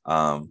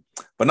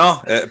 But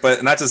not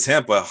just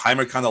him, but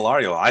Heimer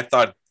Candelario. I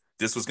thought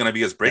this was going to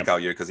be his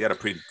breakout year because he had a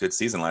pretty good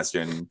season last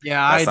year, and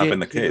that's not been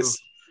the case.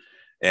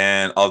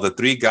 And of the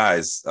three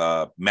guys,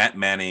 Matt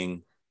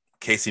Manning,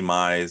 Casey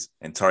Mize,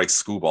 and Tarek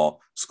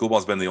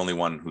Skubal's been the only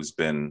one who's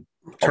been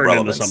turned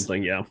into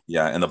something.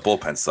 Yeah, and the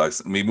bullpen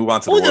sucks. We move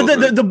on to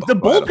the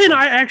bullpen.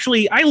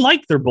 I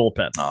like their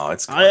bullpen. Oh,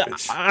 it's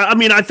garbage. I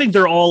mean, I think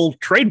they're all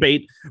trade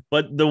bait.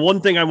 But the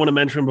one thing I want to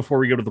mention before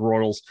we go to the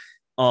Royals,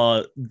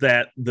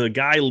 that the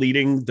guy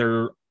leading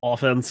their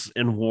offense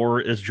in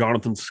WAR is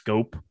Jonathan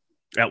Scope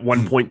at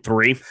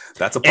 1.3.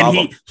 That's a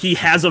problem. And he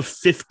has a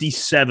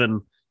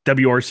 57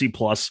 WRC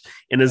plus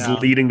and is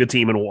leading the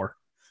team in WAR.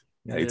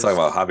 Yeah, you're talking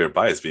about Javier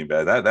Baez being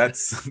bad.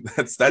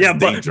 That's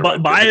danger.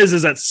 But Baez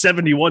is at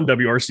 71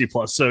 WRC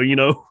plus. So,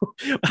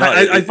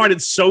 I find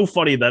it so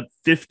funny that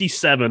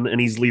 57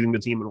 and he's leading the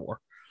team in WAR.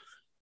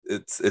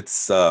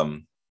 It's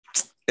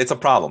a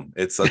problem.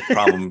 It's a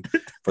problem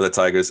for the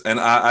Tigers. And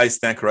I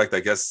stand correct. I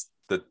guess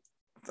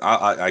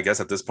I guess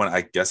at this point,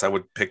 I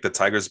would pick the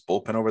Tigers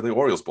bullpen over the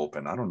Orioles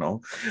bullpen. I don't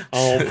know.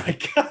 Oh my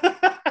God.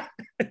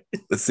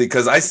 Let's see,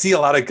 because I see a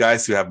lot of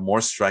guys who have more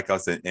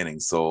strikeouts than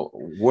innings. So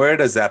where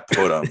does that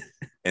put them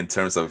in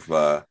terms of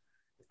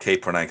K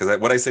per nine? Because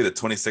what I say, the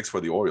 26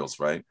 for the Orioles,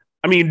 right?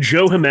 I mean,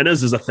 Joe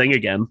Jimenez is a thing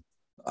again.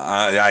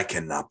 I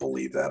cannot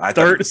believe that.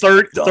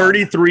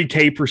 33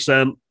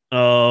 K%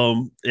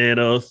 in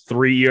a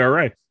 3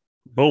 ERA.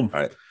 Boom.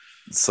 All right.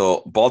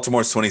 So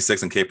Baltimore's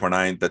 26 and K per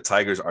nine. The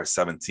Tigers are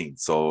 17.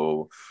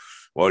 So,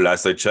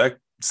 last I checked,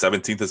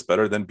 17th is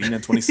better than being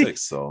in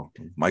 26. So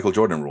Michael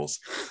Jordan rules.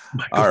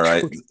 All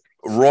right.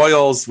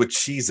 Royals with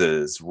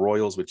cheeses. And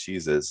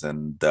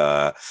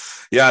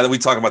we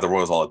talk about the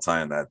Royals all the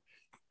time, that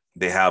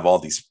they have all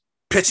these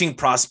pitching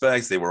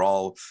prospects. They were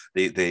all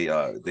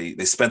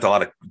they spent a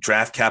lot of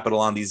draft capital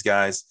on these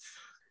guys,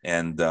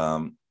 and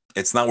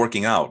it's not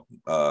working out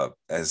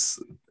as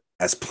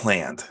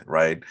planned,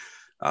 right?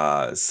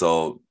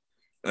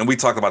 And we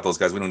talked about those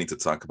guys. We don't need to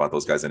talk about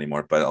those guys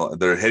anymore, but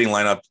their hitting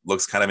lineup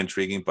looks kind of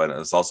intriguing, but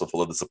it's also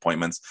full of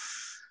disappointments.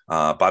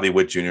 Bobby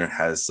Witt Jr.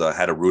 has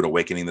had a rude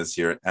awakening this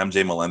year.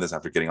 MJ Melendez,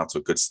 after getting off to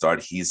a good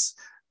start, he's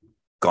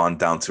gone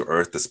down to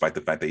earth, despite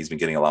the fact that he's been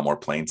getting a lot more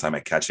playing time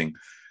at catching.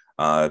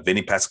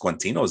 Vinny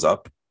Pasquantino's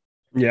up.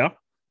 Yeah.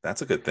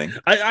 That's a good thing.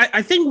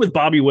 I think with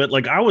Bobby Witt,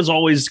 like, I was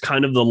always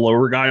kind of the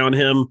lower guy on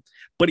him,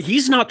 but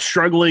he's not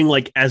struggling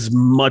like as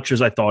much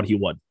as I thought he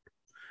would.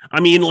 I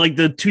mean, like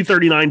the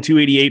 239,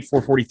 288,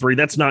 443,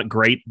 that's not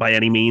great by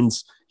any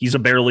means. He's a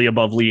barely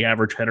above league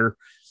average hitter.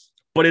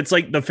 But it's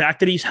like the fact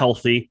that he's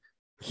healthy,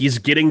 he's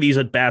getting these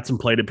at-bats and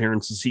plate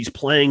appearances, he's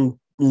playing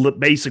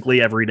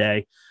basically every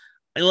day.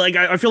 Like,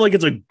 I feel like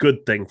it's a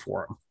good thing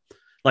for him.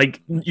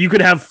 Like, you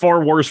could have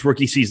far worse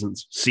rookie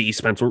seasons. See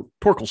Spencer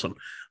Torkelson.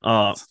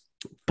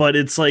 But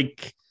it's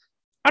like,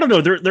 I don't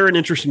know. They're an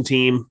interesting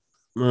team.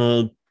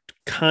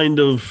 Kind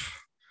of,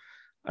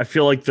 I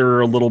feel like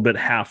they're a little bit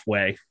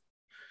halfway.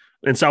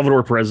 And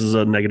Salvador Perez is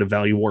a negative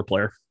value WAR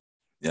player.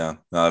 Yeah.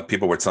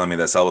 People were telling me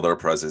that Salvador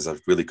Perez is a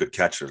really good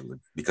catcher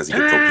because he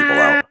can throw people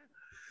out.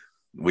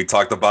 We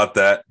talked about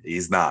that.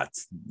 He's not.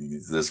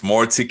 There's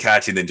more to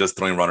catching than just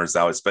throwing runners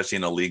out, especially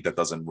in a league that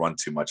doesn't run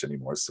too much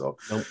anymore. So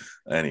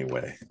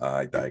Anyway,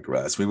 I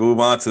digress. We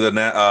move on to the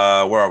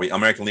where are we?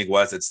 American League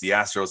West. It's the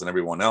Astros and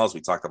everyone else.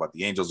 We talked about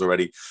the Angels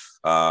already.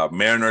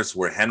 Mariners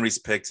were Henry's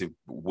pick to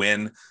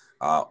win.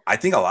 I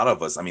think a lot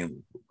of us,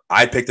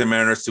 I picked the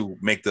Mariners to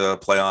make the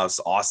playoffs.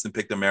 Austin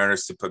picked the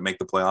Mariners to make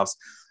the playoffs.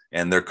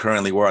 And they're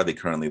currently, where are they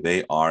currently?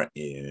 They are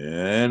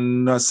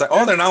in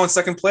they're now in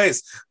second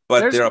place.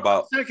 But they're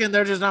about second.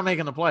 They're just not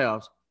making the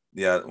playoffs.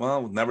 Yeah,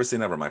 well, never say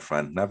never, my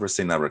friend. Never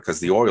say never, because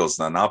the Orioles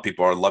now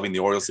people are loving the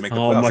Orioles to make the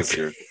playoffs this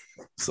year.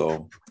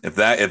 So if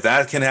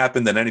that can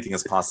happen, then anything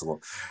is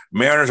possible.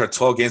 Mariners are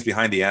 12 games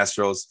behind the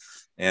Astros,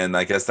 and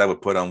I guess that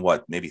would put on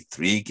maybe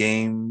 3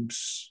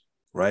 games,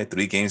 right?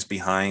 3 games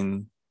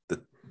behind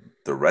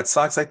the Red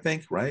Sox, I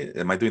think, right?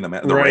 Am I doing the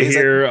math? The right Rays,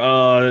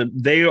 here,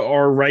 they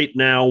are right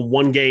now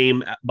 1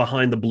 game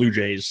behind the Blue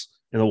Jays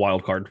in the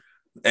wild card.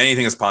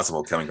 Anything is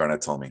possible. Kevin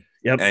Garnett told me.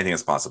 Yep, anything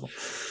is possible.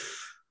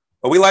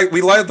 But we like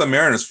the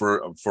Mariners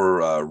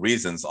for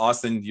reasons.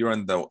 Austin, you're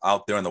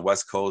out there on the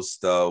West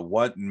Coast.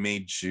 What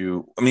made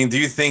you? I mean, do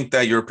you think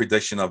that your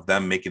prediction of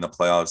them making the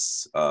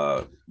playoffs?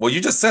 Well, you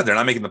just said they're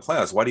not making the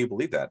playoffs. Why do you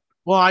believe that?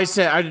 Well, I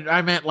said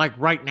I meant like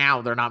right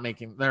now they're not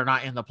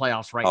in the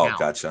playoffs right now. Oh,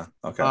 gotcha.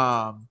 Okay.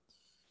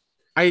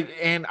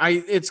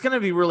 It's going to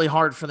be really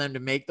hard for them to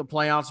make the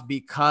playoffs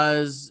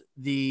because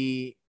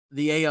the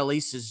AL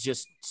East is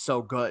just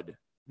so good.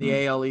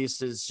 The AL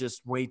East is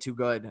just way too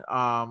good.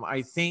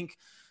 I think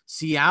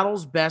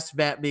Seattle's best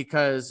bet,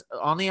 because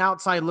on the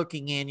outside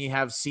looking in, you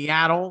have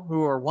Seattle,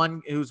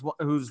 who's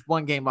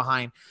 1 game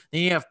behind.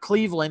 Then you have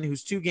Cleveland,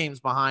 who's 2 games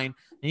behind.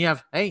 Then you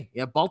have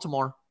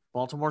Baltimore.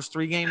 Baltimore's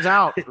 3 games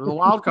out for the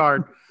wild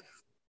card.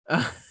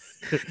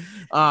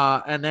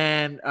 And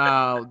then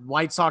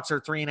White Sox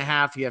are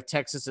 3.5. You have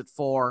Texas at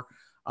 4.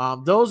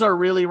 Those are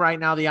really right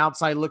now the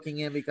outside looking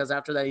in, because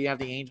after that you have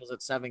the Angels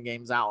at 7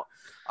 games out.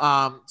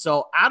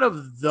 So out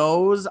of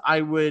those,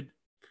 I would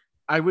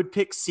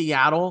pick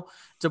Seattle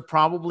to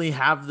probably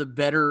have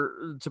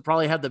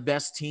the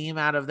best team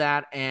out of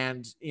that,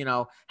 and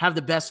have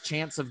the best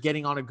chance of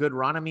getting on a good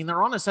run. I mean,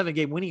 they're on a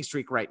 7-game winning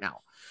streak right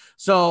now,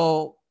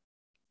 so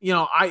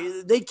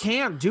they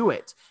can do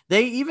it.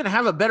 They even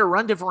have a better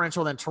run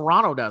differential than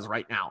Toronto does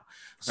right now.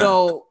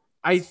 So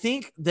I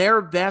think their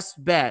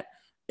best bet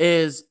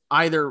is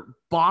either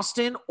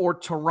Boston or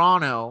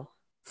Toronto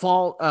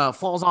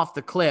falls off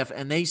the cliff,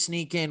 and they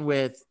sneak in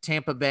with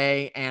Tampa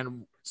Bay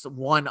and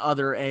one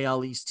other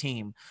AL East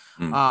team.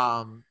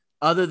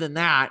 Other than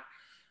that,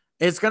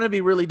 it's going to be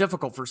really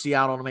difficult for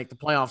Seattle to make the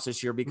playoffs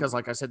this year, because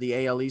like I said,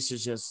 the AL East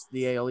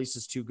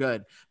is too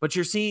good. But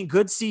you're seeing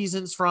good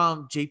seasons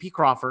from JP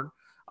Crawford.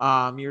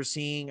 You're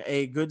seeing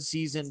a good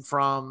season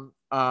from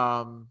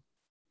Ty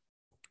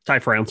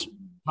France,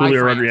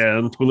 Julio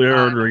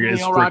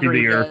Rodriguez, rookie of the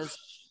year.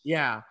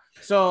 Yeah.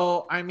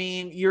 So, I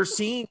mean, you're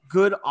seeing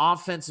good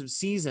offensive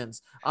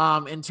seasons.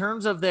 In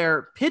terms of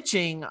their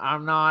pitching,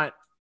 I'm not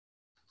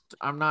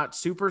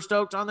super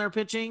stoked on their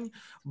pitching,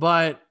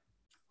 but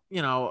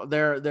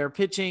their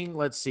pitching,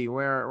 let's see,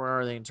 where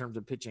are they in terms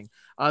of pitching?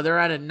 They're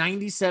at a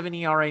 97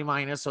 ERA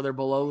minus, so they're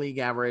below league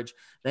average.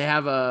 They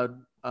have a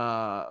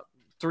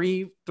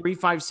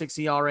 3.56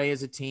 ERA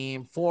as a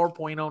team,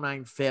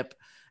 4.09 FIP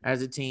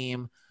as a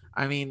team.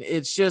 I mean,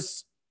 it's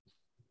just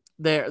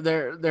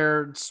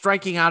they're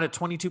striking out at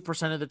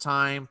 22% of the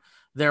time.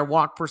 Their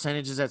walk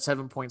percentage is at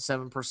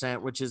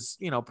 7.7%, which is,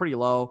 pretty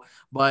low,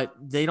 but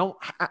they don't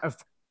have,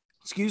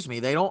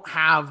 they don't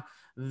have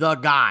the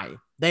guy.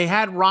 They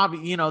had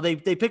Robbie,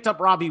 they picked up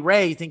Robbie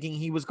Ray thinking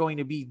he was going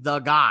to be the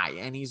guy,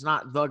 and he's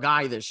not the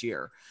guy this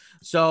year.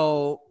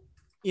 So,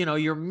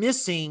 you're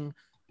missing,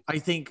 I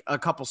think, a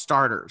couple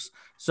starters.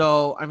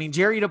 So, I mean,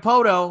 Jerry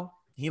Dipoto,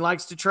 he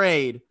likes to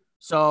trade.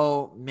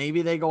 So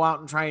maybe they go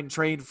out and try and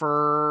trade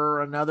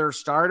for another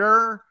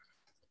starter.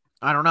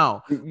 I don't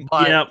know.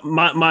 But yeah,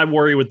 my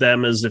worry with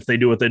them is if they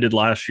do what they did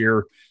last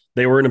year,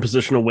 they were in a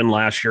position to win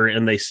last year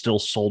and they still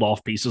sold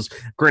off pieces.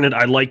 Granted,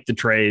 I like the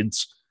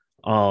trades,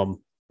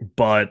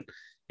 but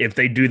if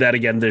they do that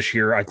again this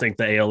year, I think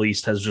the AL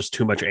East has just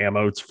too much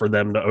ammo for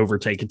them to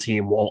overtake a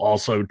team while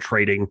also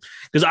trading.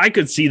 Because I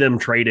could see them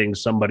trading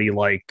somebody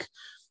like,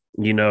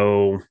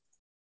 Eugenio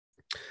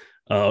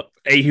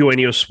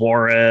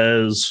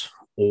Suarez,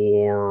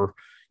 or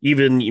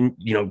even,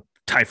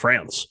 Ty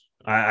France.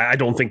 I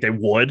don't think they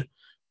would,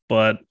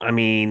 but I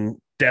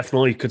mean,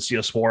 definitely could see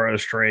a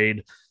Suarez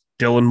trade,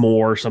 Dylan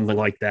Moore, something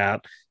like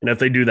that. And if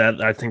they do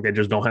that, I think they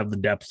just don't have the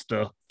depth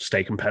to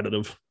stay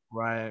competitive.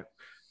 Right.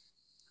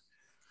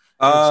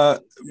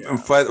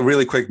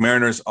 Really quick,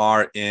 Mariners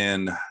are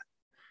in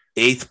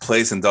 8th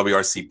place in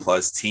WRC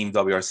plus, team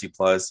WRC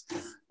plus.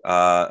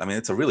 I mean,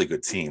 it's a really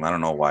good team. I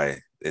don't know why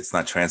it's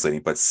not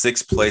translating, but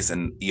 6th place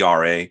in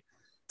ERA,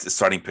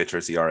 starting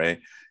pitchers ERA,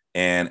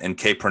 and in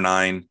K per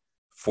 9,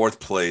 4th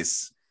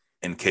place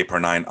in K per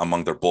 9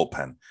 among their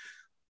bullpen.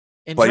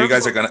 But you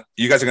guys are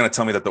gonna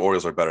tell me that the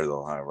Orioles are better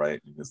though, huh?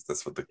 Right? Because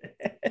that's what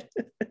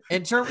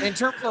in terms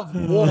of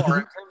WAR,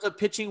 in terms of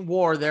pitching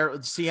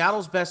WAR,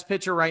 Seattle's best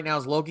pitcher right now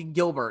is Logan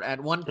Gilbert at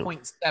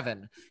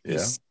 1.7.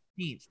 He's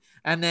 16th.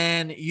 And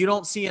then you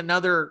don't see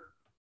another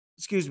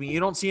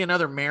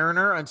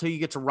Mariner until you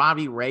get to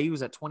Robbie Ray,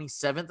 who's at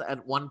 27th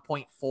at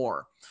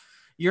 1.4.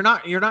 You're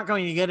not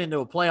going to get into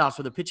a playoffs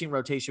with a pitching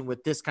rotation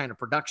with this kind of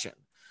production.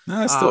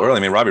 No, it's still early.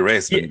 I mean, Robbie Ray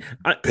has been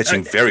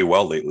pitching very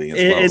well lately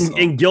as well.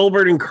 And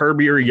Gilbert and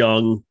Kirby are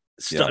young,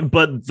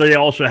 but they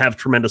also have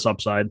tremendous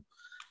upside.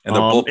 And the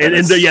bullpen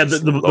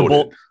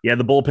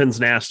the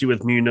bullpen's nasty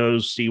with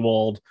Munoz,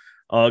 Sewald.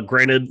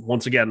 Granted,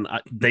 once again,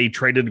 they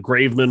traded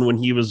Graveman when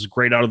he was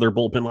great out of their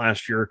bullpen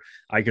last year.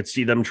 I could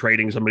see them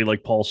trading somebody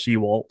like Paul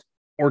Sewald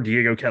or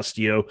Diego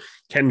Castillo.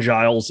 Ken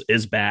Giles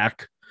is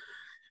back.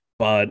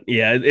 But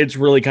yeah, it's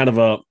really kind of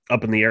a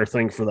up in the air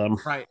thing for them.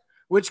 Right.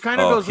 Which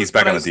kind of goes. He's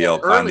back on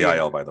the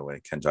IL, by the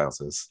way. Ken Giles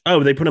is.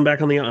 Oh, they put him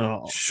back on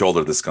the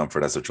shoulder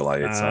discomfort as of July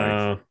 8th.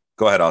 Sorry.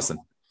 Go ahead, Austin.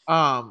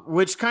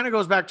 Which kind of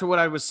goes back to what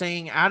I was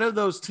saying. Out of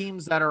those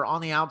teams that are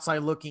on the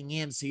outside looking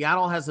in,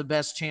 Seattle has the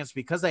best chance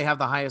because they have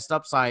the highest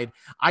upside.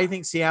 I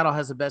think Seattle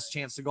has the best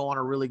chance to go on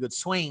a really good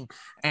swing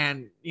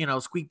and,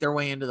 squeak their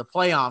way into the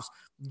playoffs,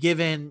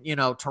 given,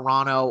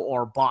 Toronto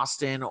or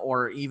Boston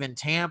or even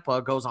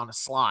Tampa goes on a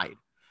slide.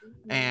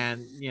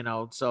 And,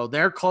 so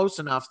they're close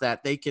enough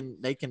that they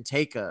can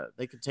take a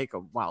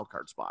wild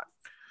card spot.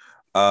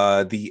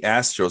 The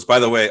Astros, by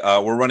the way,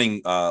 we're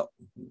running,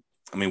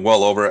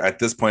 well over at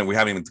this point. We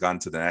haven't even gotten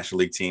to the National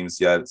League teams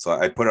yet. So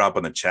I put it up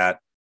on the chat.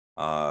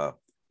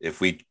 If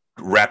we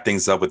wrap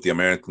things up with the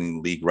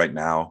American League right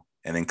now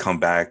and then come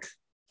back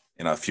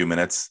in a few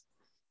minutes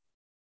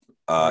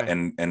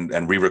Okay.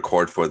 and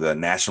re-record for the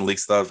National League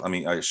stuff.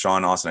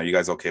 Sean, Austin, are you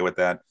guys okay with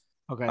that?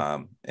 Okay.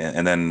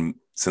 And then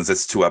since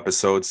it's 2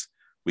 episodes,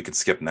 we could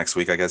skip next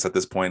week, I guess, at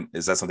this point.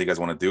 Is that something you guys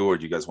want to do, or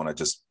do you guys want to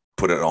just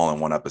put it all in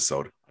one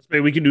episode?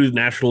 We can do the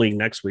National League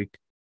next week.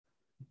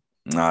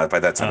 By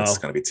that time, it's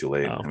going to be too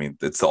late.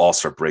 It's the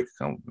All-Star break.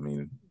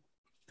 When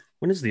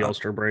is the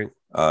All-Star break?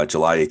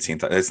 July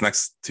 18th. It's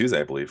next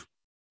Tuesday, I believe.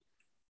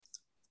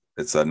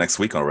 It's next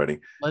week already.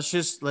 Let's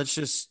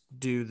just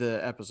do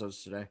the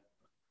episodes today.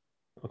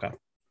 Okay.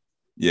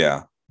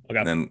 Yeah. Okay.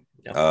 And then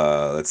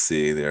let's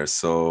see there.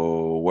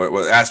 So what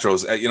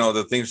Astros,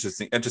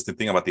 the interesting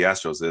thing about the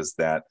Astros is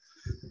that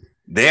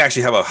they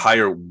actually have a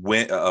higher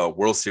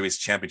World Series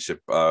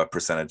championship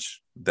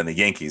percentage than the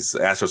Yankees. The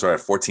Astros are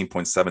at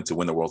 14.7 to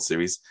win the World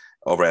Series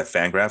over at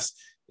Fangraphs,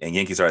 and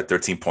Yankees are at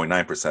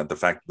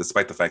 13.9%.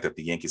 Despite the fact that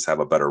the Yankees have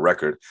a better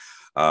record,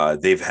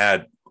 they've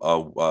had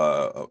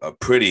a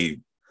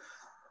pretty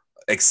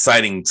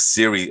exciting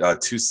series,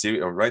 2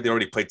 series, right? They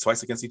already played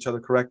twice against each other,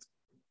 correct?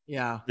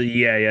 Yeah.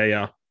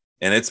 Yeah.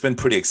 And it's been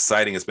pretty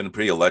exciting. It's been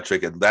pretty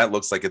electric. And that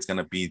looks like it's going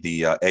to be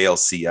the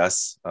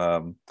ALCS,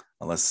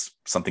 unless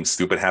something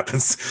stupid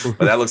happens.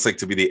 But that looks like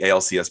to be the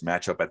ALCS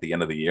matchup at the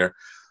end of the year.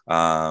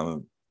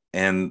 And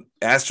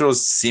Astros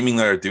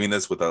seemingly are doing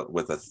this with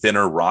a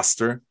thinner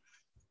roster.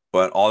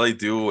 But all they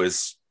do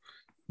is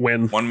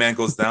win. One man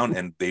goes down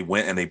and they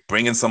win, and they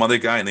bring in some other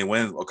guy and they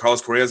win.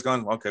 Carlos Correa's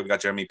gone. Okay, we got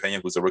Jeremy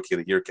Pena, who's a Rookie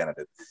of the Year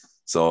candidate.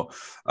 So,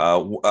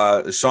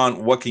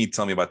 Sean, what can you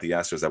tell me about the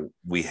Astros that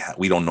we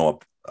don't know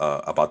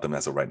about them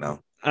as of right now?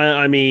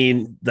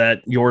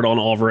 That Yordan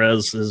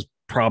Alvarez is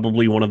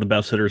probably one of the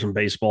best hitters in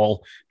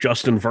baseball.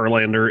 Justin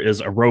Verlander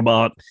is a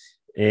robot.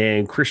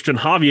 And Christian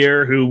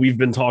Javier, who we've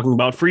been talking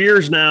about for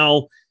years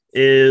now,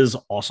 is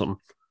awesome.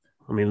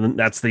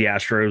 That's the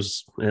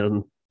Astros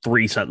in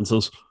 3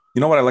 sentences. You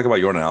know what I like about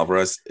Yordan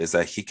Alvarez is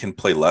that he can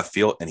play left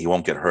field and he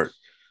won't get hurt.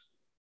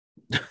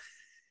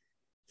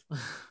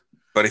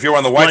 But if you're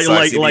on the White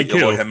Sox, like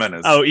Eloy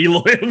Jimenez. Oh,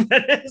 Eloy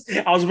Jimenez.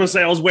 I was going to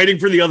say, I was waiting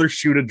for the other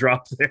shoe to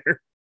drop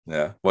there.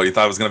 Yeah. Well, you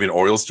thought it was going to be an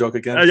Orioles joke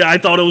again? I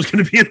thought it was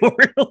going to be an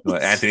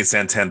Orioles. Anthony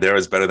Santander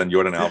is better than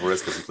Yordan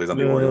Alvarez because he plays on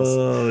the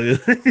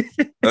Orioles. Yeah.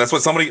 That's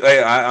what somebody.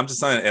 I'm just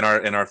saying in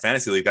our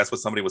fantasy league. That's what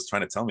somebody was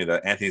trying to tell me,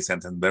 that Anthony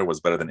Santander was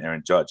better than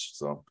Aaron Judge.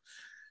 So,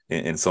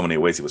 in so many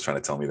ways, he was trying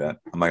to tell me that.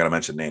 I'm not going to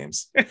mention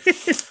names.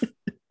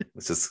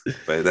 It's just,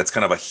 but that's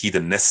kind of a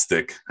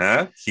hedonistic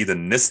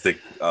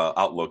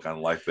outlook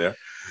on life there.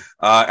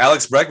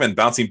 Alex Bregman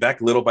bouncing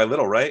back little by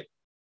little, right?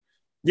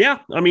 Yeah,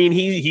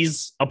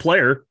 he's a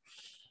player.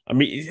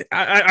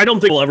 I don't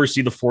think we'll ever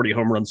see the 40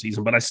 home run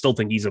season, but I still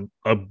think he's a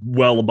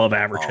well above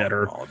average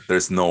hitter. No,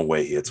 there's no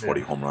way he hits 40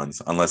 home runs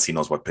unless he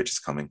knows what pitch is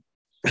coming.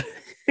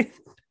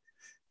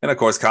 And of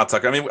course, Kyle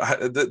Tucker.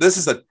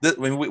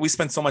 We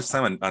spend so much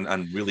time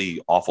on really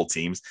awful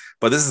teams,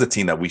 but this is a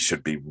team that we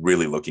should be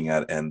really looking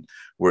at, and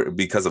we're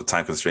because of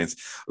time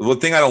constraints. The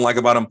thing I don't like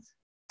about them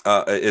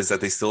is that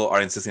they still are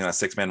insisting on a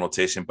 6-man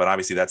rotation, but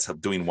obviously that's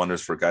doing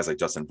wonders for guys like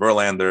Justin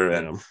Verlander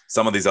and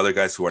some of these other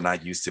guys who are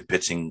not used to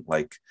pitching,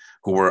 like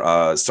who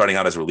were starting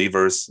out as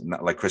relievers,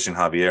 like Christian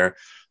Javier.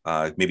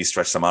 Maybe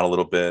stretch them out a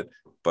little bit.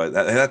 But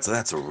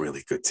that's a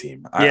really good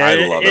team. I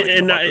love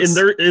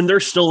it. And they're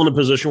still in a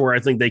position where I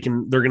think they're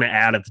going to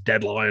add at the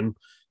deadline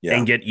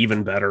and get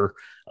even better.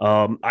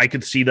 I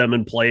could see them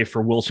in play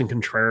for Wilson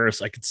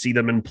Contreras. I could see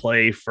them in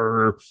play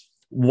for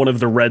one of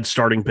the Reds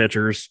starting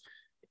pitchers.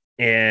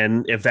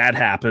 And if that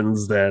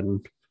happens,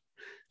 then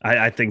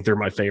I think they're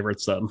my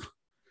favorites then.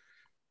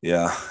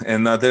 Yeah,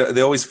 and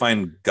they always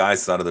find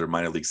guys out of their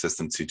minor league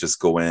system to just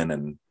go in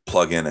and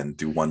plug in and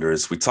do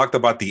wonders. We talked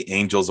about the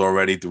Angels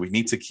already. Do we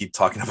need to keep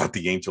talking about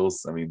the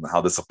Angels? How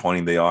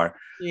disappointing they are.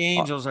 The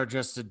Angels are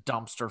just a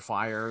dumpster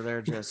fire. They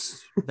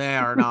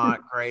are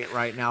not great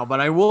right now. But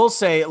I will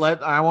say,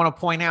 I want to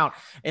point out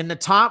in the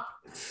top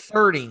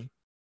 30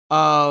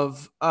 in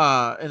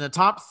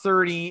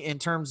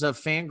terms of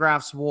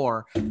Fangraphs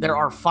WAR, there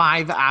are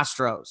 5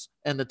 Astros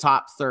in the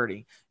top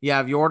 30. You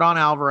have Yordan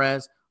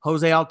Alvarez,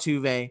 Jose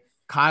Altuve,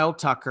 Kyle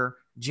Tucker,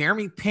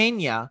 Jeremy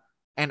Pena,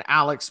 and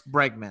Alex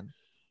Bregman.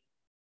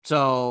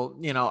 So,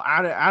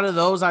 out of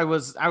those, I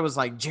was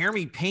like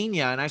Jeremy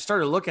Pena, and I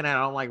started looking at it.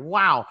 I'm like,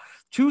 wow,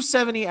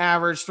 270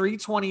 average,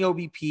 320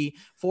 OBP,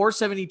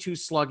 472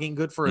 slugging,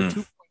 good for a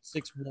 2.6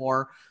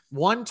 WAR,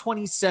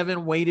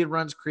 127 weighted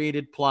runs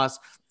created plus.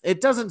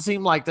 It doesn't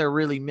seem like they're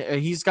really.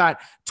 He's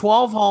got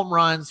 12 home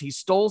runs. He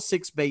stole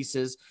 6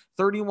 bases,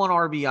 31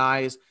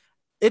 RBIs.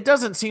 It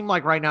doesn't seem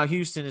like right now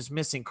Houston is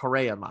missing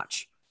Correa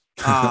much,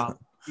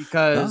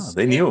 because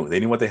they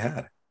knew what they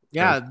had.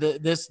 Yeah,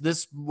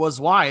 this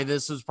was why.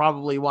 This was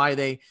probably why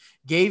they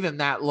gave him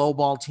that low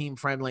ball team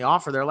friendly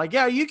offer. They're like,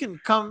 yeah, you can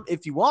come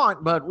if you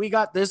want, but we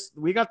got this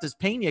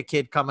Pena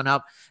kid coming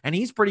up, and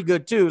he's pretty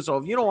good too. So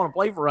if you don't want to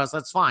play for us,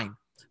 that's fine.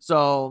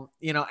 So,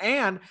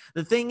 and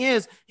the thing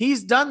is,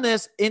 he's done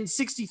this in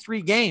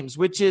 63 games,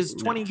 which is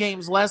 20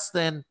 games less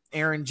than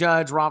Aaron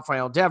Judge,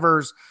 Rafael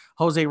Devers,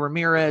 Jose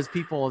Ramirez,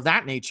 people of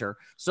that nature.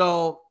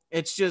 So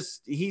it's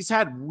just, he's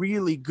had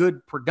really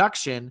good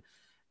production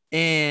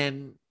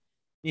in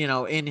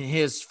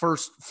his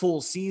first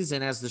full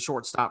season as the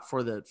shortstop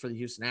for the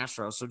Houston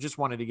Astros. So just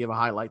wanted to give a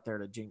highlight there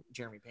to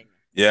Jeremy Pena.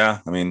 Yeah,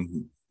 I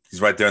mean,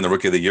 he's right there in the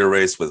Rookie of the Year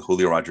race with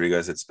Julio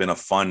Rodriguez. It's been a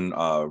fun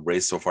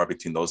race so far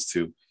between those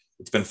two.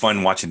 It's been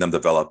fun watching them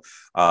develop.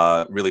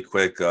 Really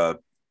quick,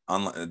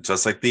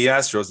 just like the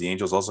Astros, the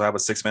Angels also have a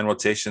 6-man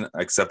rotation,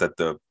 except that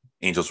the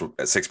Angels'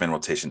 6-man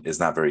rotation is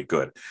not very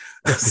good.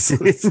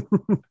 Outside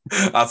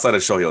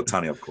of Shohei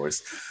Ohtani, of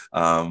course.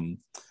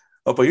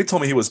 But you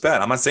told me he was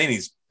bad. I'm not saying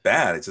he's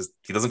bad. It's just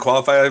he doesn't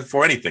qualify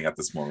for anything at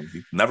this moment.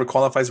 He never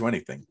qualifies for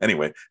anything.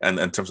 Anyway, and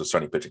in terms of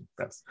starting pitching,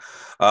 that's.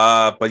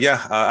 But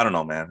yeah, I don't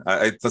know, man.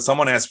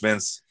 Someone asked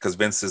Vince, because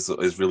Vince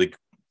is really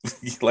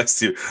he likes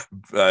to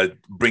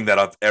bring that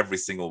up every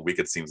single week.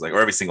 It seems like, or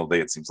every single day.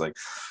 It seems like,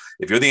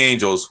 if you're the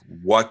Angels,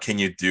 what can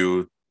you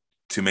do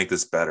to make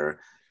this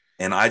better?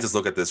 And I just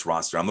look at this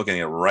roster. I'm looking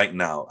at it right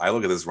now. I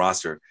look at this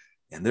roster,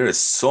 and there is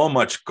so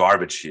much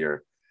garbage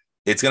here.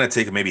 It's going to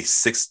take maybe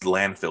 6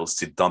 landfills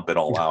to dump it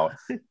all out.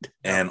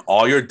 And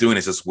all you're doing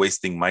is just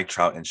wasting Mike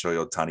Trout and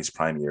Shohei Ohtani's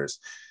prime years.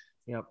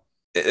 Yep.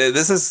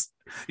 This is,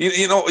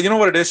 you know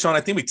what it is, Sean? I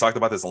think we talked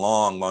about this a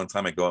long, long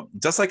time ago.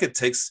 Just like it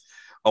takes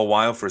a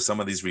while for some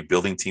of these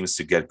rebuilding teams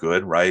to get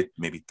good, right?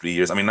 Maybe 3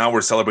 years. I mean, now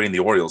we're celebrating the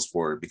Orioles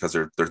because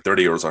their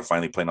 30-years are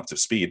finally playing up to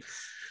speed.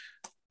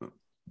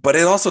 But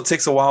it also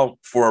takes a while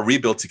for a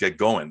rebuild to get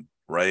going,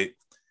 right?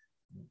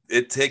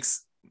 It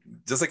takes...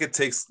 Just like it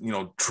takes,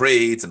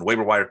 trades and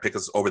waiver wire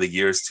pickups over the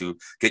years to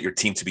get your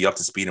team to be up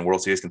to speed in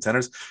World Series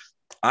contenders.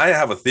 I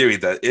have a theory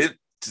that it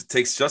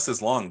takes just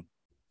as long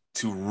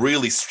to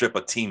really strip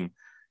a team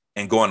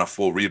and go on a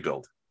full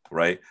rebuild,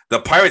 right? The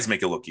Pirates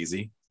make it look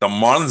easy. The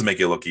Marlins make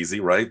it look easy,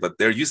 right? But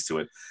they're used to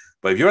it.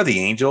 But if you're the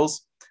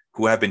Angels,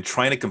 who have been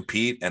trying to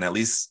compete and at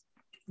least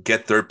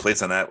get third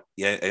place on that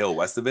AL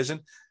West division,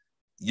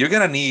 you're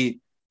going to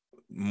need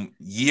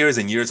years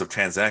and years of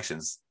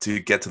transactions to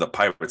get to the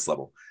Pirates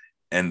level.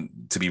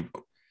 And to be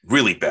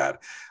really bad,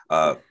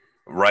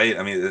 right?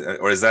 I mean,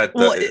 or is that?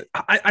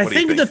 I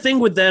think the thing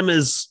with them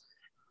is,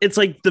 it's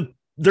like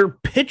their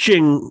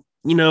pitching,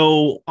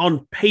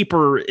 on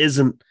paper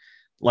isn't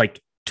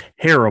like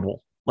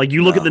terrible. Like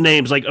you look at the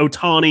names, like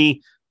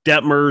Ohtani,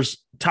 Detmers,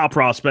 top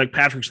prospect,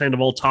 Patrick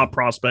Sandoval, top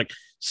prospect,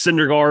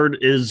 Syndergaard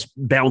is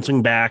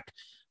bouncing back,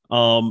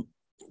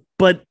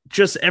 but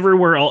just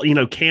everywhere else,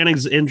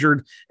 Canning's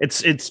injured.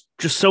 It's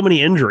just so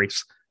many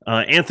injuries.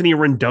 Anthony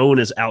Rendon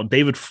is out.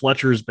 David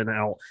Fletcher's been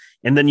out.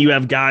 And then you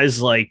have guys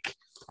like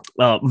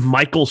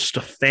Michael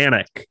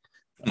Stefanik,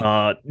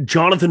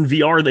 Jonathan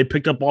VR they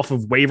picked up off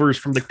of waivers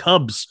from the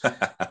Cubs.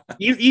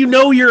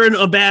 You're in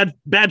a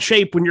bad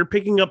shape when you're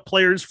picking up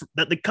players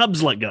that the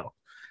Cubs let go.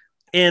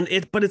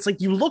 But it's like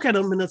you look at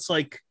them and it's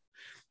like,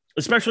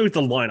 especially with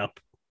the lineup,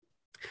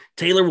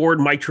 Taylor Ward,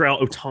 Mike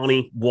Trout,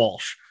 Ohtani,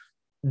 Walsh.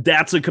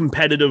 That's a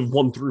competitive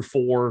 1 through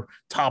 4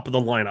 top of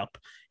the lineup.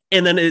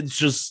 And then it's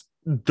just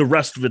the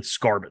rest of it's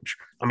garbage.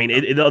 I mean,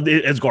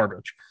 it's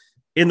garbage.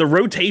 And the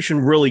rotation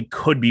really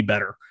could be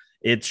better.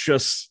 It's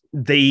just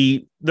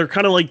they're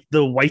kind of like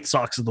the White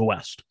Sox of the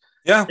West.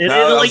 Yeah,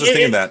 I was just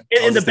thinking that.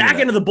 In the back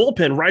end of the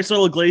bullpen,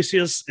 Raisel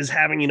Iglesias is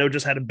having,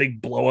 just had a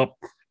big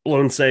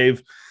blown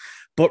save.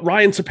 But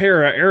Ryan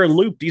Tepera, Aaron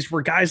Loup, these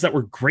were guys that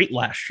were great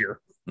last year.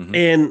 Mm-hmm.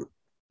 And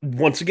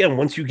once again,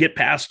 once you get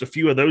past a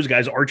few of those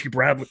guys, Archie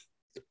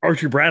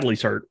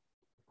Bradley's hurt.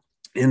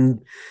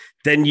 And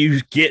then you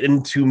get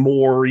into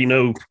more,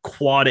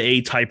 quad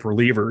A type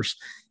relievers.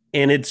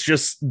 And it's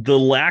just the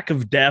lack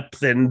of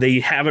depth, and they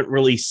haven't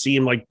really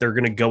seemed like they're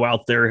going to go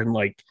out there and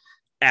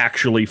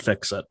actually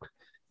fix it.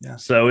 Yeah.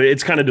 So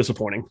it's kind of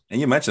disappointing.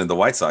 And you mentioned the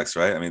White Sox,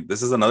 right? I mean,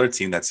 this is another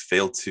team that's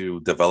failed to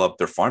develop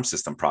their farm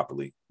system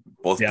properly,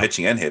 both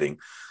pitching and hitting.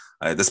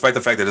 Despite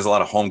the fact that there's a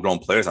lot of homegrown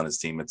players on this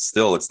team, it's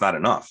not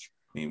enough.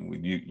 I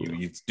mean,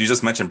 you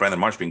just mentioned Brandon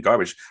Marsh being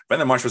garbage.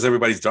 Brandon Marsh was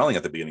everybody's darling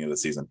at the beginning of the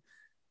season.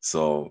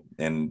 So,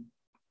 and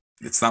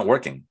it's not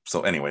working.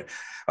 So anyway,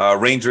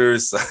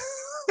 Rangers,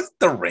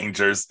 the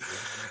Rangers,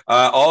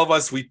 all of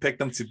us, we picked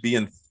them to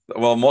be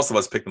most of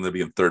us picked them to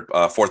be in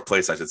fourth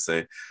place, I should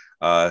say.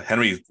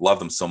 Henry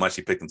loved them so much,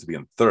 he picked them to be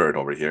in third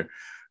over here.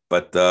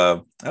 But I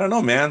don't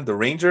know, man. The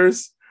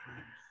Rangers.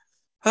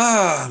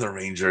 The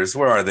Rangers.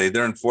 Where are they?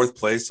 They're in fourth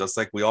place, just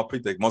like we all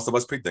predict. Most of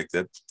us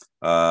predicted.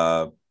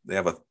 They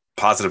have a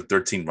positive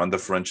 13 run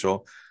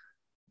differential.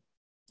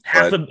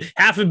 Half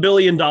 $500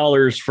 million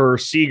for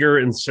Seager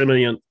and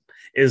Semien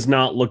is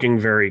not looking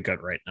very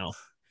good right now.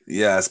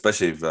 Yeah,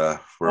 especially if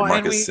we're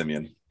Marcus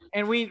Semien.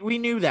 And we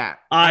knew that.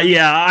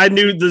 Yeah, I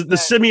knew the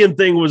Semien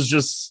thing was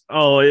just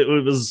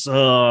it was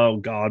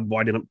God,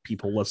 why didn't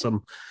people listen?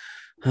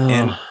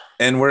 And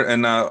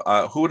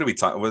who did we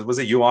talk? Was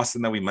it you,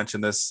 Austin, that we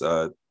mentioned this?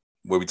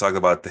 Where we talked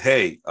about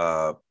the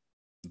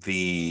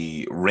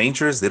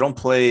Rangers, they don't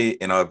play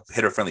in a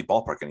hitter-friendly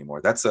ballpark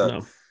anymore. That's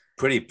a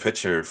pretty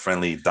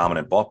pitcher-friendly,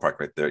 dominant ballpark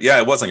right there. Yeah,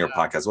 it was on your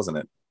podcast, wasn't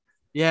it?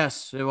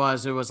 Yes, it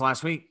was. It was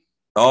last week.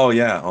 Oh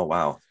yeah. Oh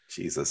wow.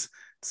 Jesus,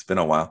 it's been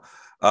a while.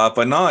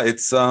 But no,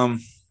 it's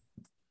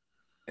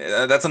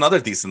that's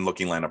another decent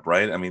looking lineup,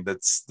 right? I mean,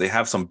 they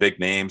have some big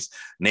names.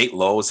 Nate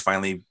Lowe is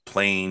finally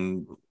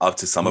playing up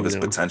to some of his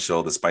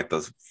potential, despite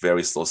the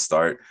very slow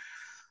start.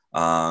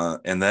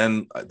 And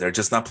then they're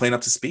just not playing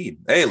up to speed.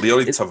 Hey,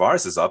 Leody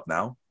Taveras is up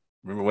now.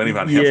 Remember waiting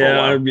on him for a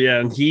while.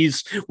 Yeah, and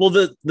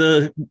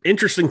the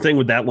interesting thing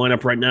with that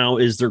lineup right now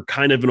is they're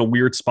kind of in a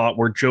weird spot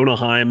where Jonah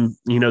Heim,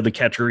 the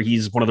catcher,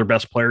 he's one of their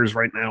best players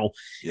right now,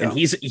 and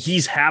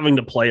he's having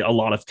to play a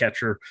lot of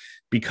catcher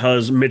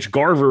because Mitch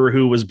Garver,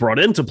 who was brought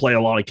in to play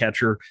a lot of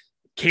catcher,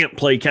 can't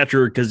play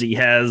catcher because he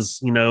has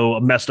a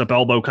messed up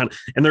elbow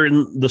and they're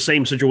in the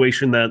same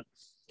situation that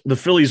the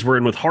Phillies were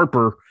in with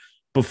Harper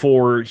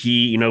before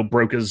he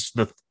broke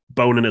the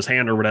bone in his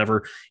hand or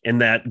whatever,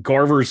 and that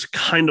Garver's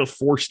kind of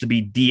forced to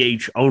be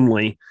DH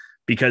only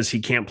because he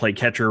can't play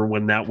catcher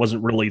when that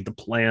wasn't really the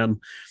plan.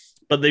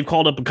 But they've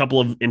called up a couple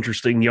of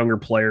interesting younger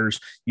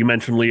players. You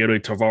mentioned Leody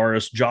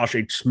Taveras, Josh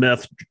H.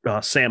 Smith,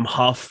 Sam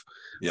Huff,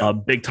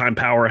 big time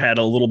power, had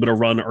a little bit of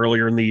run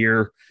earlier in the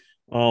year.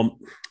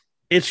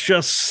 It's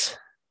just,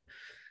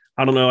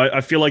 I don't know. I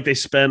feel like they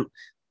spent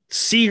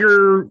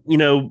Seager,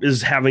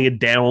 is having a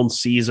down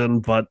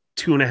season, but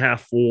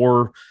 2.5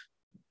 WAR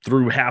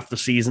through half the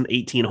season,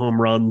 18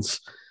 home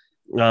runs,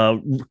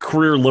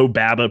 career low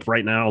BABIP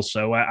right now.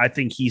 So I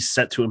think he's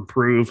set to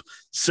improve.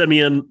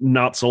 Semien,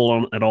 not sold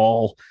on at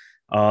all.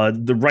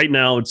 Right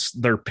now it's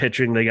their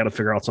pitching. They got to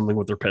figure out something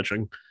with their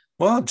pitching.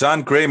 Well,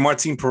 John Gray,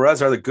 Martin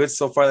Perez are the good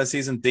so far this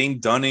season.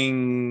 Dane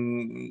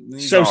Dunning,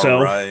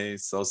 so-so. Right,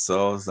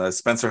 so-so.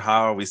 Spencer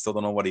Howard, we still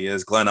don't know what he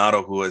is. Glenn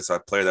Otto, who is a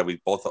player that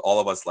all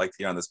of us liked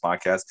here on this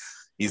podcast,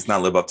 he's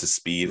not live up to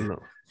speed. No.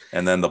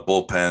 And then the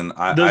bullpen,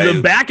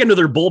 the back end of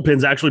their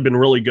bullpen's actually been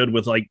really good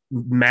with like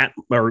Matt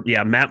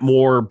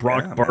Moore,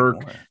 Brock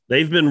Burke.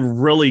 They've been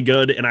really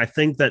good, and I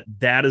think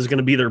that is going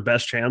to be their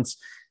best chance.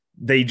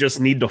 They just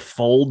need to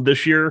fold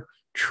this year,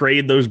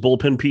 trade those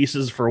bullpen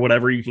pieces for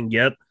whatever you can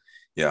get,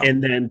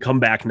 and then come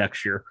back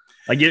next year.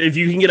 Like if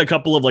you can get a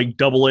couple of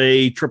like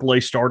AA,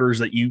 AAA starters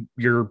that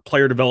your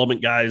player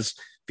development guys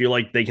feel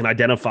like they can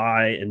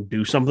identify and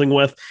do something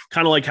with,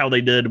 kind of like how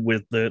they did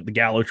with the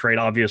Gallo trade,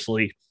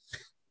 obviously.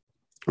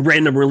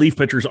 Random relief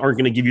pitchers aren't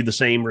going to give you the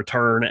same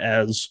return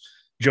as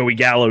Joey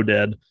Gallo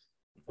did,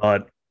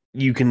 but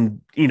you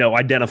can,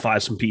 identify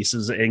some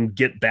pieces and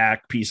get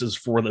back pieces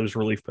for those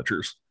relief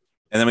pitchers.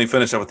 And then we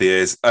finish up with the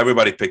A's.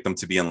 Everybody picked them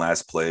to be in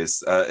last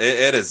place.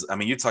 It is. I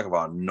mean, you talk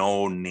about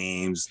no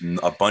names,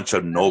 a bunch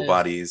of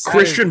nobodies.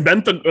 Christian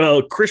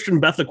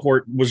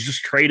Bethancourt was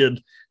just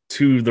traded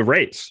to the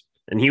Rays,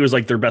 and he was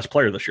like their best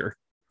player this year.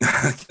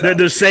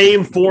 The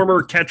same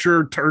former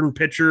catcher turned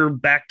pitcher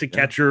back to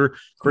catcher,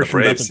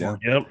 Christian Braves,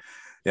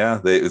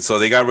 Bethancourt.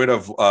 They got rid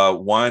of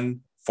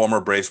one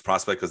former Braves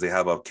prospect because they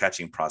have a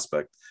catching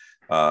prospect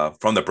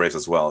from the Braves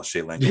as well,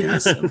 Shea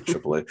Langeliers in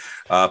AAA.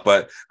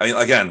 But I mean,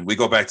 again, we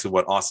go back to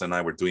what Austin and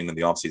I were doing in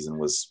the offseason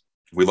was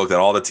we looked at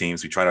all the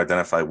teams. We tried to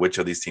identify which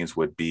of these teams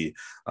would be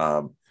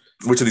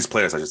which of these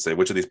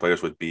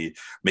players would be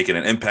making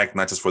an impact,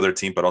 not just for their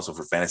team, but also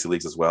for fantasy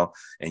leagues as well.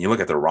 And you look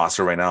at their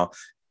roster right now,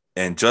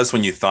 and just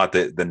when you thought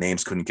that the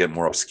names couldn't get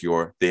more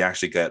obscure, they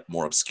actually get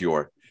more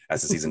obscure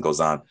as the season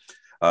goes on.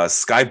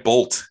 Sky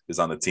Bolt is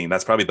on the team.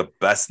 That's probably the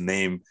best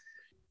name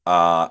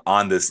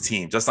on this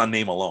team, just on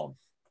name alone.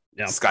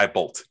 Yeah. Sky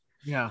Bolt.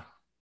 Yeah.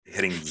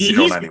 Hitting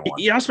 091.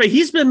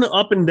 He's been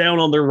up and down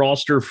on their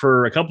roster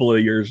for a couple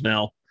of years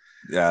now.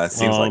 Yeah, it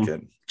seems like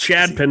it.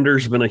 Chad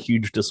Pinder's been a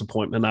huge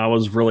disappointment. I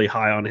was really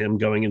high on him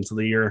going into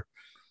the year.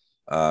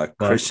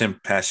 Christian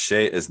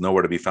Pache is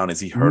nowhere to be found. Is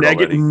he hurt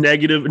already?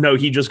 Negative. No,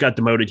 he just got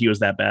demoted. He was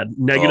that bad.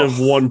 Negative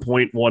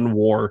 1.1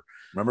 WAR.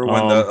 Remember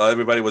when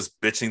everybody was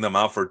bitching them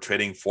out for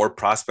trading 4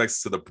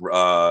 prospects to the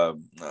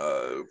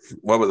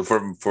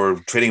for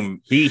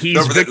trading?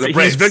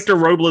 He's Victor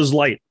Robles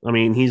light. I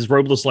mean, he's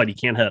Robles light. He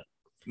can't hit.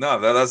 No,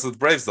 that's the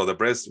Braves though. The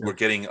Braves were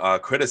getting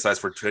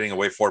criticized for trading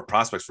away 4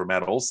 prospects for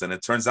Matt Olson.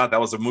 It turns out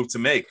that was a move to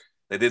make.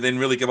 They didn't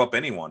really give up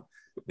anyone.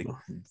 In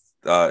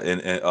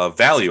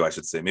value, I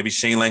should say. Maybe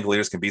Shane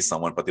Langeliers can be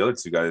someone, but the other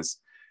 2 guys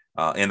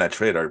in that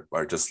trade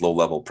are just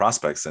low-level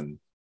prospects and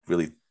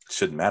really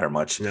shouldn't matter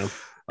much. Yeah.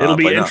 It'll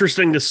be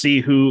interesting to see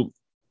who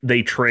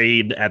they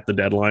trade at the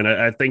deadline.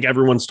 I think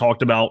everyone's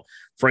talked about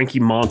Frankie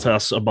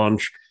Montas a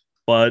bunch,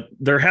 but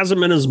there hasn't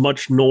been as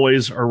much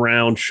noise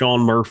around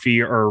Sean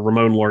Murphy or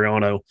Ramon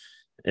Laureano.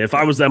 If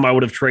I was them, I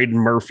would have traded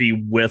Murphy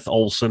with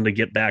Olsen to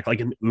get back like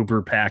an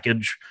Uber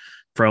package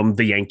from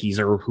the Yankees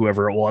or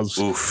whoever it was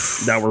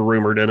that were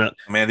rumored in it.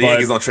 Man, the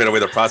Yankees don't trade away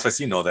their prospects.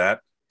 You know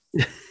that.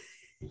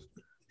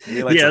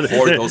 They like to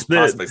hoard those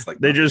prospects like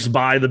they just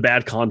buy the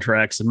bad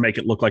contracts and make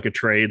it look like a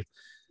trade.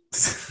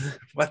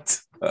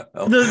 What? The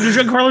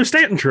Giancarlo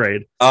Stanton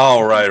trade.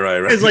 Oh, right.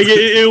 It's like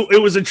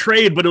it was a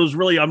trade, but it was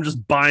really I'm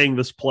just buying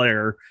this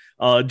player.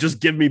 Just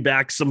give me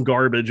back some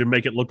garbage and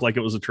make it look like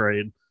it was a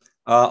trade.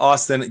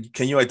 Austin,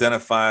 can you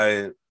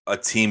identify a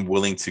team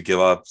willing to give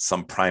up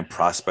some prime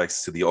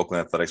prospects to the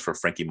Oakland Athletics for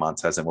Frankie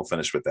Montas? And we'll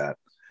finish with that.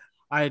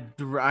 I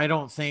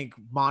don't think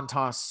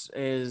Montas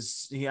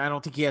I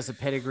don't think he has a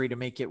pedigree to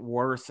make it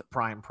worth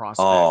prime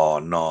prospect. Oh,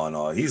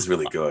 no. He's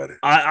really good.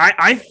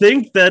 I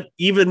think that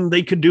even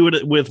they could do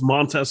it with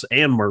Montas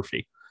and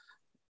Murphy.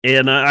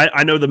 And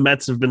I know the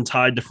Mets have been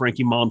tied to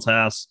Frankie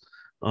Montas.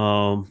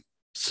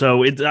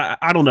 So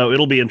I don't know.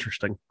 It'll be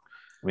interesting.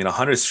 I mean,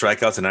 100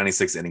 strikeouts and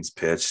 96 innings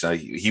pitched.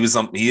 He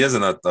isn't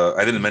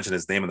I didn't mention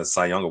his name in the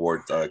Cy Young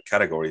Award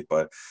category,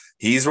 but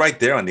he's right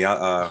there on the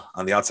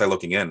outside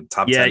looking in,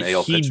 top 10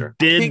 AL pitcher.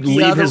 He did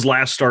leave his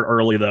last start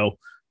early though,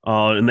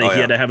 and he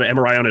had to have an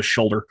MRI on his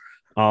shoulder.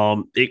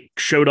 It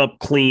showed up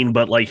clean,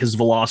 but like his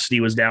velocity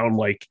was down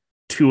like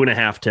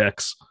 2.5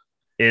 ticks,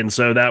 and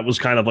so that was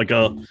kind of like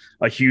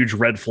a huge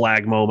red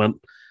flag moment.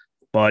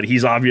 But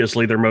he's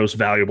obviously their most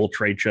valuable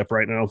trade chip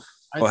right now.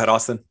 Go ahead,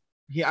 Austin.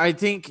 Yeah, I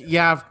think if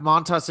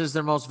Montas is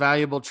their most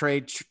valuable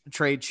trade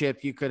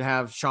chip, you could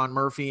have Sean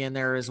Murphy in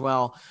there as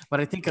well. But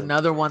I think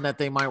another one that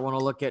they might want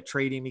to look at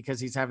trading because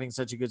he's having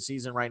such a good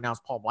season right now is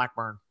Paul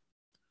Blackburn.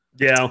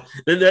 Yeah,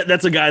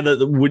 that's a guy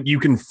that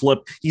you can flip.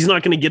 He's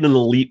not going to get an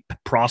elite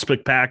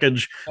prospect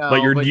package,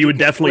 but you would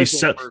definitely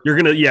sell. You're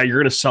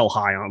gonna sell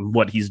high on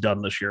what he's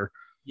done this year.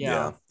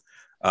 Yeah.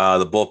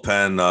 The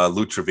bullpen,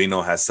 Lou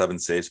Trevino has 7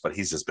 saves, but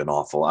he's just been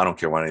awful. I don't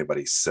care what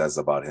anybody says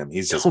about him.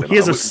 He's just he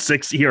has a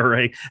 6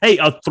 ERA. Hey,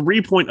 a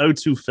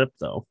 3.02 FIP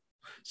though.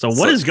 So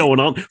what is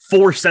going on?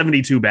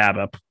 472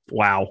 BABIP.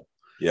 Wow.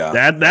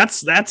 Yeah.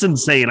 That's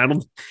insane.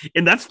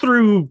 And that's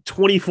through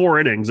 24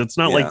 innings. It's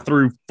not like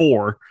through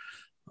 4.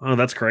 Oh,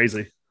 that's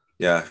crazy.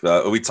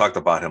 Yeah, we talked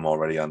about him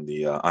already on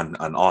the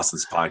on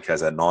Austin's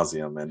podcast ad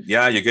nauseum. And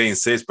yeah, you're getting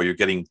saves, but you're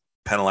getting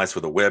penalized for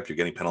the whip. You're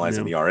getting penalized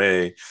in the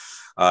ERA.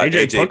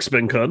 AJ Puck's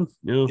been good.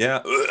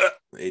 Yeah.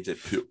 AJ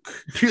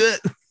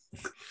Puck.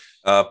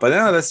 But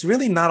no, that's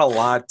really not a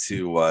lot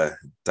to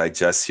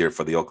digest here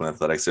for the Oakland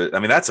Athletics. I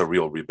mean, that's a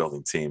real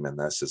rebuilding team, and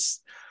it's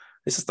just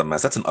a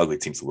mess. That's an ugly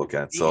team to look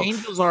at. The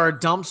Angels are a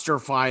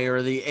dumpster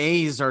fire. The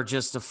A's are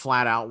just a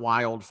flat out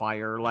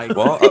wildfire. Like,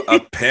 well,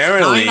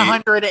 apparently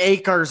 900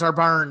 acres are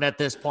burned at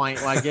this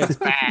point. Like, it's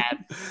bad.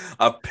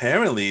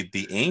 Apparently,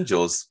 the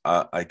Angels,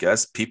 I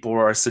guess people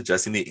are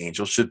suggesting the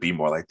Angels should be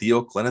more like the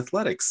Oakland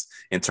Athletics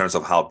in terms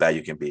of how bad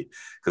you can be.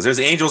 Because there's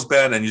Angels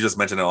bad, and you just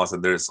mentioned it,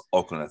 Austin. There's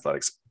Oakland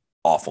Athletics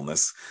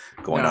awfulness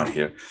going on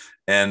here.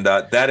 And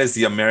that is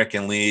the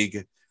American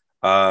League.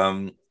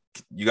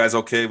 You guys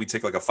okay? We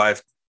take like a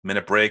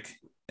 5-minute break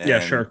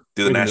and sure.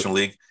 do the National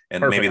League.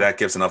 And maybe that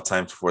gives enough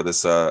time for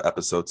this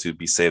episode to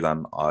be saved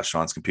on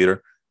Sean's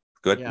computer.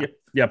 Good?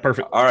 Yeah,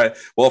 perfect. All right.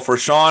 Well, for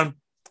Sean,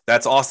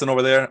 that's Austin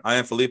over there. I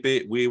am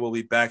Felipe. We will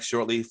be back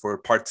shortly for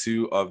part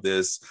 2 of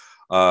this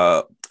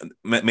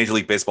Major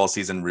League Baseball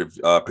season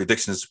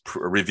predictions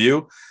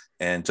review.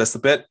 And just a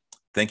bit,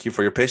 thank you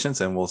for your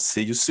patience, and we'll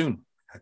see you soon.